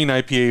tangerine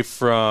IPA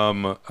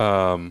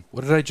from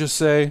what did I just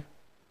say?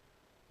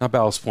 Not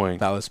Ballast Point.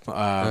 Ballast.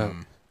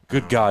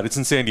 Good God, it's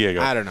in San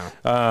Diego. I don't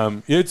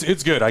know.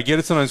 It's good. I get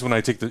it sometimes when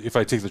if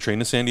I take the train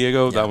to San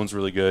Diego. Yeah. That one's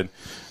really good.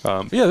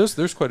 But yeah,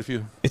 there's quite a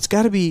few. It's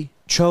got to be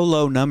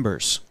Cholo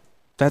Numbers.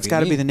 That's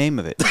got to be Really? the name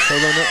of it.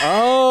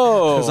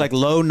 Oh, It's like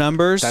low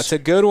numbers. that's a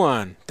good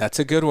one. That's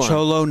a good one.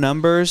 Cholo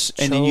numbers,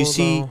 and then you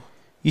see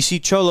Cholo.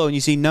 Cholo and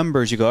you see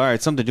numbers. You go, all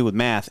right, something to do with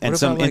math and What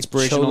some about, like,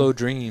 inspirational Cholo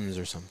Dreams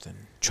or something.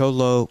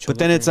 Cholo. But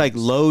then it's like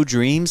dreams. low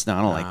dreams. No, I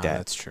don't Ah, like that.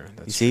 That's true.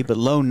 That's You see, true. but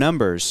low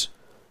numbers.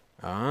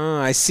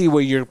 Ah, I see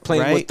where you're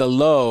playing Right? with the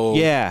low.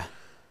 Yeah.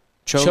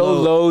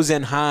 Cholos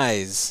and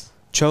highs.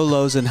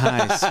 Cholos and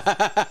highs.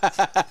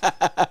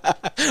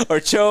 Or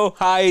cho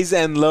highs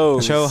and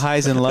lows. Cho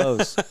highs and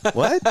lows.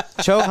 What?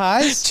 Cho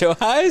highs? Cho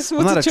highs? I'm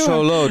What's not a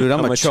cholo, dude.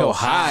 I'm a cho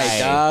high, high.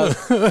 dog.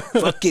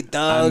 Fuck it,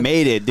 dog. I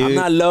made it, dude. I'm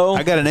not low.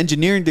 I got an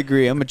engineering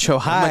degree. I'm a cho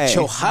high. I'm a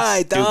cho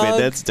high, dog.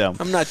 Stupid. That's dumb.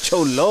 I'm not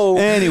cho low.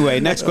 Anyway,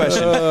 next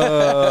question.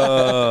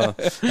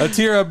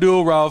 Atir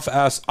Abdul Rauf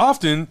asks,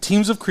 often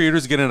teams of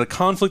creators get into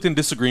conflict and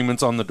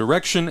disagreements on the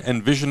direction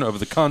and vision of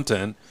the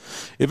content,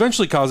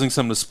 eventually causing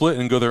some to split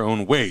and go their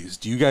own ways.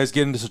 Do you guys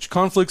get into such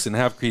conflicts and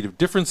have creative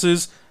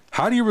differences?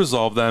 How do you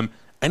resolve them?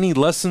 Any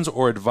lessons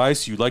or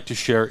advice you'd like to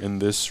share in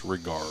this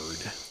regard?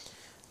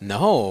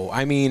 No,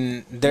 I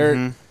mean,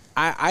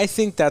 I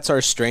think that's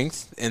our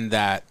strength in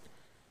that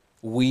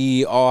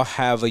we all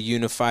have a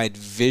unified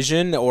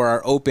vision or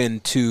are open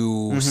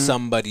to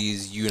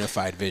somebody's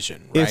unified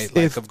vision,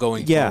 right? Of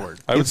going forward.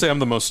 I would say I'm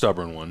the most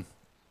stubborn one.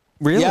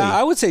 Really? Yeah,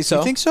 I would say so.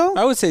 You think so?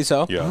 I would say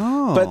so. Yeah.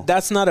 Oh. But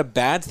that's not a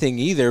bad thing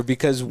either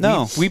because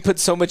No. we put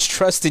so much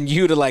trust in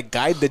you to like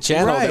guide the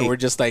channel that Right. we're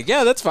just like,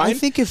 yeah, that's fine. I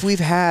think if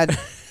we've had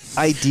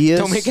ideas.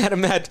 Don't make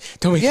Adam mad.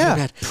 Don't make Adam Yeah,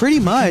 mad. pretty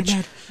much.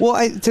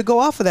 Well, to go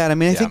off of that, I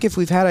mean, I Yeah. think if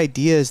we've had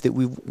ideas that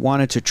we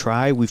wanted to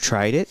try, we've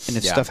tried it, and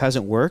if Yeah. stuff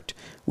hasn't worked,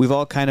 we've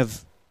all kind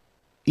of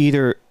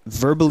either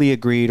verbally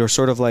agreed or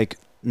sort of like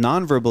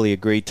non-verbally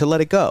agreed to let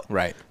it go.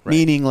 Right.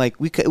 Meaning, like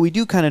we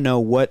do kind of know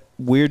what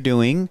we're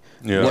doing,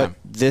 Yeah. what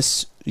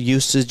this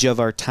usage of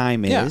our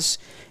time Yeah. is.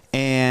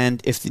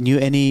 And if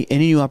any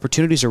new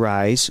opportunities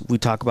arise, we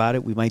talk about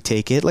it. We might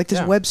take it. Like this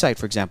Yeah. website,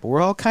 for example,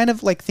 we're all kind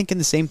of like thinking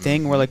the same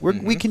thing. We're like,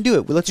 we can do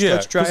it. Let's try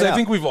because it I out.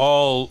 think we've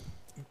all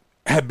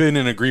have been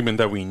in agreement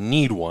that we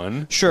need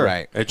one. Sure.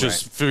 Right. It's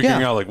just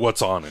figuring Yeah. out like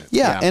what's on it.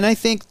 Yeah, Yeah. and I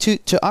think to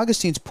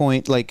Augustine's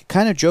point, like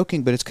kind of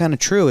joking, but it's kind of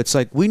true. It's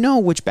like we know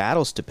which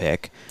battles to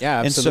pick. Yeah,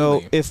 And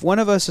absolutely. so if one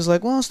of us is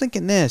like, well, I was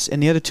thinking this,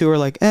 and the other two are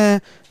like,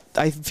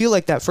 I feel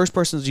like that first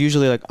person is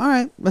usually like, all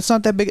right, that's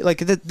not that big. Like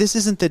this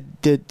isn't the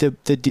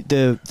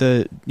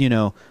you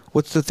know,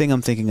 what's the thing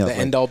I'm thinking of? The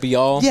Like, end all be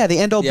all. yeah, the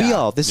end all be Yeah.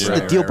 all. This is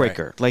Right, the deal right, right.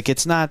 breaker. Like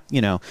it's not,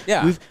 you know.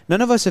 Yeah.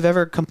 None of us have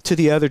ever come to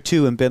the other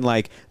two and been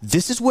like,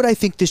 this is what I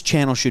think this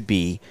channel should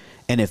be.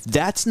 And if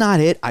that's not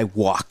it, I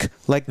walk.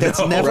 Like that's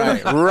never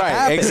Right,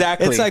 happened.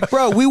 exactly. It's like,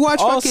 bro, we watch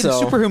fucking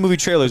Also- superhero movie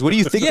trailers. What do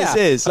you think Yeah,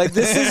 this is? like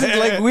this isn't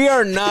like we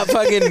are not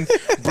fucking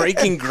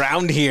breaking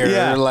ground here.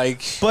 Yeah.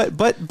 Like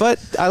But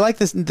I like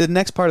this. The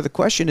next part of the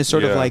question is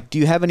sort of Yeah. like, do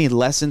you have any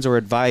lessons or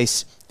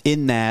advice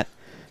in that?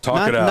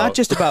 Talk it out. Not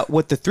just about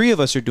what the three of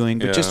us are doing,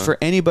 but just Yeah. for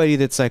anybody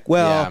that's like,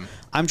 well, Yeah.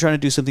 I'm trying to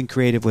do something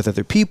creative with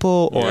other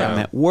people, or Yeah. I'm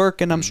at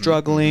work and I'm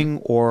struggling,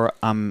 or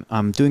I'm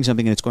doing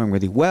something and it's going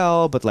really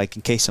well, but like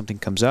in case something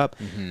comes up,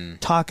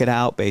 talk it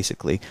out.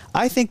 Basically,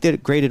 I think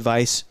that great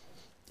advice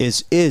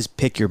is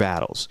pick your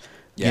battles.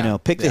 You Yeah. know,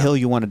 pick the Yeah. hill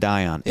you want to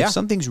die on. Yeah. If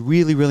something's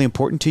really really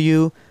important to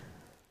you,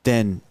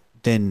 then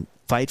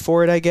fight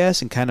for it, I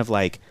guess, and kind of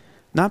like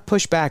not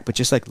push back, but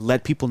just like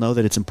let people know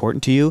that it's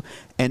important to you.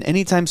 And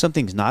anytime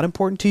something's not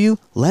important to you,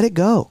 let it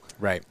go.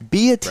 Right.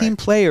 Be a team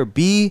player.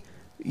 Be,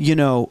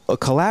 a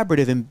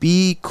collaborative, and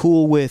be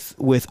cool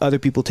with other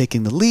people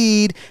taking the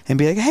lead and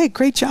be like, hey,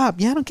 great job.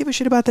 Yeah, I don't give a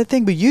shit about that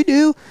thing, but you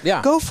do.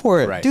 Yeah. Go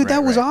for it. Right, Dude, right,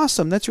 that was right.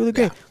 awesome. That's really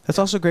great. Yeah. That's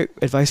also great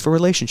advice for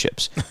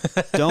relationships.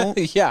 Don't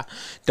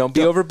Don't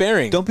be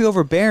overbearing. Don't be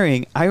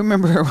overbearing. I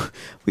remember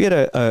we had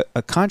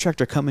a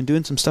contractor come and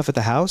doing some stuff at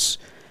the house,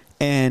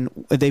 and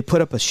they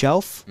put up a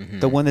shelf,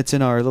 the one that's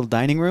in our little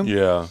dining room.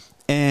 Yeah.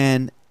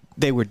 And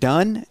they were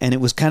done, and it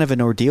was kind of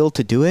an ordeal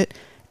to do it.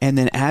 And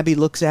then Abby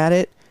looks at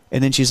it,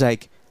 and then she's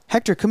like,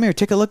 Hector, come here,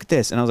 take a look at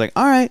this. And I was like,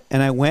 all right.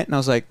 And I went, and I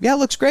was like, yeah, it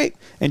looks great.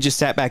 And just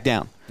sat back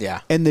down.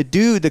 Yeah. And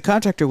the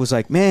contractor was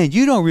like, man,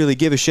 you don't really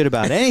give a shit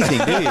about anything,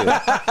 do you?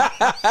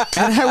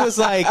 And I was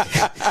like,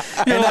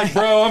 You're like,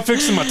 bro, I'm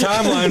fixing my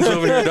timelines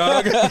over here,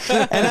 dog.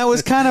 and I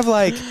was kind of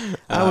like,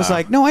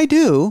 no, I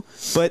do,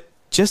 but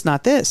just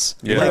not this.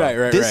 Yeah. Like,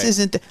 Right. This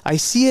isn't. I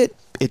see it.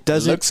 It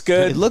doesn't. looks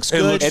good. It looks It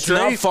good. looks It's not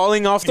straight.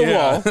 falling off the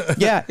wall.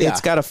 yeah, Yeah.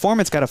 it's got a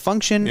form. It's got a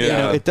function.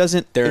 Yeah. It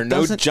doesn't. There it are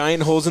no doesn't-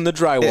 giant holes in the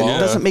drywall. It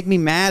doesn't make me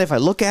mad if I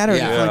look at it or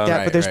Yeah. anything like that.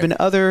 Right, but there's right. been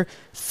other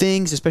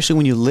things, especially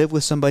when you live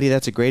with somebody.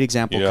 That's a great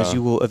example because Yeah.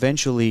 you will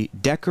eventually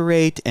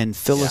decorate and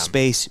fill Yeah. a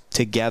space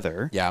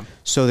together. Yeah.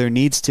 So there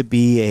needs to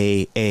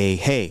be a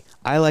hey,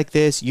 I like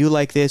this, you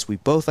like this, we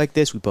both like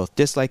this, we both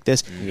dislike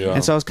this. Yeah.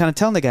 And so I was kind of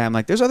telling the guy, I'm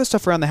like, there's other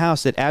stuff around the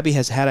house that Abby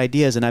has had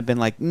ideas, and I've been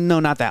like, no,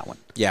 not that one.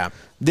 Yeah.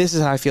 This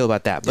is how I feel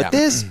about that. But Yeah.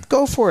 this,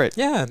 go for it.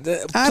 Yeah.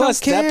 I Plus,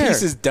 don't care. that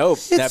piece is dope.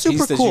 It's that super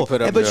piece that cool. you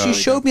put up. But is she really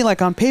showed dope. me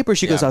like on paper.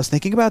 She goes, Yeah. I was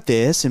thinking about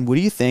this, and what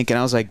do you think? And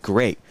I was like,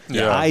 great.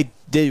 Yeah. I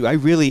did. I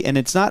really, and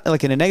it's not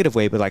like in a negative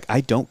way, but like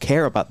I don't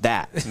care about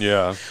that.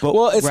 Yeah. But,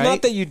 Well, it's right?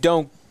 not that you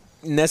don't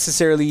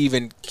necessarily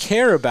even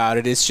care about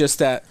it. It's just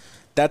that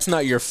that's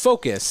not your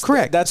focus.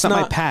 Correct. That's It's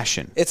not my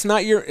passion. It's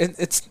not your.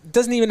 It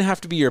doesn't even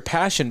have to be your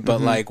passion. But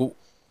Mm-hmm. like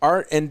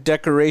art and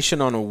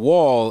decoration on a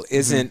wall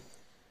isn't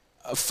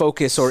a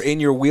focus or in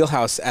your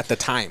wheelhouse at the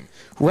time.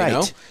 Right. You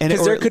know? And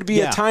Because or- there could be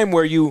yeah. a time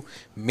where you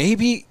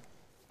maybe.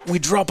 We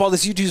drop all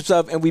this YouTube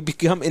stuff and we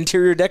become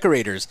interior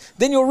decorators.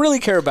 Then you'll really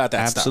care about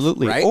that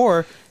Absolutely. stuff, right?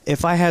 Or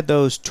if I had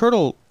those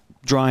turtle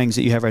drawings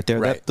that you have right there,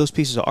 Right. those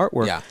pieces of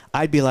artwork, Yeah.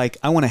 I'd be like,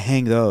 I want to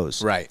hang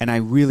those. Right. And I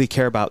really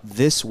care about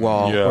this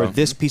wall Yeah. or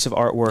this piece of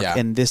artwork Yeah.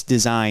 and this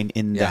design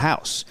in Yeah. the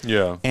house.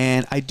 Yeah.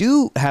 And I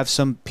do have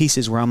some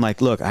pieces where I'm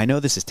like, look, I know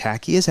this is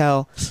tacky as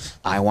hell.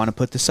 I want to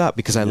put this up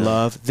because I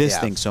love this Yeah.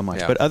 thing so much.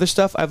 Yeah. But other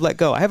stuff I've let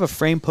go. I have a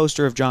frame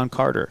poster of John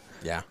Carter.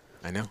 Yeah,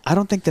 I know. I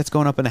don't think that's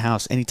going up in the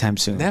house anytime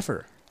soon.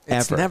 Never.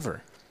 It's Ever.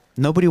 never.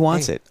 Nobody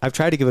wants Hey. it. I've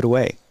tried to give it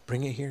away.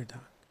 Bring it here, dog.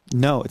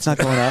 No, it's not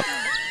going up.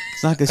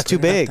 It's not. It's too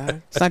big.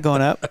 It's not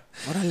going up.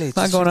 It's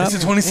not going up. It's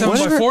a 27 by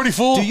Whatever. 40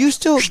 fool. Do you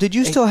still? Did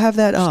you still have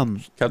that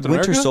Captain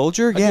Winter America?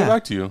 Soldier? I gave it Yeah,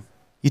 back to you.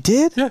 you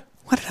did. Yeah.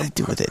 What did I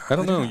do with it? I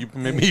don't know.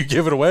 Maybe you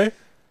gave it away.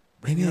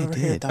 Maybe I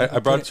did. I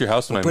brought it to your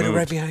house when I Put it moved.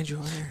 right behind you.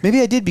 Over there.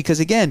 Maybe I did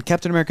because again,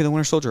 Captain America: The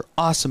Winter Soldier,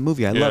 awesome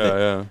movie. I love it.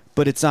 Yeah.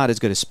 But it's not as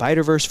good as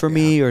Spider-Verse for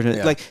me, or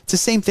Yeah. like it's the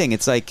same thing.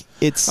 It's like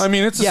it's. I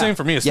mean, it's the yeah, same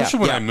for me, especially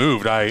yeah, when I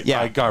moved.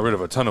 I got rid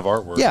of a ton of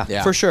artwork. Yeah,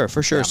 Yeah. for sure.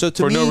 Yeah. So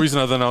to For me, no reason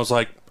other than I was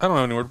like, I don't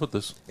have anywhere to put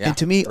this. Yeah, and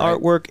to me, right.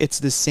 artwork, it's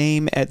the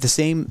same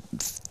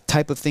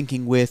type of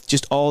thinking with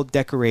just all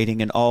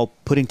decorating and all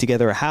putting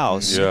together a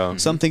house. Yeah.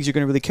 Some things you're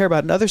going to really care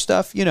about, and other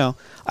stuff,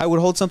 I would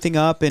hold something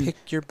up and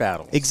Pick your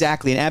battle.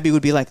 exactly, and Abby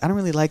would be like, I don't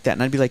really like that,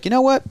 and I'd be like, you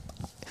know what?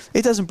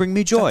 It doesn't bring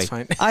me joy. That's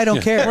fine. I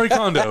don't care. Marie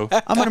Kondo.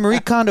 I'm going to Marie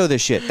Kondo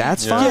this shit.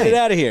 That's Yeah. fine. Get it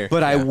out of here.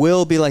 But I Yeah.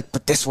 will be like,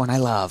 but this one I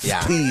love.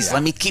 Yeah. Please, Yeah.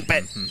 let me keep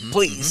it.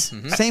 Please.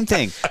 Same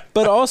thing.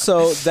 But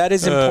also, that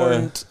is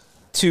important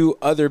to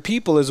other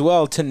people as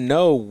well to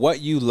know what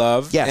you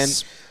love. Yes.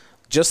 And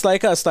just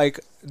like us, like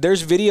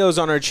there's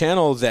videos on our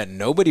channel that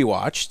nobody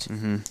watched,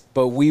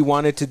 but we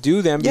wanted to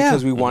do them Yeah.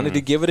 because we wanted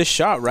to give it a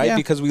shot, right? Yeah.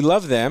 Because we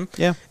love them.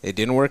 Yeah. It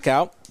didn't work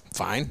out.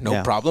 Fine. No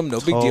Yeah. problem. No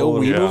big deal. Totally.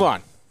 We Yeah. move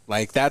on.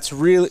 Like that's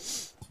really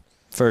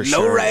For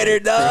sure.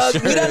 lowrider, dog.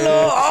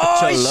 Míralo.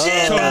 Oh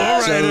shit.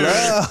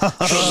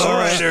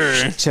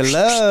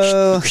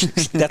 Hello.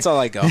 That's all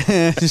I go.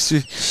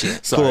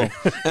 Cool.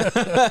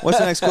 What's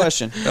the next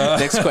question?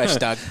 Next question,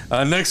 dog.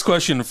 Next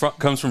question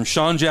comes from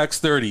Sean Jacks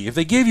 30. If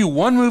they gave you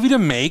one movie to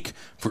make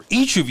for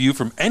each of you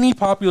from any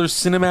popular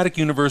cinematic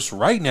universe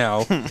right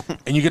now,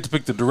 and you get to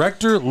pick the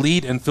director,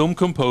 lead, and film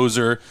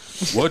composer,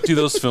 what do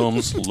those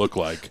films look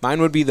like?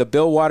 Mine would be the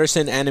Bill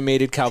Watterson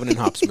animated Calvin and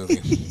Hobbes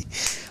movie.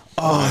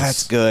 Oh,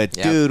 that's good,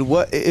 Yeah. dude.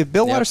 What? If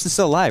Bill Yep. Watterson's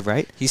still alive,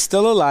 right? He's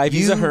still alive.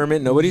 He's a You-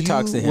 hermit. Nobody you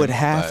talks to him. Would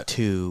have but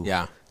to,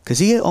 Yeah. because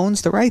he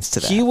owns the rights to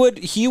that. He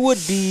would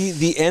be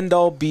the end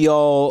all be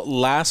all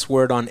last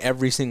word on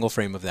every single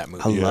frame of that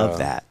movie. I love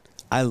that.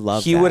 I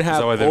love. He that. would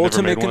have that why they've never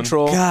ultimate made one?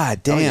 control.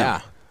 God damn. Oh yeah.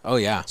 Oh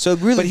yeah. So it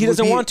really but he would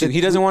doesn't be- want to. it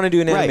He doesn't want to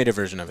do an right. animated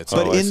version of it. So.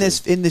 But Oh, I in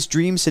see. this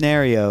dream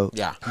scenario,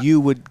 Yeah. you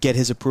would get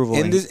his approval.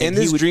 in and- this and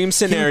he would- dream he would be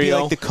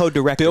scenario, like the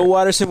co-director. Bill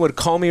Watterson would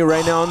call me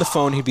right now on the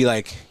phone. He'd be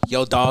like,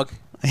 "Yo, dog,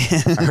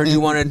 I heard you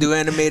want to do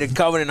animated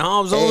Calvin and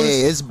Hobbes.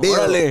 Hey, it's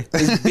Bill. Really?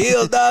 It's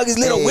Bill, dog. It's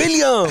little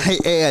William.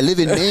 Hey, I live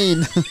in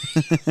Maine.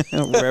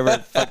 Wherever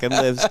it fucking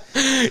lives.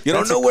 You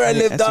don't know where I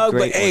live, that's a dog, but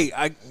great hey,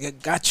 I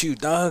got you,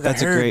 dog.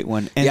 That's I a heard. great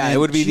one. And yeah, then, it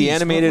would be the geez, what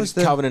animated was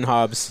the- Calvin and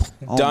Hobbes,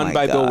 Oh done my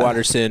by Bill God.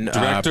 Watterson,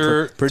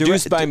 Director-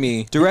 produced by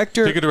me,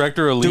 Director. Pick a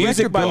director, a lead.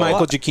 music by Bill Michael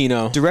Wa-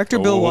 Giacchino. Director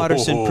Bill Oh.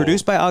 Watterson,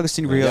 produced by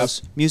Augustine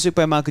Rios, music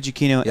by Michael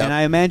Giacchino, Yep. and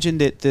I imagine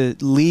that the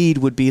lead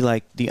would be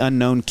like the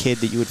unknown kid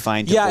that you would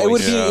find. to Yeah, it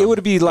would voice. be Yeah. it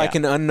would be like Yeah.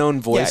 an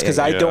unknown voice because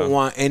yeah, I yeah. don't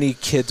want any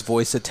kid's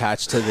voice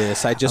attached to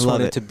this. I just I love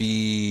want it it. to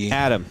be.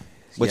 Adam,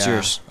 what's Yeah.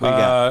 yours? What do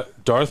you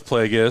got? Darth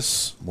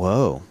Plagueis,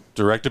 Whoa.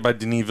 directed by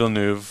Denis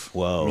Villeneuve.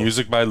 Whoa.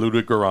 Music by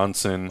Ludwig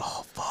Göransson.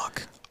 Oh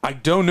fuck. I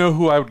don't know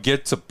who I would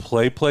get to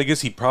play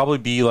Plagueis. He'd probably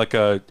be like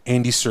a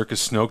Andy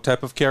Serkis Snoke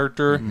type of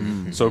character.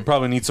 So it'd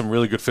probably need some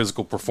really good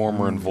physical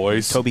performer and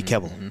voice. Toby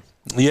Kebbell.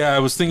 Yeah, I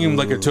was thinking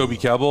like a Toby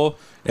Kebbell.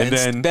 And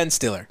then Ben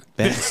Stiller.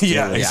 Ben yeah,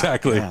 Stiller.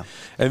 exactly. Yeah.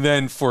 And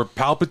then for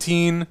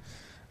Palpatine,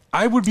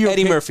 I would be okay.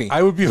 Eddie Murphy.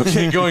 I would be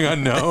okay going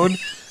unknown,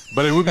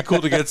 but it would be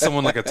cool to get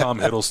someone like a Tom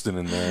Hiddleston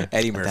in there.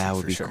 Eddie Murphy. That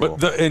would for be sure. cool.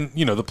 But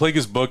the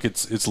Plagueis book,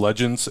 it's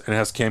legends and it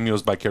has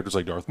cameos by characters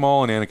like Darth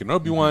Maul and Anakin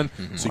Obi-Wan.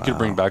 So you could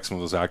bring back some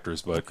of those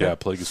actors. But yeah,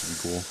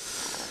 Plagueis would be cool.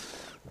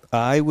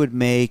 I would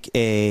make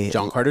a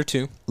John Carter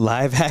too.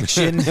 live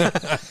action.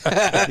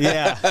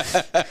 Yeah.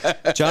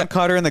 John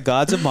Carter and the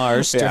Gods of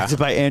Mars, directed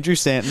by Andrew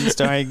Stanton,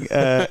 starring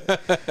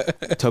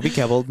Toby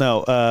Kebbell.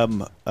 No,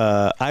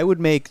 I would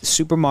make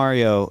Super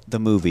Mario the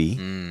movie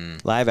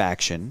live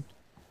action,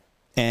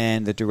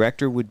 and the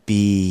director would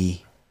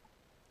be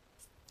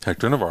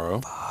Hector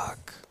Navarro.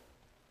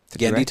 the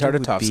Gendy director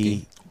would Tartakovsky.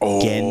 be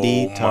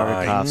Gendy my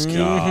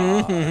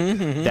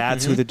Tartakovsky.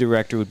 That's who the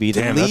director would be.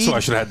 The Damn, lead, that's why I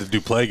should have had to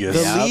do Plagueis.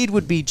 the lead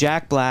would be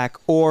Jack Black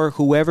or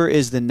whoever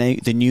is the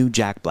new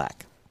Jack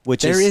Black.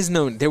 Which There is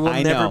there will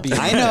I never know, be.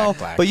 I know, Jack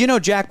Black. but you know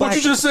Jack Black.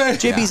 What'd you just say?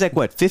 JB's like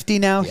what, 50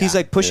 now? He's Yeah.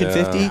 like pushing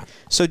Yeah. 50.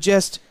 So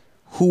just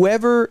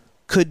whoever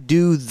could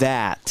do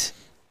that,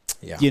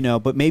 Yeah. you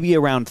know, but maybe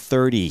around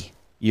 30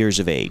 years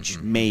of age,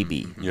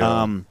 maybe.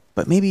 Yeah.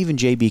 But maybe even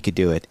JB could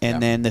do it, and Yeah.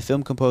 then the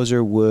film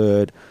composer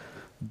would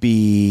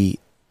be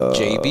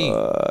JB.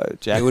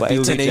 Jack It would Black. be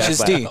Jack Tenacious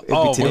Black. D. It would be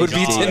Oh, It would be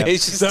Tenacious D.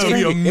 Tenacious That would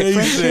be D.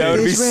 amazing. That would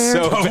be It's so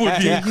rare. That would be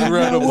bad.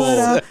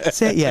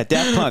 incredible. Yeah,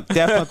 Daft Punk.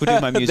 Daft Punk would do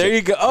my music. There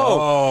you go.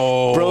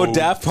 Oh, bro,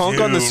 Daft Punk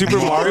on the dude, Super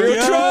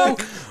Mario track?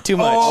 Too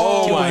much.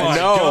 Oh Too my much.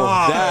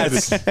 God.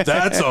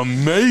 That's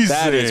amazing.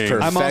 That is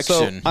perfect.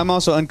 Perfection. I'm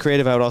also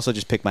uncreative. I would also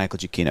just pick Michael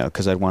Giacchino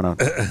because I'd want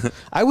to.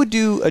 I would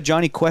do a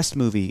Johnny Quest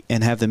movie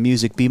and have the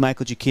music be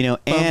Michael Giacchino,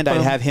 and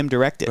I'd have him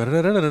direct it.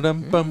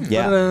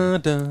 Yeah.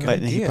 But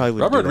he probably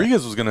would. Robert do that.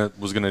 Rodriguez was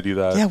gonna do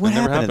that. Yeah, what It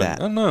never happened to that?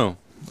 I don't know.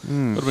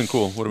 Would have been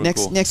cool. Would have been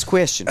cool. Next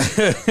question.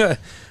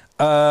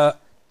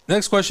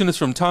 Next question is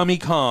from Tommy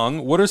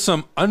Kong. What are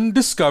some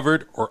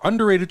undiscovered or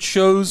underrated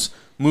shows,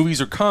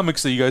 movies, or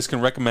comics that you guys can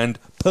recommend,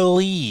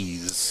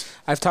 please?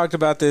 I've talked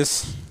about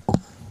this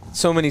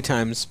so many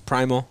times.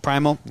 Primal.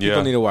 Primal.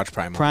 People need to watch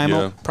Primal.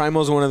 Primal. Yeah.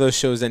 Primal is one of those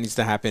shows that needs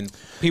to happen.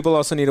 People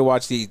also need to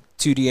watch the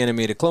 2D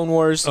animated Clone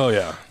Wars. Oh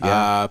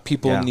yeah.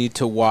 People Yeah. need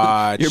to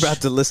watch. You're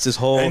about to list his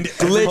whole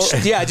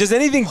glitch. Yeah, just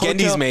anything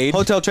Gendy's made.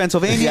 Hotel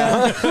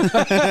Transylvania.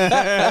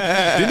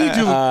 Did he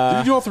do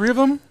all three of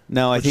them?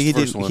 No, I Which think he is the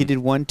did. first one? He did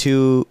 1,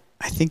 2.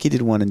 I think he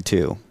did 1 and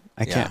 2.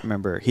 I Yeah. can't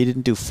remember. He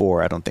didn't do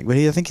 4. I don't think, but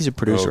I think he's a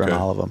producer okay. on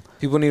all of them.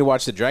 People need to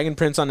watch The Dragon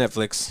Prince on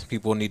Netflix.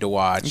 People need to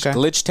watch Okay.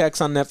 Glitch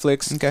Techs on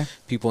Netflix. Okay.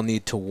 People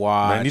need to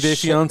watch 90 Day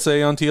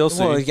Fiance on TLC.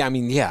 Well, yeah, I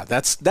mean, yeah,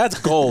 that's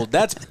gold.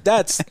 that's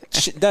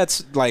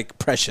like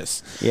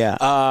precious. Yeah.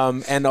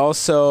 And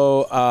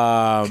also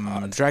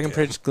Dragon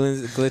Prince,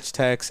 Glitch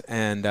Techs,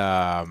 and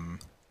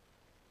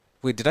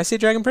wait, did I say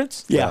Dragon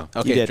Prince? Yeah.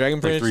 you Okay, did. Dragon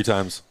like Prince, 3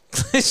 times.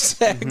 Glitch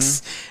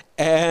Techs,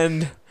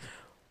 and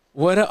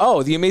what?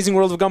 Oh, The Amazing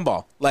World of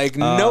Gumball. Like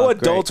no great.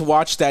 adults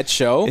watch that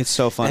show. It's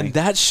so funny. and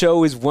that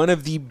show is one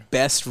of the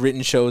best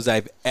written shows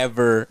I've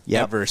ever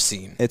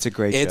seen. It's a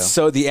great It's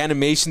show. so the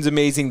animation's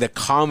amazing. The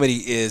comedy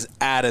is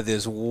out of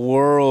this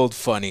world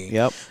funny.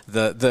 Yep.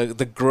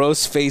 The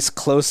gross face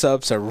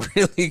close-ups are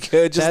really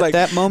good. Just like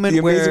that moment the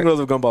Amazing where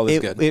World of Gumball is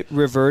it, good. it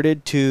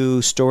reverted to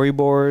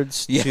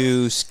storyboards, Yeah.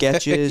 to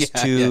sketches,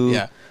 Yeah, to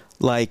yeah.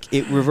 like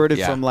it reverted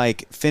Yeah. from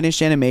like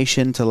finished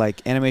animation to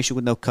like animation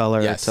with no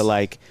color Yes. to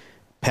like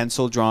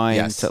pencil drawing.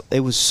 Yes. To, it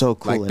was so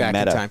cool like and back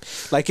meta. in time.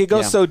 Like it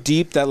goes Yeah. so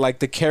deep that like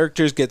the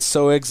characters get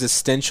so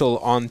existential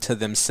onto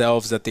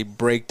themselves that they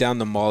break down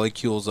the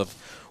molecules of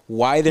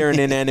why they're in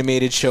an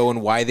animated show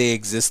and why they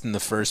exist in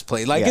the first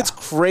place. Like Yeah. it's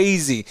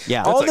crazy.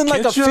 Yeah. All That's a in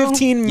like a kid show?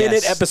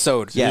 15-minute Yes.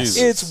 episode. Yes.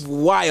 It's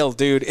wild,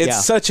 dude. It's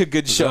Yeah. such a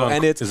good show.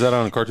 And is that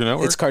on Cartoon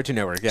Network? it's Cartoon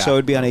Network. Yeah. So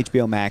it'd be on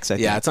HBO Max. I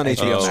think. Yeah, it's on I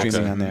think HBO it's Max.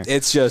 streaming on there.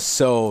 It's just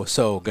so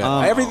good.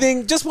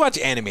 Everything. Just watch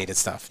animated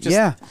stuff. Just,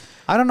 Yeah,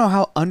 I don't know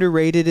how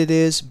underrated it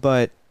is,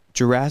 but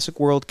Jurassic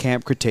World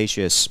Camp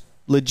Cretaceous,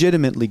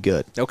 legitimately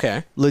good.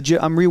 Okay.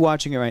 Legit. I'm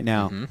rewatching it right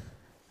now.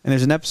 and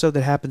there's an episode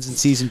that happens in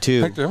season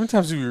 2. Hector, how many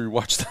times have you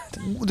rewatched that?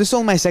 This is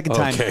only my second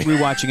time Okay.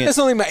 rewatching it. That's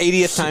only my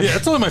 80th time. Yeah,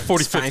 it's only my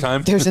 45th fine.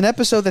 time. There's an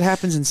episode that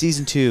happens in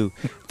season 2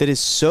 that is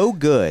so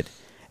good,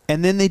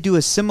 and then they do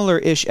a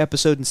similar-ish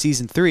episode in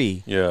season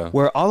 3 Yeah.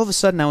 where all of a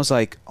sudden I was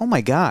like, oh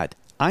my God,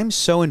 I'm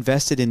so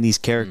invested in these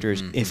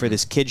characters for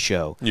this kid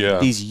show. Yeah.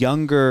 These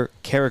younger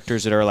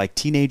characters that are like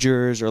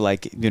teenagers or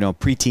like,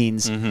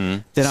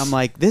 preteens, that I'm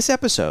like, this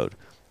episode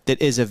that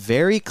is a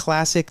very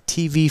classic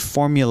TV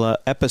formula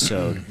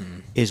episode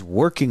is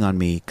working on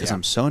me because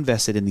I'm so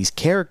invested in these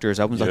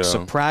characters. I was like Yeah.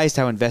 surprised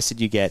how invested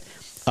you get.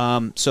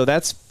 So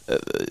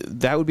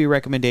that would be a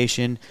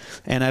recommendation.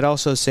 And I'd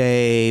also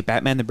say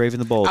Batman the Brave and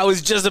the Bold. I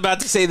was just about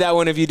to say that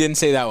one if you didn't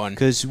say that one.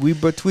 Because we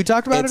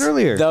talked about It's it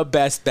earlier. the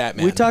best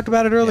Batman. We talked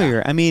about it earlier.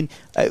 Yeah. I mean,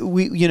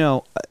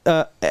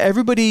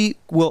 everybody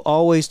will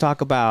always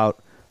talk about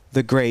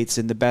the greats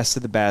and the best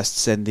of the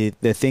bests and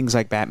the things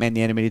like Batman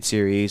the Animated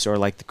Series or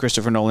like the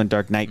Christopher Nolan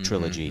Dark Knight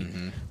trilogy.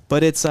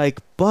 But it's like,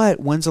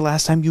 when's the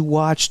last time you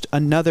watched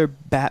another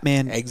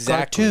Batman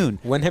cartoon?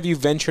 When have you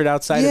ventured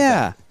outside of Yeah,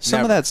 that?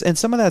 some Never.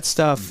 of that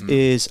stuff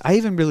is. I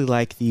even really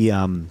like the.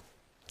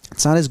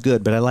 It's not as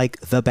good, but I like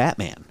the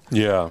Batman.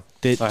 Yeah.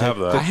 The, I have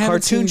that. the I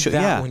haven't cartoon seen show.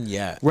 that yeah. one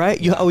yet. Right?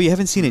 You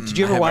haven't seen it. Did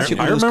you ever watch it?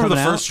 When I it was remember the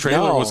coming out? first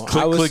trailer was No,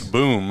 Click I was- Click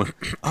Boom.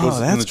 Oh, was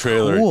that's in the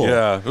trailer. cool.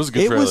 Yeah, it was a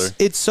good trailer.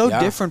 It's so Yeah.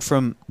 different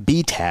from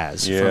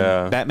BTAS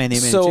Yeah. from Batman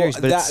Animated So Series,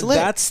 but it's slick.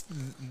 that's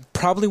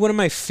probably one of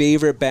my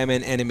favorite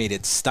Batman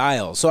animated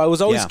styles. So I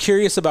was always Yeah.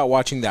 curious about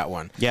watching that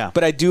one. Yeah.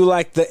 But I do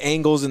like the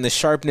angles and the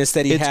sharpness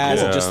that he It's has.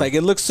 cool. And just like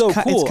it looks so It's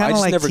cool. I kind of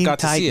just like never Teen got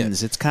Titans. to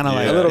see it. It's kind of Yeah.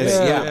 like A little it's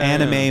bit, yeah.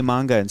 anime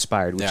manga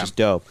inspired, which Yeah. is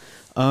dope.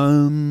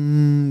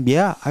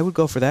 Yeah, I would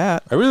go for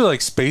that. I really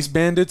like Space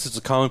Bandits. It's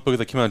a comic book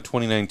that came out in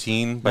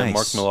 2019 by Nice.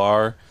 Mark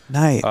Millar.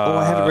 Nice.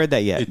 I haven't read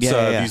that yet. It's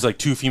Yeah. these like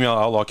two female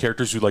outlaw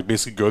characters who like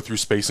basically go through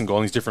space and go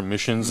on these different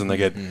missions, and they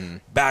get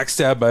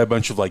backstabbed by a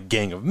bunch of like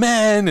gang of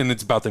men, and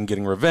it's about them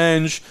getting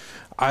revenge.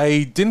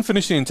 I didn't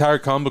finish the entire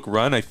comic book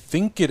run. I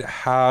think it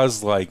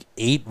has like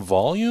 8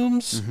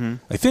 volumes.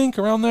 I think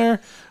around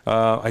there.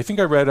 I think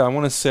I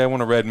want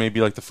to read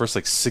maybe like the first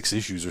like 6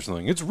 issues or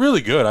something. It's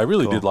really good. I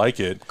really did like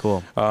it.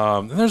 Cool.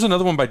 And there's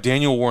another one by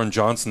Daniel Warren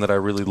Johnson that I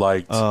really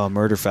liked. Oh,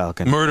 Murder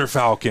Falcon. Murder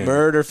Falcon.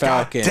 Murder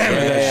Falcon. God damn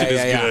it, that shit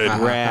is Yeah.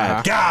 good.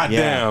 Rad. God Yeah.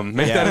 damn!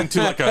 Make Yeah. that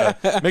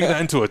into make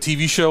that into a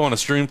TV show on a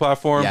streaming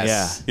platform.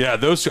 Yes. Yeah,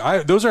 those two.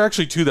 Those are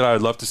actually two that I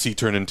would love to see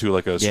turn into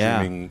like a Yeah.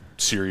 streaming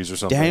series or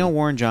something. Daniel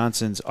Warren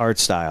Johnson's art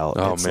style.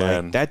 Oh, it's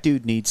man. like, that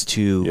dude needs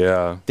to.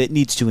 Yeah. That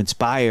needs to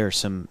inspire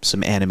some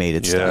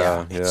animated Yeah,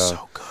 stuff. yeah. It's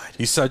so good.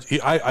 He's such.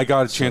 I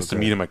got a chance to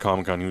meet him at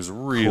Comic-Con. He was a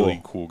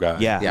really cool guy.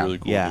 Yeah, really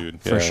cool dude.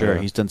 for Yeah, sure.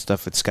 yeah. He's done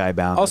stuff with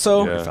Skybound.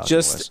 Also, That's what Falcon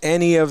just was.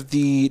 any of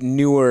the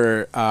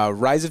newer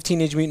Rise of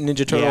Teenage Mutant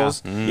Ninja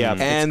Turtles Yeah,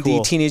 and it's cool.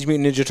 the Teenage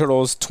Mutant Ninja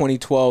Turtles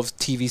 2012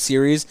 TV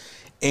series,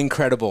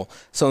 incredible.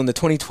 So in the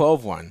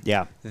 2012 one,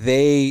 Yeah.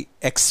 they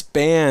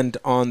expand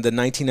on the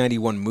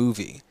 1991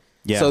 movie.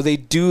 Yeah. So they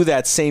do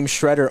that same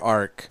Shredder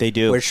arc. They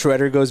do. Where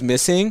Shredder goes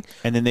missing.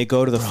 And then they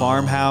go to the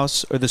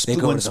farmhouse or They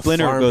go when to the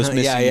Splinter farm- goes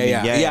missing.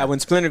 Yeah, when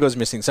Splinter goes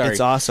missing. Sorry. It's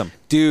awesome.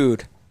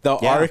 Dude, the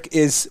Yeah. arc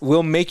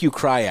will make you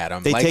cry at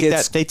them. They like, take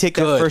it's that. They take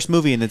that good. first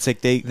movie and it's like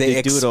they do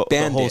it the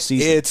expand whole it.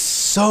 season. It's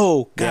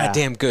so Yeah.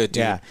 goddamn good,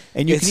 dude. Yeah,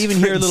 and you It's can even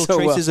hear written little so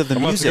traces well. of the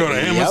I'm about music. to go to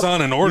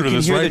Amazon and order You can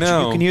this hear right the,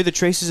 now. You can hear the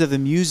traces of the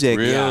music.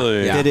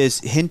 Really? Yeah. That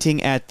is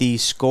hinting at the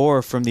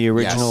score from the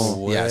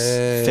original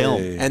Yes.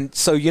 film. And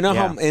so you know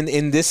how Yeah.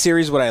 in this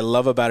series, what I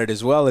love about it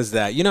as well is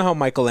that you know how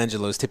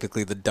Michelangelo is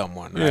typically the dumb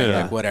one, right?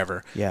 Yeah. Like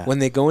whatever. Yeah. When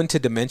they go into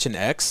Dimension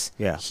X,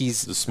 Yeah.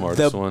 he's The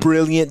smartest the one.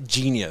 brilliant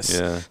genius.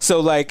 Yeah. So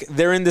like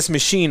they're in this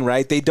machine,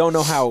 right? They don't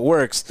know how it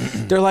works.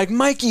 They're like,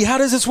 Mikey, how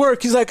does this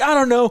work? He's like, I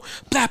don't know.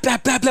 Blah blah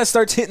blah blah.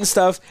 Starts hitting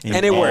stuff,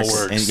 and it all works.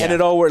 works. And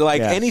it all works.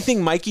 Like Yeah.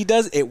 anything Mikey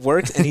does, it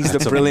works, and he's the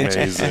brilliant.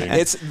 amazing.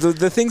 It's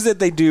the things that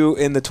they do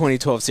in the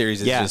 2012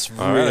 series is Yeah. just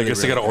All right, really, I guess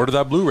I really got to order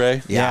that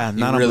Blu-ray. Yeah, you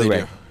not really on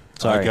Blu-ray. do.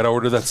 Sorry. I got to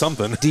order that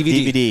something.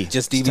 DVD.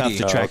 Just It's DVD. tough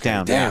to track okay.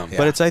 down. Damn.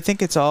 But I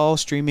think it's all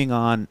streaming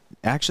on.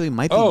 Actually,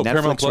 might be Paramount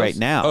Netflix Plus? right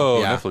now. Oh,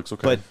 Yeah. Netflix.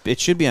 Okay. But it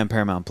should be on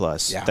Paramount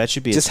Plus. Yeah. That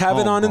should be just its have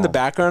it on in the home.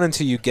 background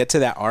until you get to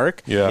that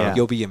arc. Yeah.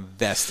 You'll be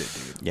invested,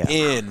 dude. Yeah.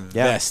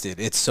 Invested.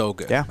 It's so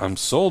good. Yeah. I'm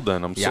sold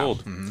then. I'm Yeah.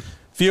 sold.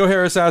 Theo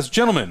Harris asks,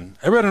 gentlemen,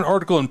 I read an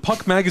article in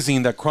Puck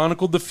Magazine that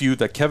chronicled the feud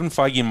that Kevin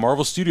Feige and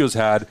Marvel Studios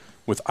had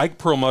with Ike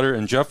Perlmutter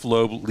and Jeff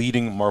Loeb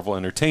leading Marvel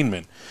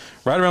Entertainment.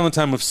 Right around the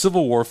time of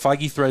Civil War,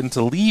 Feige threatened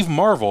to leave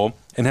Marvel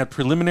and had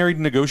preliminary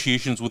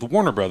negotiations with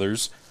Warner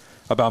Brothers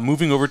about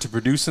moving over to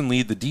produce and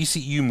lead the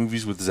DCEU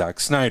movies with Zack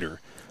Snyder.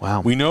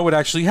 Wow. We know what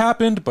actually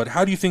happened, but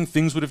how do you think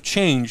things would have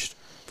changed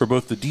for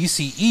both the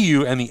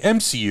DCEU and the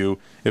MCU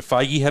if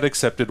Feige had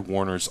accepted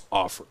Warner's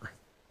offer?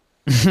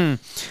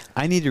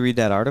 I need to read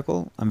that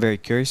article. I'm very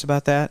curious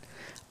about that.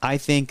 I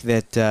think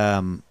that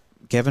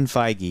Kevin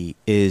Feige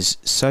is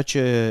such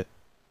a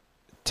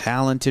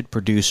talented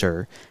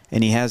producer,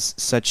 and he has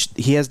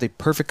the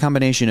perfect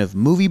combination of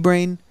movie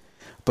brain,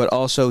 but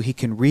also he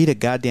can read a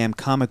goddamn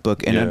comic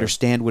book and Yeah.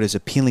 understand what is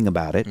appealing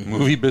about it.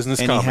 Movie business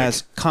And comic. he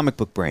has comic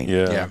book brain.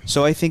 Yeah.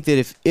 So I think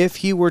that if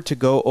he were to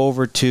go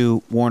over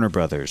to Warner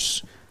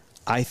Brothers,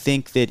 I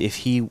think that if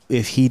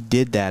he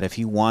did that, if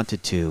he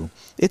wanted to,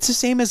 it's the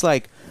same as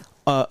like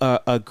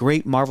a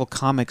great Marvel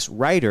Comics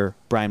writer,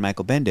 Brian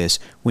Michael Bendis.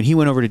 When he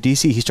went over to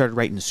DC, he started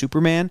writing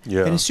Superman,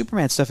 Yeah. and his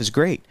Superman stuff is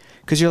great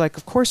because you're like,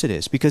 of course it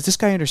is, because this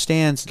guy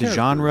understands the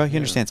genre, he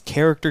understands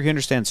character, he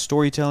understands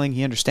storytelling,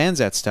 he understands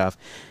that stuff.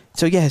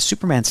 So yeah, his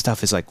Superman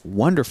stuff is like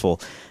wonderful,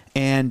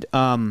 and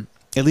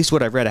at least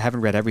what I've read, I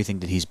haven't read everything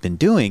that he's been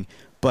doing,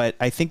 but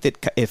I think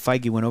that if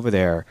Feige went over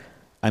there,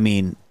 I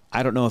mean,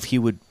 I don't know if he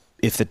would.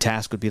 If the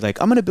task would be like,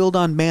 I'm going to build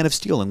on Man of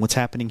Steel and what's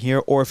happening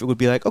here, or if it would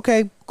be like,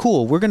 okay,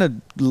 cool, we're going to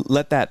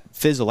let that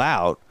fizzle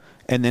out,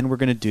 and then we're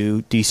going to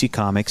do DC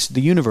Comics, the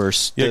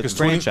universe, the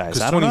franchise.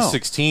 I don't know.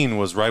 2016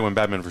 was right when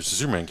Batman vs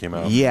Superman came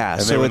out. Yeah,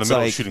 and so they were in the it's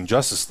middle like- of shooting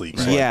Justice League.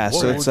 So Yeah, like,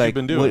 so what it's have you like,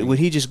 been doing? would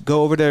he just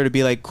go over there to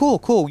be like,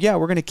 cool, yeah,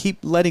 we're going to keep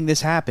letting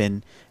this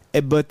happen,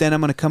 but then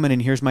I'm going to come in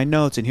and here's my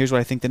notes, and here's what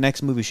I think the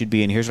next movie should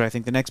be, and here's what I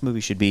think the next movie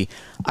should be.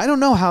 I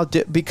don't know how,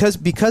 because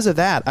of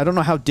that, I don't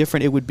know how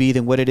different it would be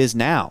than what it is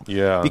now.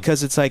 Yeah.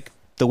 Because it's like,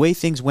 the way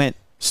things went,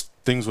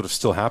 Things would have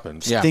still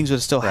happened. Yeah. things would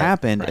have still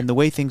happened, and the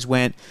way things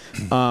went,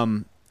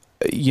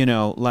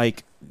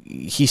 like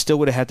he still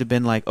would have had to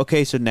been like,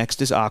 okay, so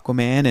next is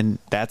Aquaman, and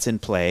that's in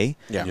play,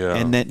 Yeah. Yeah.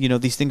 and then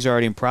these things are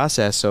already in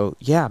process. So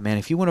yeah, man,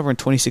 if you went over in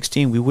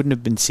 2016, we wouldn't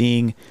have been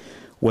seeing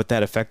what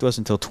that effect was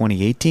until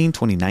 2018,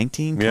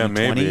 2019, Yeah,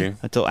 2020, maybe.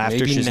 until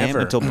after Maybe Shazam, never.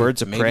 until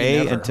Birds of Maybe Prey,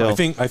 never. until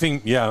I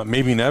think, yeah,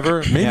 maybe never.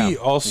 Maybe Yeah.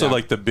 also Yeah.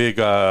 like the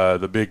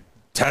big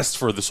test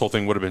for this whole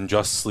thing would have been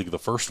Justice League, the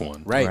first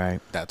one. Right. Right.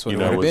 That's what You it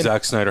know, would have with been.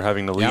 Zack Snyder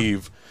having to Yep.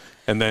 leave,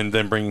 and then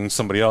bringing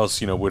somebody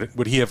else. You know,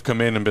 would he have come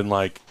in and been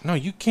like, no,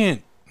 you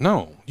can't turn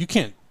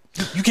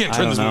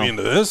don't this movie know.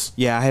 into this?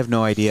 yeah, I have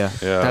no idea.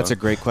 Yeah. That's a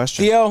great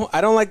question. Theo, I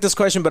don't like this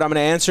question, but I'm going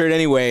to answer it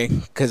anyway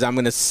because I'm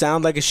going to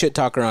sound like a shit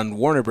talker on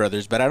Warner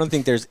Brothers, but I don't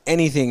think there's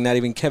anything not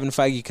even Kevin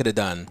Feige could have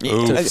done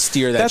to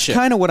steer that That's ship.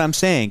 kind of what I'm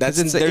saying. 'cause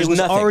That's- it there's was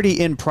nothing. already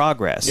in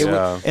progress,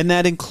 Yeah. and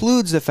that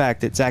includes the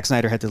fact that Zack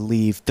Snyder had to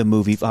leave the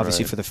movie,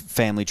 obviously Right. for the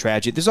family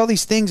tragedy. There's all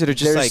these things that are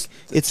just There's like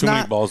it's too many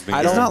not. balls being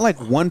It's dropped. not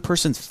like one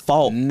person's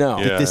fault. No.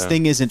 that this Yeah.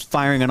 thing isn't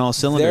firing on all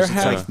cylinders. There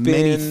It's have like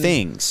many been-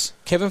 things.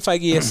 Kevin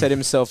Feige has set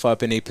himself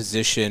up in a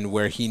position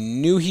where he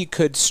knew he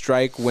could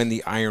strike when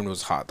the iron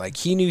was hot. Like,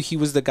 he knew he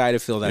was the guy to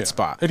fill that Yeah.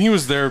 spot. And he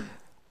was there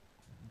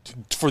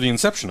for the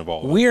inception of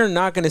all. We are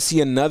not going to see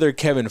another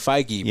Kevin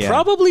Feige, Yeah.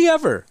 probably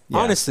ever. Yeah.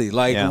 Honestly,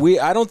 like Yeah.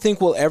 I don't think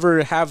we'll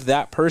ever have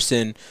that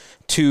person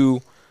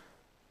to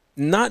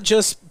not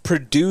just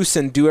produce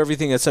and do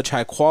everything at such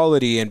high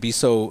quality and be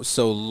so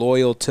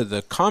loyal to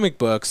the comic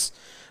books,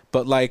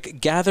 but like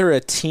gather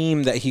a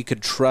team that he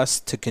could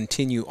trust to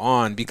continue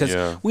on, because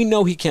Yeah. we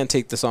know he can't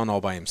take this on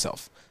all by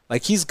himself.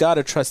 Like, he's got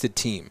a trusted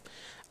team.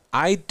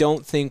 I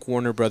don't think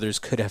Warner Brothers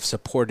could have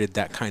supported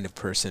that kind of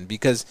person,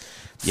 because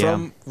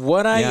from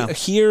what I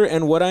hear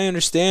and what I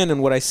understand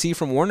and what I see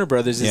from Warner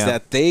Brothers is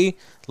that they,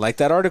 like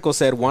that article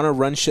said, want to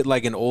run shit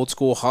like an old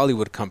school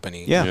Hollywood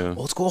company. Yeah. Yeah.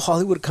 Old school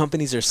Hollywood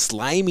companies are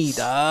slimy,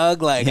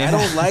 dog. Like, I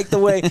don't like the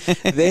way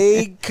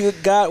they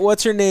got,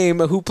 what's her name,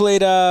 who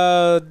played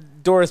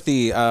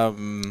Dorothy.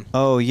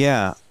 Oh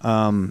yeah,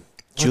 her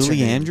Julie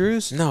name?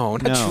 Andrews. No,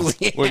 not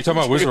Julie. What, are you talking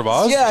about Wizard of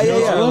Oz? Yeah, yeah,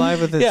 Those yeah. are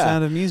alive with the Yeah.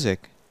 Sound of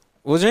Music.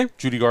 What was her name?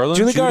 Judy Garland?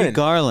 Julie Judy Garland.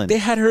 Garland. They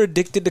had her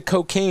addicted to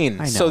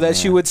cocaine I know, so that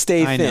she man. would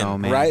stay I thin, know,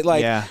 man. right?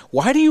 Like, Yeah.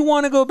 why do you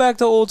want to go back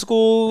to old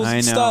school I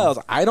know. styles?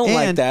 I don't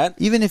like And that.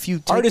 Even if you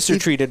take, Artists are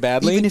treated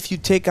badly. Even if you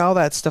take all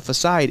that stuff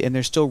aside and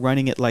they're still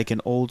running it like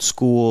an old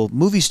school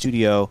movie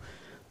studio,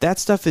 that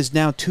stuff is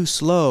now too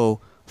slow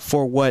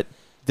for what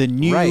the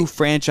new Right.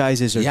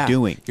 franchises are Yeah.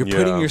 doing. You're Yeah.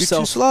 putting You're You're too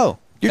yourself slow.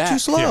 You're too back.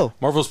 slow. Yeah.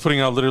 Marvel's putting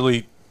out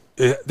literally.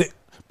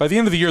 By the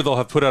end of the year, they'll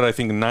have put out, I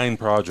think, 9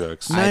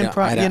 projects. Nine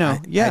pro- you know,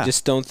 yeah. I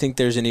just don't think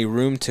there's any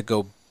room to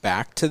go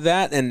back to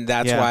that, and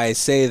that's Yeah. why I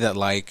say that,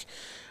 like,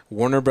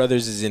 Warner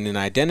Brothers is in an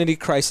identity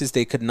crisis.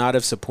 They could not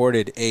have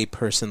supported a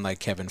person like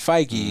Kevin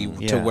Feige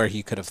to Yeah. where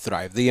he could have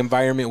thrived. The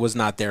environment was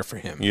not there for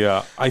him.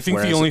 Yeah, I think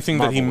the Whereas only thing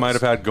that he Marvel might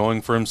was. have had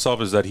going for himself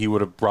is that he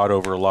would have brought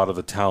over a lot of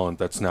the talent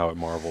that's now at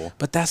Marvel.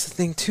 But that's the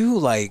thing too.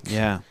 Like,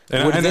 Yeah.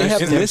 would they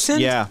have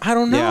listened? Yeah. I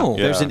don't know.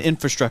 Yeah. There's an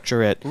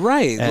infrastructure at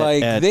Right, at-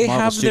 like at they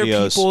Marvel have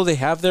Studios. their people, they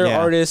have their Yeah.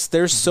 artists.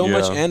 There's so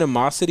much Yeah.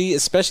 animosity,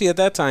 especially at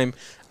that time,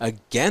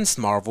 against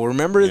Marvel.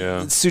 Remember,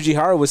 Yeah.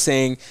 Tsujihara was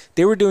saying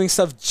they were doing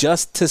stuff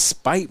just to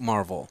spite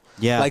Marvel.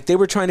 Yeah. like they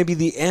were trying to be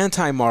the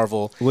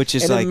anti-Marvel, Which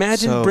is and like,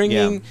 imagine so,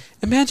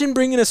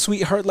 bringing a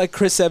sweetheart like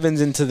Chris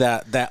Evans into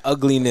that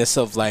ugliness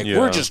of like Yeah.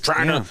 we're just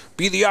trying Yeah. to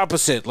be the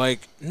opposite.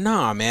 Like,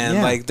 nah, man,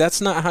 Yeah. like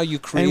that's not how you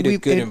create a we've-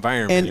 good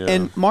environment.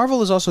 And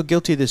Marvel is also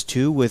guilty of this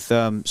too, with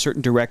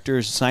certain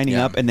directors signing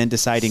Yeah. up and then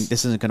deciding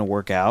this isn't going to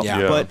work out. Yeah.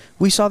 Yeah. But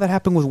we saw that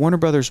happen with Warner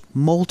Brothers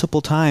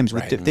multiple times.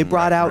 Right. They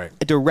brought out Right.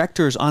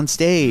 directors on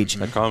stage, At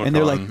Comic-Con. and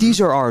they're like,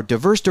 "These are our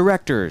diverse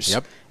directors."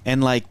 Yep.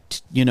 and like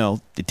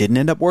it didn't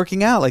end up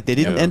working out. Like they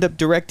didn't end up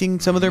directing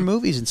some of their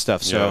movies and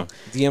stuff. So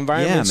the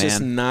environment's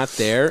just not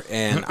there,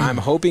 and I'm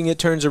hoping it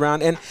turns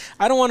around. And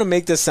I don't want to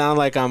make this sound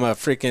like I'm a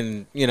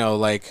freaking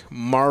like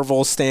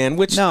Marvel stan,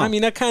 which I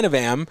mean I kind of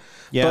am.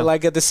 Yeah. But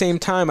like at the same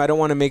time, I don't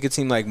want to make it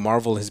seem like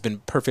Marvel has been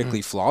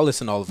perfectly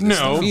flawless in all of this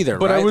stuff either.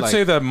 But right? I would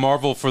say that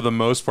Marvel, for the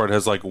most part,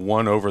 has like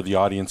won over the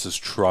audience's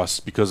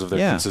trust because of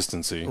their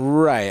consistency.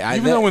 Right.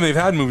 Even though when they've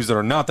had movies that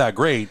are not that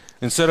great,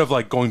 instead of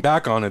like going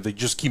back on it, they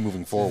just keep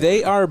moving forward.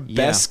 They are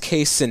best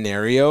case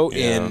scenario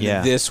in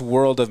this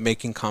world of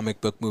making comic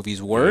book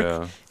movies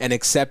work and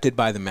accepted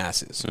by the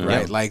masses.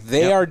 Right. Like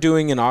they are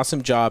doing an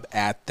awesome job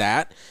at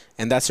that,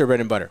 and that's their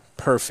bread and butter.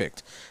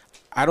 Perfect.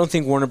 I don't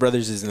think Warner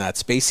Brothers is in that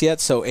space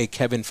yet, so a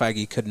Kevin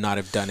Feige could not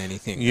have done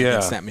anything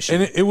against that machine.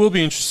 And it will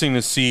be interesting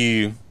to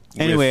see.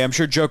 Anyway, I'm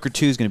sure Joker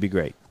 2 is going to be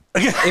great.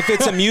 If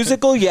it's a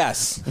musical,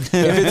 yes. If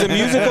it's a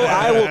musical,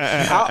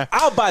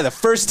 I'll buy the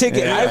first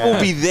ticket. I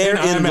will be there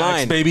in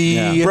line, baby.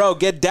 Yeah. Bro,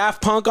 get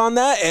Daft Punk on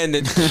that, and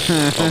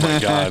oh my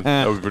god,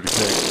 that would be pretty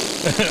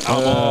sick.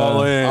 I'm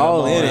all in.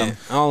 All in it.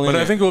 But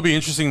I think it will be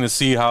interesting to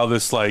see how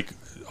this like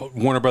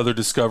Warner Brother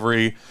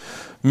Discovery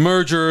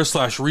merger /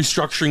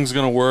 restructuring is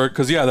going to work.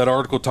 Because that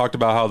article talked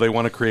about how they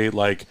want to create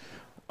like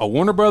a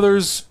Warner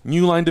Brothers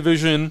New Line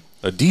division,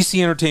 a DC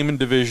Entertainment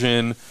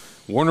division,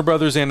 Warner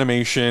Brothers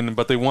Animation,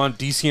 but they want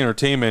DC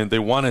Entertainment. They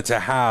want it to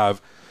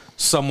have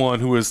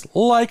someone who is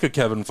like a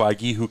Kevin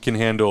Feige who can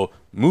handle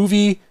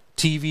movie,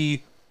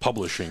 TV,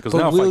 publishing. Because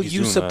now will Feige's you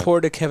doing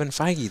support a Kevin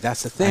Feige?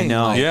 That's the thing. I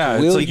know. Like, yeah,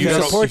 will it's like you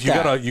support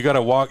that? You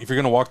gotta walk. If you're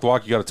gonna walk the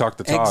walk, you gotta talk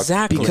the talk.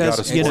 Exactly. Because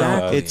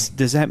Exactly.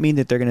 does that mean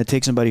that they're going to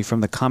take somebody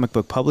from the comic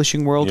book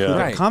publishing world? Yeah. Who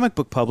Right. The comic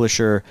book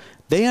publisher,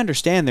 they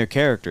understand their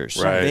characters.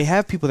 Right. They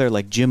have people there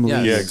like Jim Lee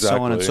and so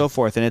on and exactly. so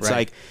forth. And it's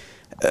like,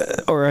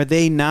 or are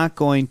they not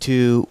going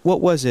to?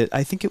 What was it?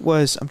 I think it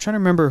was. I'm trying to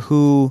remember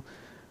who.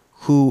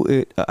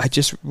 I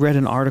just read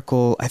an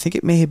article. I think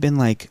it may have been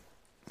like.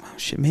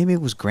 Maybe it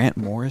was Grant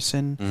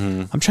Morrison.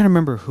 Mm-hmm. I'm trying to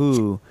remember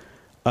who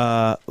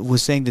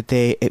was saying that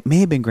it may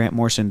have been Grant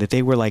Morrison, that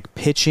they were like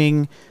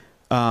pitching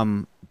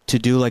to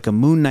do like a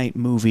Moon Knight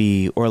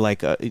movie or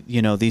like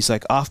these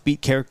like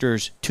offbeat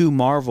characters to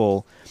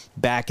Marvel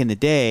back in the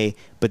day,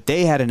 but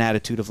they had an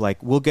attitude of like,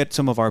 we'll get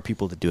some of our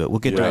people to do it. We'll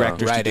get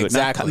directors to do it,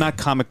 not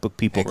comic book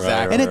people.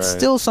 Exactly. And it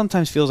still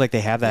sometimes feels like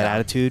they have that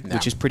attitude,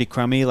 which is pretty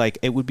crummy. Like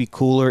it would be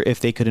cooler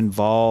if they could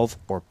involve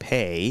or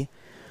pay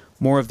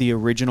more of the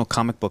original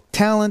comic book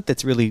talent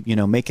that's really,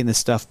 making this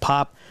stuff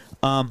pop.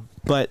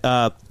 But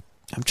I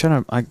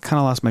kind of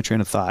lost my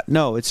train of thought.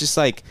 No, it's just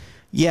like,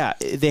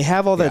 they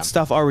have all that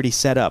stuff already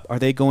set up. Are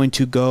they going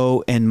to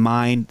go and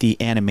mine the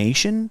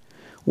animation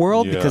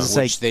world? Yeah. Because it's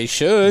Which like, they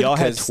should. y'all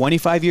had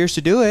 25 years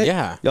to do it.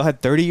 Yeah. Y'all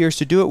had 30 years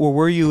to do it. Where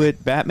were you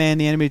at Batman,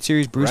 the animated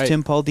series, Bruce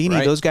Timm Baldini?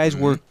 Right. Those guys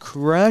were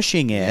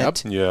crushing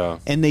it. Yep. Yeah.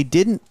 And they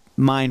didn't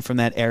mine from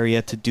that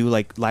area to do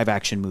like live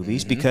action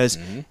movies because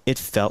it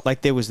felt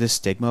like there was this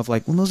stigma of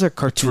like, well, those are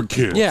cartoon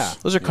kids. Yeah.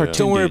 Those are cartoon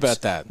Don't worry dudes.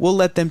 about that. We'll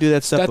let them do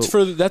that stuff. That's but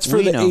for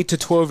we the know. 8 to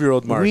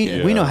 12-year-old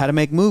market. We know how to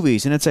make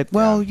movies, and it's like,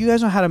 well, you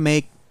guys know how to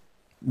make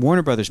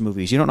Warner Brothers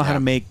movies. You don't know how to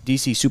make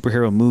DC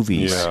superhero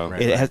movies.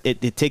 Yeah.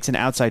 It takes an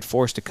outside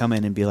force to come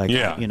in and be like, You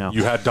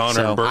had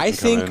Donner and Burton I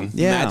think come in.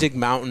 Magic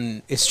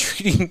Mountain is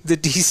treating the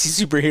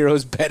DC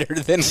superheroes better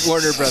than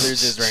Warner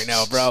Brothers is right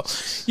now, bro.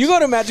 You go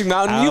to Magic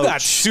Mountain, you got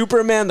Ouch.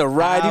 Superman, the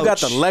ride, you got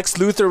the Ouch. Lex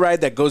Luthor ride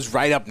that goes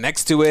right up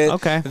next to it.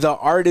 Okay. The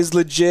art is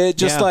legit.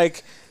 Just Yeah.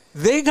 like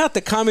they got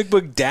the comic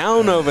book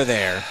down over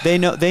there. They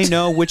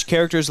know which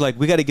characters, like,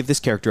 we got to give this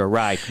character a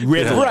ride.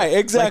 Riddler. Right,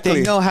 exactly. Like,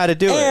 they know how to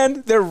do it. And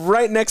they're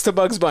right next to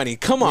Bugs Bunny.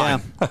 Come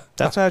on. Yeah,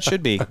 that's how it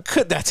should be.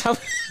 That's how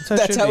should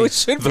it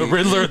should be.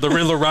 The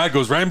Riddler ride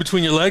goes right in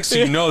between your legs, so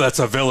you know that's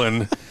a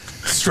villain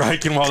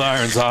striking while the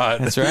iron's hot.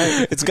 That's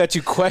right. It's got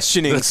you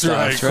questioning That's stuff.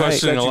 right,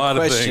 questioning Got a you lot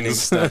of questioning things.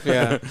 Stuff,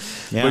 yeah.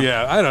 But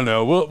I don't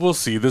know. We'll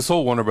see. This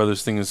whole Warner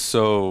Brothers thing is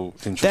so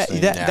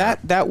interesting.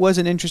 That was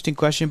an interesting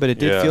question, but it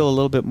did feel a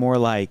little bit more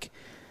like,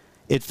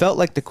 it felt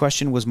like the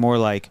question was more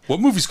like, what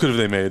movies could have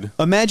they made?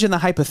 imagine the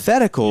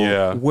hypothetical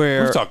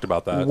where we've talked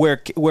about that.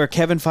 where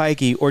Kevin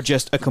Feige or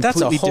just a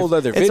completely That's a whole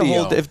other it's a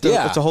video. whole,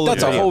 it's a whole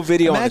That's other a whole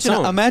video on its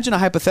own. Imagine a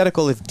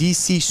hypothetical if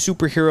DC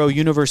superhero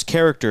universe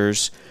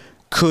characters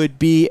could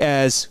be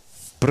as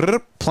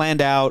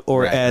planned out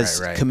or as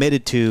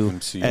committed to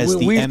MCU. as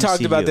the We've MCU.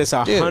 talked about this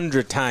 100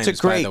 Dude, times. It's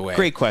a great, by the way.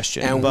 great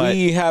question, and but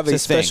we have a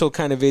it's thing. special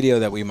kind of video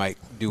that we might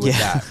do with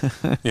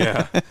that.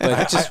 Yeah,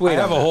 But just wait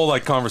I have on a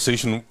that.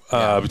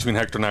 whole between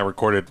Hector and I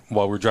recorded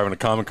while we were driving to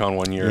Comic-Con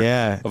one year.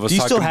 Yeah. of us Do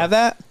you still talking have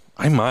about- that?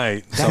 I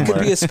might. That somewhere.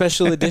 could be a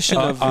special edition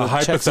of a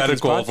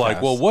hypothetical of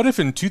like, well, what if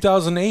in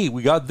 2008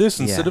 we got this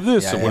instead of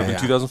this, Yeah, and what if yeah.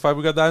 in 2005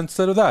 we got that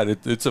instead of that?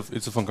 It's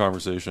a fun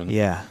conversation.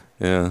 Yeah.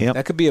 Yeah. Yep.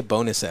 That could be a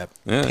bonus app.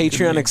 Yeah,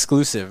 Patreon could be.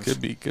 exclusive.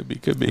 Could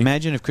be.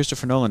 Imagine if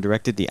Christopher Nolan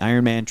directed the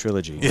Iron Man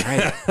trilogy.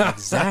 Right.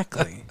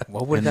 Exactly.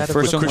 What would And the that have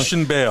first looked one like?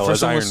 Christian Bale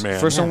as Iron Man.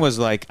 First one was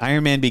like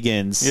Iron Man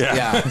Begins.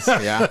 Yeah.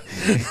 Yeah.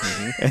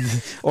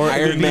 Or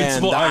Iron Man,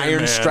 Invincible the Iron Iron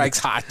Man. strikes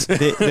hot.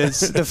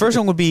 the first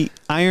one would be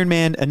Iron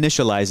Man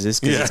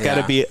initializes because Yeah. it's got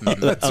to be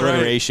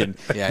alliteration.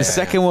 Yeah, The yeah,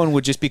 second one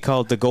would just be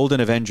called the Golden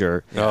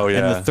Avenger. Oh, yeah.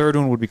 And the third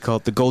one would be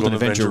called the Golden, Golden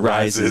Avenger, Avenger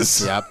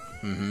Rises. Yep.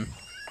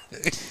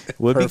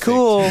 Would Perfect. be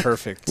cool.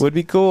 Perfect. Would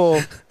be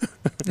cool.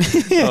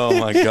 Oh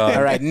my God.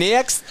 All right,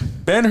 next.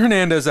 Ben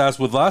Hernandez asked,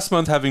 with last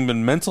month having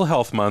been Mental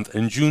Health Month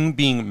and June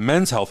being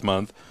Men's Health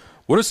Month,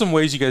 what are some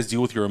ways you guys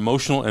deal with your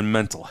emotional and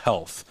mental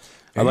health?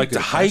 I like to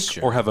good hike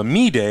question. or have a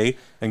me day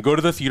and go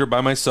to the theater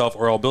by myself,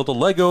 or I'll build a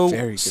Lego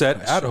Very good set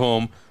at question.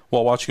 home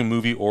while watching a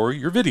movie or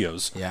your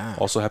videos. Yeah.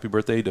 Also, happy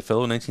birthday to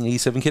fellow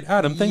 1987 kid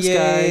Adam. Thanks,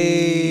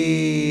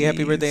 Yay. guys.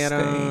 Happy birthday,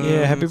 Adam.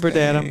 Yeah, happy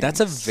birthday, Adam. That's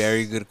a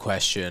very good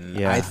question.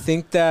 Yeah. I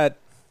think that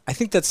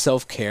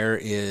self-care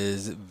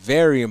is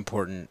very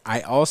important.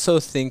 I also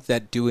think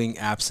that doing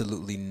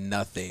absolutely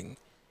nothing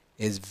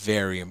is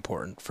very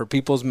important for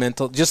people's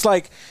mental, just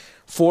like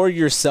for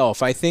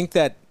yourself. I think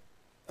that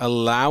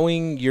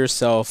allowing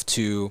yourself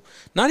to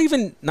not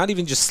even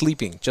just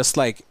sleeping, just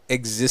like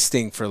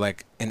existing for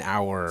like an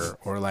hour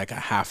or like a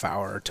half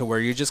hour, to where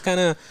you're just kind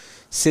of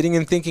sitting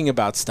and thinking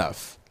about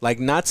stuff, like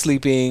not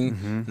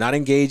sleeping, not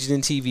engaged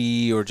in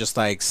TV, or just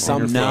like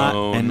something.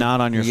 not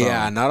on your phone.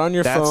 Yeah, not on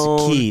your That's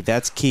phone. key.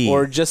 That's key.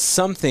 Or just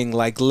something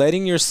like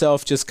letting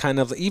yourself just kind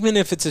of, even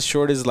if it's as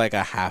short as like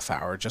a half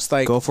hour, just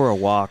like go for a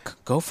walk.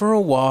 go for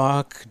a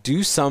walk,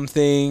 do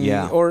something,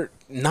 Yeah. or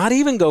not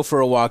even go for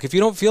a walk if you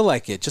don't feel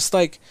like it. Just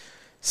like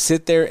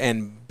sit there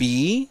and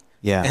be,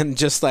 Yeah. and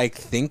just like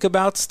think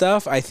about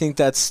stuff. I think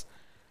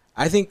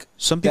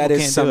Some people that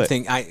is can't do it.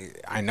 something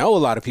I know a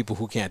lot of people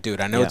who can't do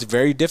it. I know Yeah. it's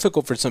very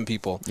difficult for some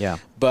people. Yeah.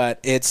 But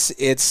it's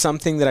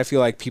something that I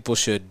feel like people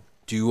should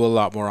do a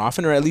lot more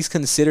often, or at least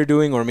consider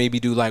doing, or maybe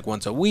do like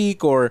once a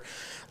week, or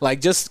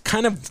like just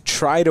kind of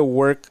try to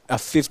work a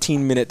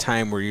 15-minute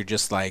time where you're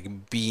just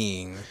like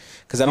being,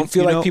 because I don't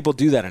feel You like know- people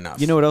do that enough.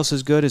 You know what else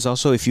is good is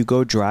also if you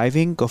go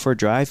driving, go for a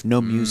drive,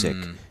 no music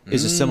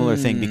is a similar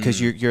thing,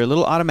 because you're a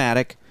little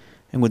automatic,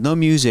 and with no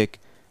music,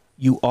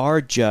 you are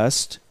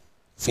just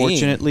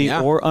fortunately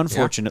yeah, or yeah.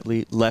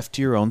 unfortunately left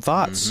to your own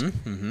thoughts.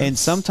 And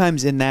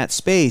sometimes in that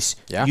space,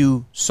 Yeah.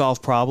 you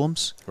solve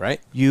problems, right?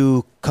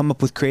 you come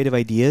up with creative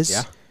ideas.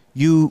 Yeah.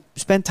 You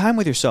spend time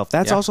with yourself.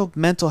 That's Yeah. also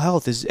mental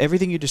health. Is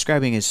everything you're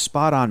describing is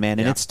spot on, man.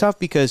 And Yeah. it's tough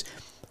because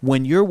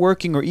when you're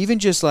working, or even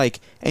just like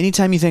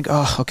anytime you think,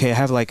 oh, okay, I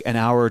have like an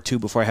hour or two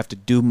before I have to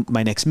do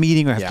my next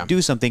meeting or I have Yeah. to do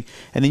something,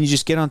 and then you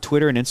just get on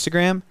Twitter and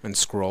Instagram, And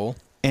scroll.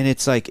 and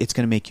it's like it's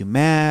going to make you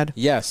mad,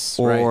 Yes.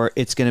 or right.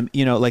 it's going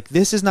to, like,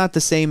 this is not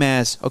the same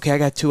as, okay, I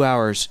got 2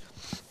 hours.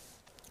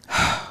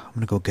 I'm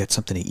going to go get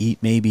something to eat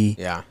maybe.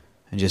 Yeah.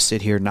 And just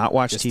sit here, not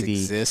watch Just TV,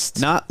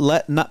 exist. not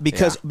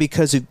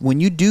because when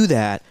you do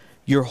that,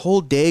 your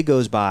whole day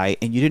goes by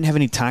and you didn't have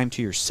any time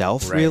to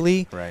yourself, Right,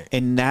 really, right.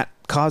 and that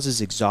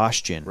causes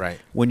exhaustion. Right.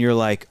 When you're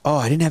like, oh,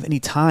 I didn't have any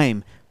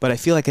time, but I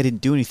feel like I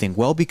didn't do anything.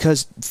 Well,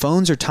 because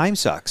phones are time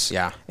sucks.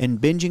 Yeah. And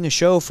binging a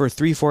show for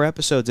 3-4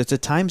 episodes, it's a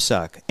time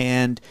suck.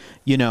 And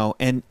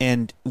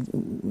and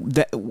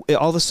that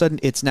all of a sudden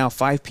it's now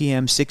 5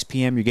 p.m., 6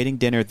 p.m. You're getting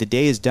dinner. The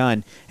day is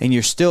done, and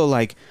you're still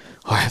like,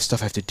 oh, I have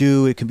stuff I have to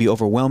do. It can be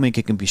overwhelming.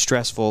 It can be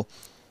stressful.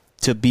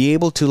 To be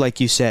able to, like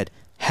you said,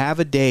 have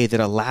a day that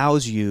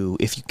allows you,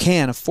 if you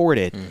can afford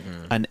it,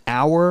 an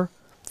hour,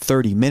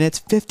 30 minutes,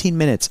 15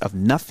 minutes of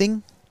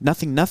nothing,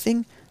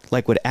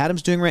 like what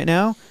Adam's doing right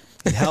now,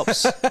 it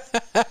helps. I'm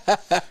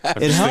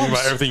just thinking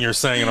about everything you're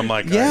saying, and I'm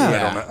like,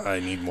 Yeah. I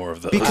need more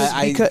of those.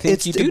 I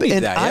think you do need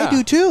and that, I yeah.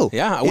 do too.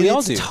 Yeah, And we all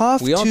it's do.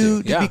 tough We all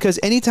to do, yeah. because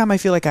anytime I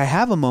feel like I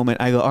have a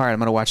moment, I go, all right, I'm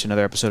going to watch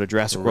another episode of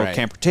Jurassic World Right.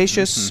 Camp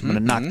Cretaceous. I'm going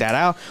to knock that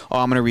out. Oh,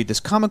 I'm going to read this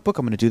comic book.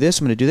 I'm going to do this.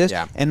 I'm going to do this.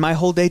 Yeah. And my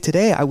whole day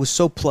today, I was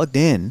so plugged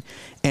in.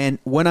 And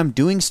when I'm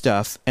doing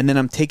stuff, and then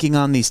I'm taking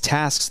on these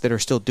tasks that are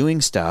still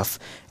doing stuff,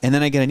 and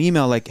then I get an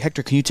email like,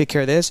 Hector, can you take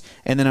care of this?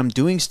 And then I'm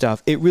doing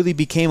stuff. It really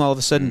became all of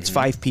a sudden it's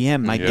 5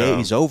 p.m. My day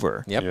is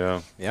over. Yep.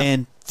 Yeah. Yep.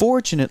 And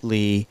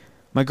fortunately,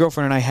 my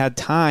girlfriend and I had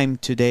time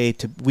today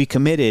we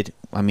committed.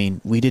 I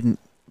mean,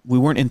 we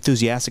weren't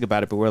enthusiastic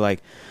about it, but we're like,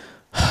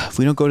 if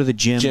we don't go to the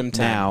gym Gym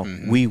time.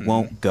 now, we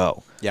won't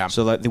go. Yeah.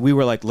 So like, we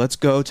were like, let's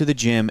go to the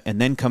gym and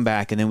then come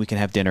back and then we can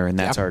have dinner, and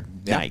that's Yeah. our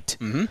Yeah. night.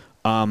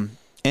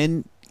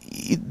 And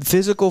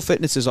physical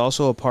fitness is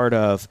also a part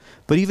of,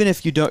 but even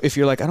if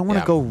you're like, I don't want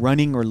to Yeah. go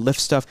running or lift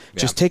stuff,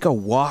 just Yeah. take a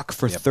walk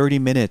for Yep. 30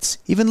 minutes.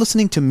 Even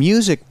listening to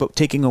music, but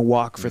taking a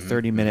walk Mm-hmm. for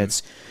 30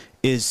 minutes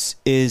is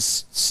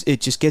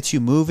it just gets you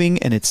moving,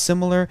 and it's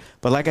similar.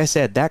 But like I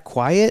said, that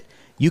quiet,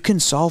 you can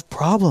solve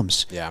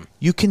problems. Yeah.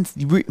 You can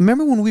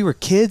remember when we were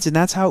kids, and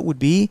that's how it would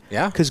be.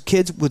 Yeah. Because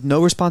kids with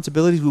no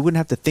responsibilities, we wouldn't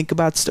have to think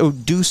about or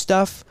do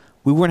stuff.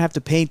 We wouldn't have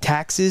to pay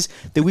taxes.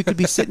 That we could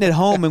be sitting at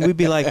home and we'd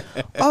be like,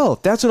 oh,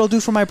 that's what I'll do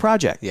for my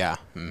project. Yeah.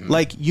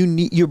 Like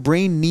your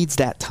brain needs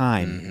that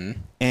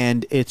time,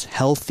 and it's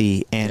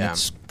healthy, and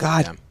it's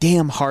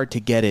goddamn hard to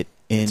get it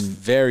in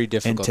very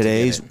difficult in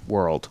today's to get it.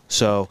 world.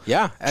 So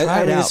Yeah, try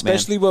I it mean, out,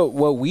 especially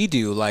what we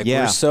do. Like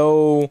Yeah. we're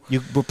so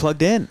we're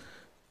plugged in.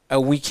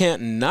 we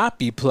can't not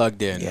be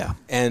plugged in. Yeah.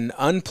 And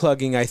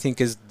unplugging, I think,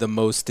 is the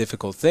most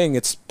difficult thing.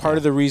 It's part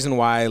of the reason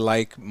why I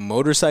like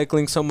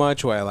motorcycling so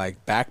much, why I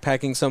like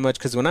backpacking so much.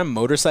 Because when I'm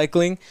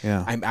motorcycling,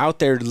 Yeah. I'm out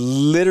there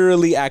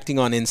literally acting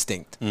on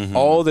instinct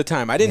all the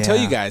time. I didn't tell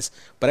Yeah. you guys,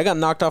 but I got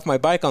knocked off my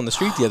bike on the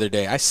street the other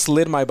day. I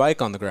slid my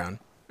bike on the ground.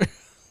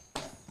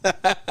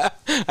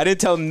 I didn't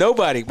tell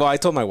nobody. Well, I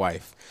told my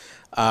wife.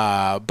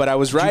 But I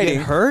was riding.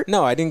 get hurt?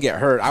 No, I didn't get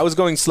hurt. I was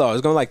going slow. I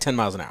was going like 10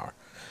 miles an hour.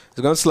 I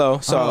was going slow.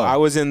 So Oh. I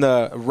was in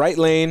the right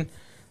lane,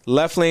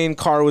 left lane,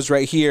 car was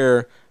right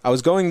here. I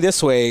was going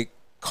this way.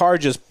 Car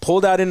just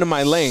pulled out into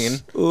my lane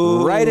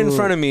right in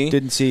front of me.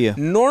 Didn't see you.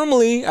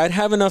 Normally, I'd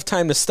have enough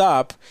time to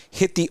stop,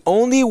 hit the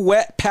only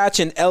wet patch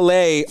in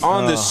LA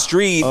on the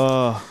street,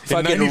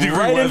 fucking 90-degree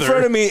right in weather.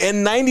 front of me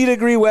in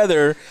 90-degree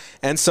weather.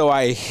 And so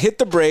I hit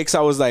the brakes.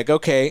 I was like,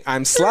 okay,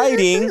 I'm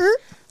sliding.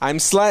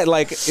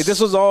 Like, this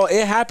was all,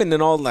 it happened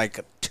in all like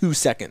 2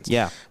 seconds.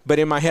 Yeah. But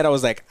in my head, I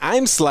was like,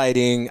 I'm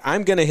sliding.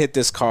 I'm going to hit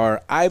this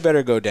car. I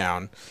better go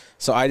down.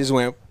 So I just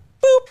went,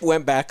 boop,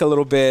 went back a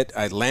little bit.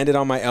 I landed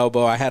on my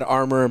elbow. I had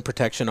armor and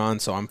protection on,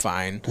 so I'm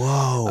fine.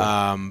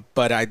 Whoa.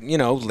 But I,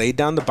 laid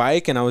down the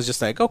bike and I was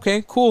just like,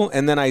 okay, cool.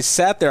 And then I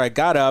sat there. I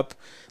got up.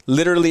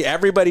 Literally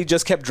everybody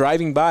just kept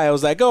driving by. I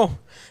was like, oh,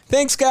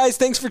 thanks, guys.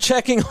 Thanks for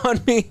checking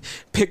on me.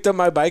 Picked up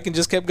my bike and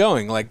just kept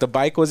going. Like, the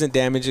bike wasn't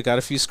damaged. It got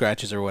a few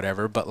scratches or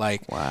whatever. But,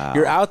 like, Wow.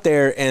 you're out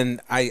there,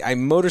 and I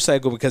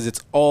motorcycle because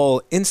it's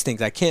all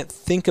instinct. I can't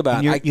think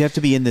about it. You have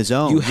to be in the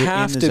zone. You You're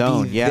have in to the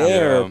zone. be Yeah.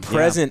 there, Yeah.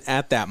 present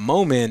at that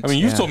moment. I mean,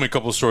 you've told me a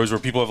couple of stories where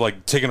people have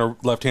like taken a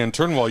left-hand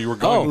turn while you were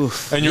going,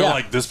 and you're yeah.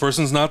 like, "This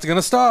person's not going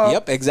to stop."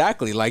 Yep,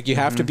 exactly. Like, you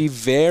have to be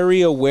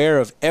very aware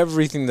of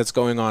everything that's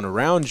going on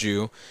around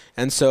you.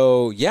 And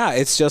so, yeah,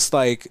 it's just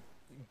like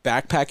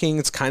backpacking.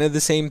 It's kind of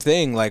the same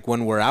thing. Like,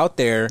 when we're out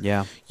there,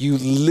 Yeah. you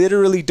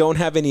literally don't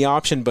have any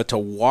option but to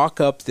walk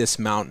up this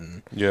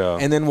mountain. Yeah.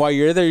 And then while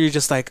you're there, you're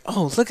just like,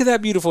 oh, look at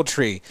that beautiful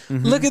tree.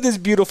 Look at this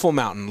beautiful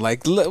mountain.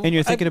 Like, And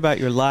you're thinking about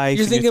your life.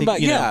 you're and thinking about,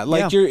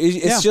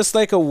 it's Yeah. just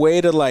like a way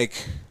to, like,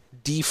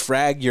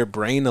 defrag your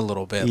brain a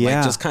little bit. Yeah.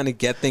 Like, just kind of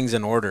get things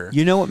in order.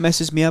 You know what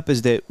messes me up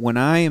is that when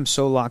I am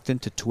so locked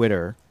into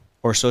Twitter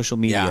or social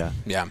media,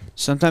 Yeah.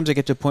 sometimes I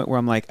get to a point where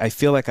I'm like, I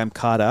feel like I'm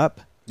caught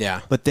up.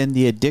 Yeah. But then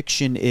the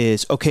addiction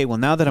is, okay, well,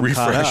 now that I'm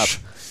caught up, Refresh.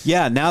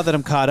 now that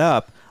I'm caught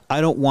up, I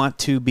don't want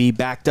to be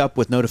backed up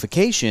with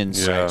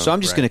notifications. Yeah. So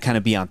I'm just going to kind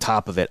of be on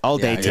top of it all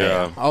day today.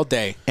 Yeah. All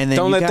day. And then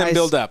don't you let them guys-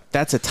 build up.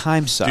 That's a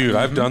time suck. Dude,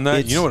 I've done that.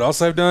 It's- You know what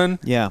else I've done?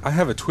 Yeah. I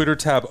have a Twitter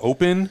tab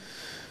open,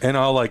 and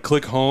I'll like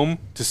click home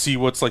to see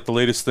what's like the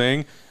latest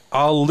thing.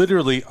 I'll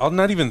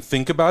not even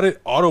think about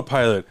it.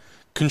 Autopilot,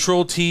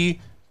 Control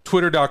T,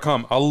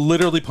 Twitter.com. I'll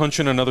literally punch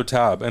in another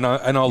tab, and I'll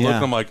look, Yeah.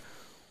 and I'm like,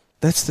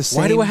 That's the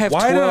same. Why do I have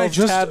Why did 12 I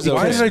just- tabs why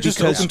open? did I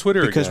just open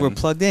Twitter Because again? we're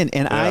plugged in,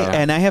 and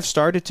I have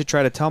started to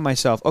try to tell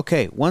myself,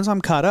 okay, once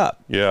I'm caught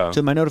up Yeah.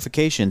 to my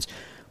notifications,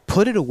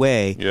 put it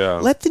away. Yeah.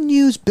 Let the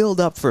news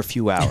build up for a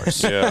few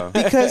hours. Yeah.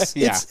 Because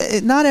Yeah.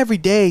 not every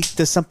day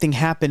does something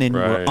happen and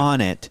we're Right. on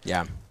it.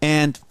 Yeah.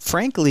 And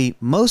frankly,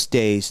 most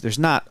days there's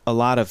not a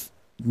lot of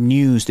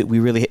news that we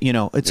really,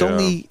 it's Yeah.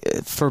 only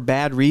for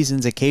bad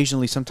reasons.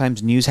 Occasionally,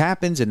 sometimes news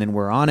happens and then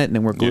we're on it and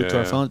then we're glued to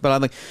our Yeah. phones.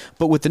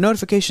 But with the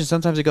notifications,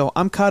 sometimes I go,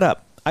 I'm caught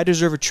up. I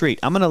deserve a treat.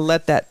 I'm not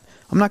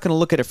going to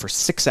look at it for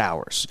 6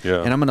 hours.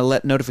 Yeah. And I'm going to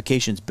let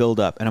notifications build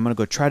up and I'm going to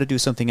go try to do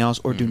something else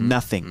or do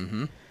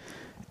nothing.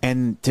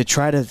 And to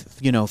try to,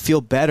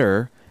 feel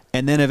better.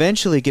 And then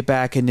eventually get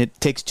back, and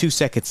it takes 2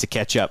 seconds to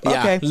catch up.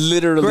 Yeah, Okay,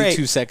 literally great.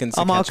 2 seconds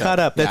to I'm all catch caught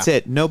up. That's Yeah.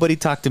 it. Nobody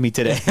talked to me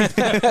today.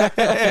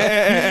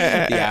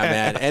 Yeah,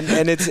 man.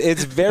 And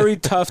it's very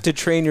tough to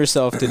train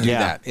yourself to do Yeah.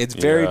 that. It's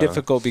very Yeah.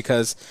 difficult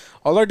because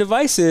all our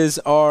devices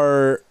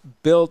are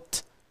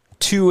built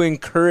to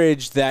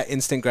encourage that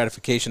instant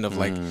gratification of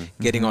like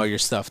getting all your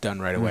stuff done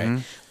right away.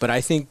 But I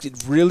think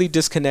really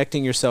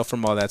disconnecting yourself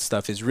from all that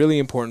stuff is really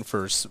important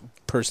for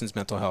person's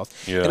mental health.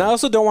 Yeah. And I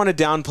also don't want to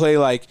downplay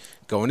like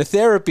going to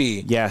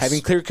therapy, Yes.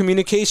 having clear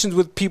communications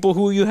with people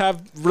who you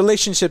have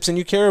relationships and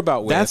you care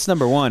about with. That's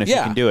number one. If you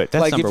can do it,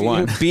 that's like number if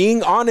one.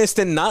 being honest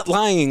and not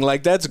lying,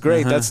 like that's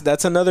great.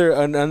 That's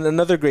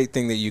another great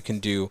thing that you can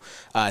do.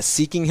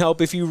 Seeking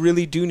help if you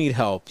really do need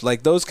help.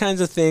 Like those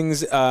kinds of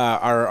things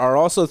are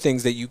also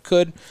things that you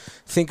could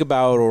think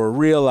about or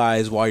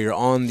realize while you're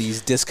on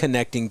these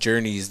disconnecting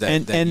journeys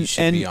that you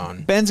should be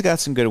on. Ben's got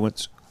some good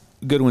ones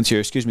here.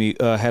 Excuse me,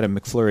 had a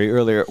McFlurry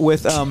earlier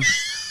with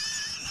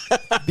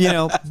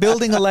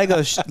building a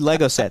Lego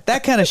set,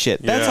 that kind of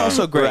shit. That's Yeah.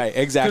 also great. Right,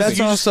 exactly.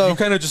 That's you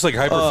kind of just like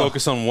hyper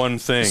focus on one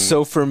thing.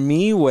 So for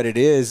me, what it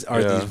is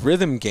are Yeah. these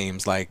rhythm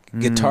games like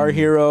Guitar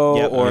Hero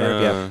Yep. or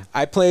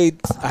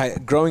Yeah.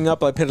 growing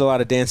up, I played a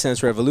lot of Dance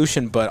Dance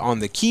Revolution, but on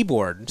the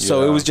keyboard.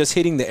 So Yeah. it was just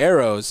hitting the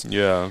arrows.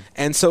 yeah.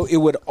 And so it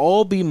would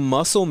all be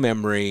muscle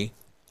memory,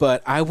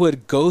 but I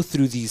would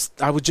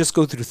just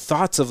go through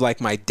thoughts of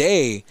like my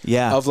day.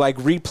 Yeah. Of like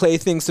replay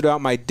things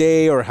throughout my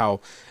day or how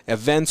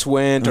events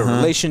went or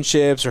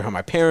relationships or how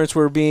my parents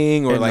were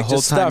being or And like the whole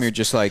just time stuff. you're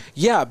just like,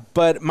 Yeah,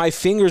 but my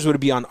fingers would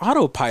be on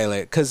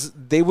autopilot because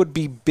they would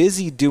be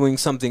busy doing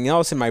something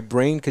else and my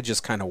brain could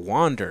just kind of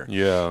wander.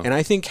 Yeah. And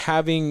I think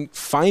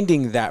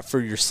finding that for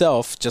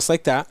yourself, just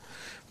like that,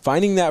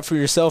 finding that for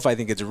yourself, I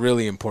think it's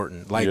really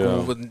important. Like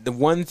Yeah. the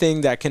one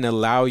thing that can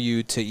allow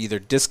you to either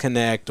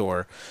disconnect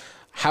or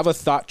have a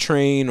thought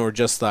train or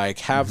just like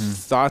have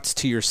thoughts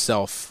to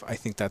yourself. I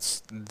think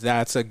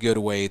that's a good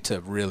way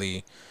to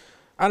really,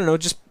 I don't know,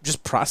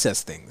 just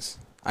process things.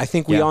 I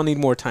think we Yeah. all need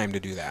more time to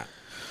do that.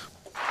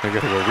 I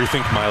gotta go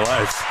rethink my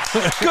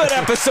life. Good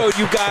episode,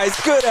 you guys.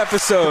 Good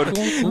episode.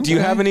 Do you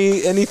have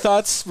any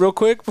thoughts real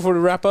quick before we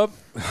wrap up?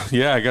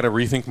 Yeah, I gotta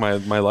rethink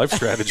my life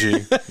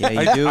strategy. yeah,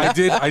 you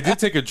do. I did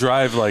take a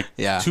drive like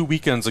Yeah. 2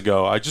 weekends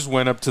ago. I just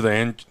went up to the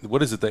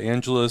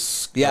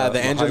Angeles. Yeah, the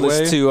Angeles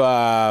highway.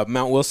 to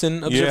Mount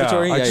Wilson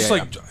Observatory. Yeah, I just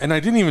yeah. and I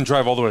didn't even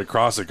drive all the way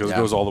across it because Yeah.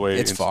 it goes all the way.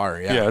 It's far,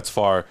 yeah. Yeah, it's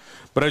far.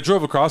 But I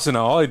drove across and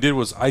all I did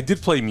was I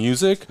did play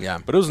music. Yeah.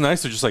 But it was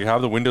nice to just like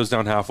have the windows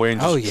down halfway and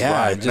just Oh, yeah,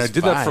 drive. And I just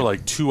did that for vibe.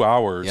 like 2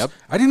 hours. Yep.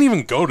 I didn't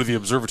even go to the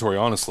observatory,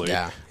 honestly.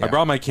 Yeah, I yeah.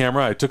 brought my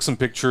camera. I took some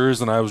pictures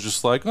and I was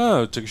just like,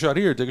 oh, take a shot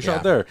here, take a Yeah.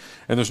 shot there.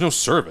 And there's no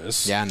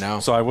service. Yeah, no.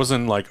 So I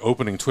wasn't like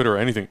opening Twitter or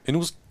anything. And it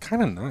was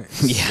kind of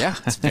nice. Yeah,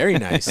 it's very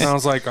nice. And I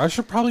was like, I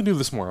should probably do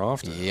this more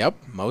often. Yep,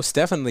 most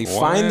definitely. Why?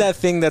 Find that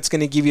thing that's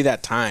going to give you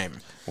that time.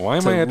 Why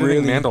am To I editing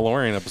really-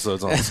 Mandalorian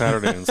episodes on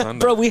Saturday and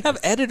Sunday? Bro, we have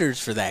editors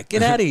for that.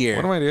 Get out of here.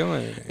 What am I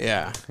doing?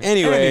 Yeah.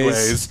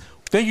 Anyways.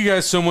 Thank you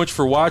guys so much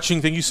for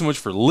watching. Thank you so much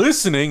for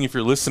listening. If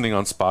you're listening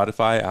on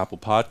Spotify, Apple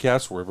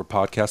Podcasts, wherever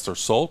podcasts are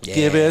sold,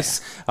 give Yeah.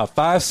 us a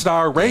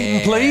 5-star rating,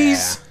 Yeah.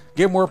 please.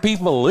 Get more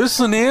people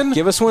listening.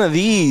 Give us one of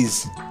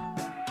these.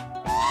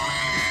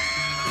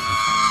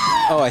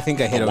 Oh, I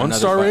think I hit a another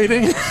 1-star button.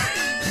 rating.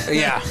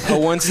 Yeah, a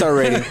 1-star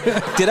rating.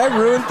 Did I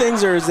ruin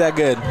things or is that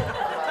good?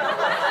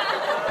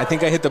 I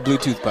think I hit the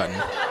Bluetooth button.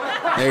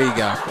 There you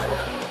go.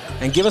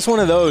 And give us one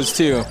of those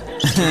too.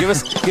 give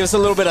us a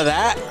little bit of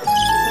that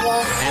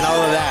and all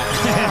of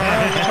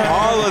that.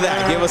 All of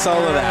that. Give us all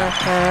of that.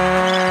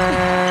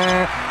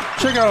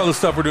 Check out all the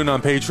stuff we're doing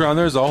on Patreon.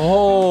 There's a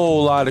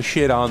whole lot of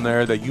shit on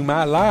there that you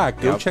might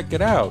like. Go check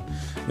it out.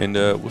 And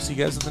we'll see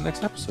you guys in the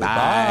next episode.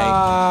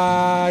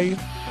 Bye.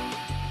 Bye.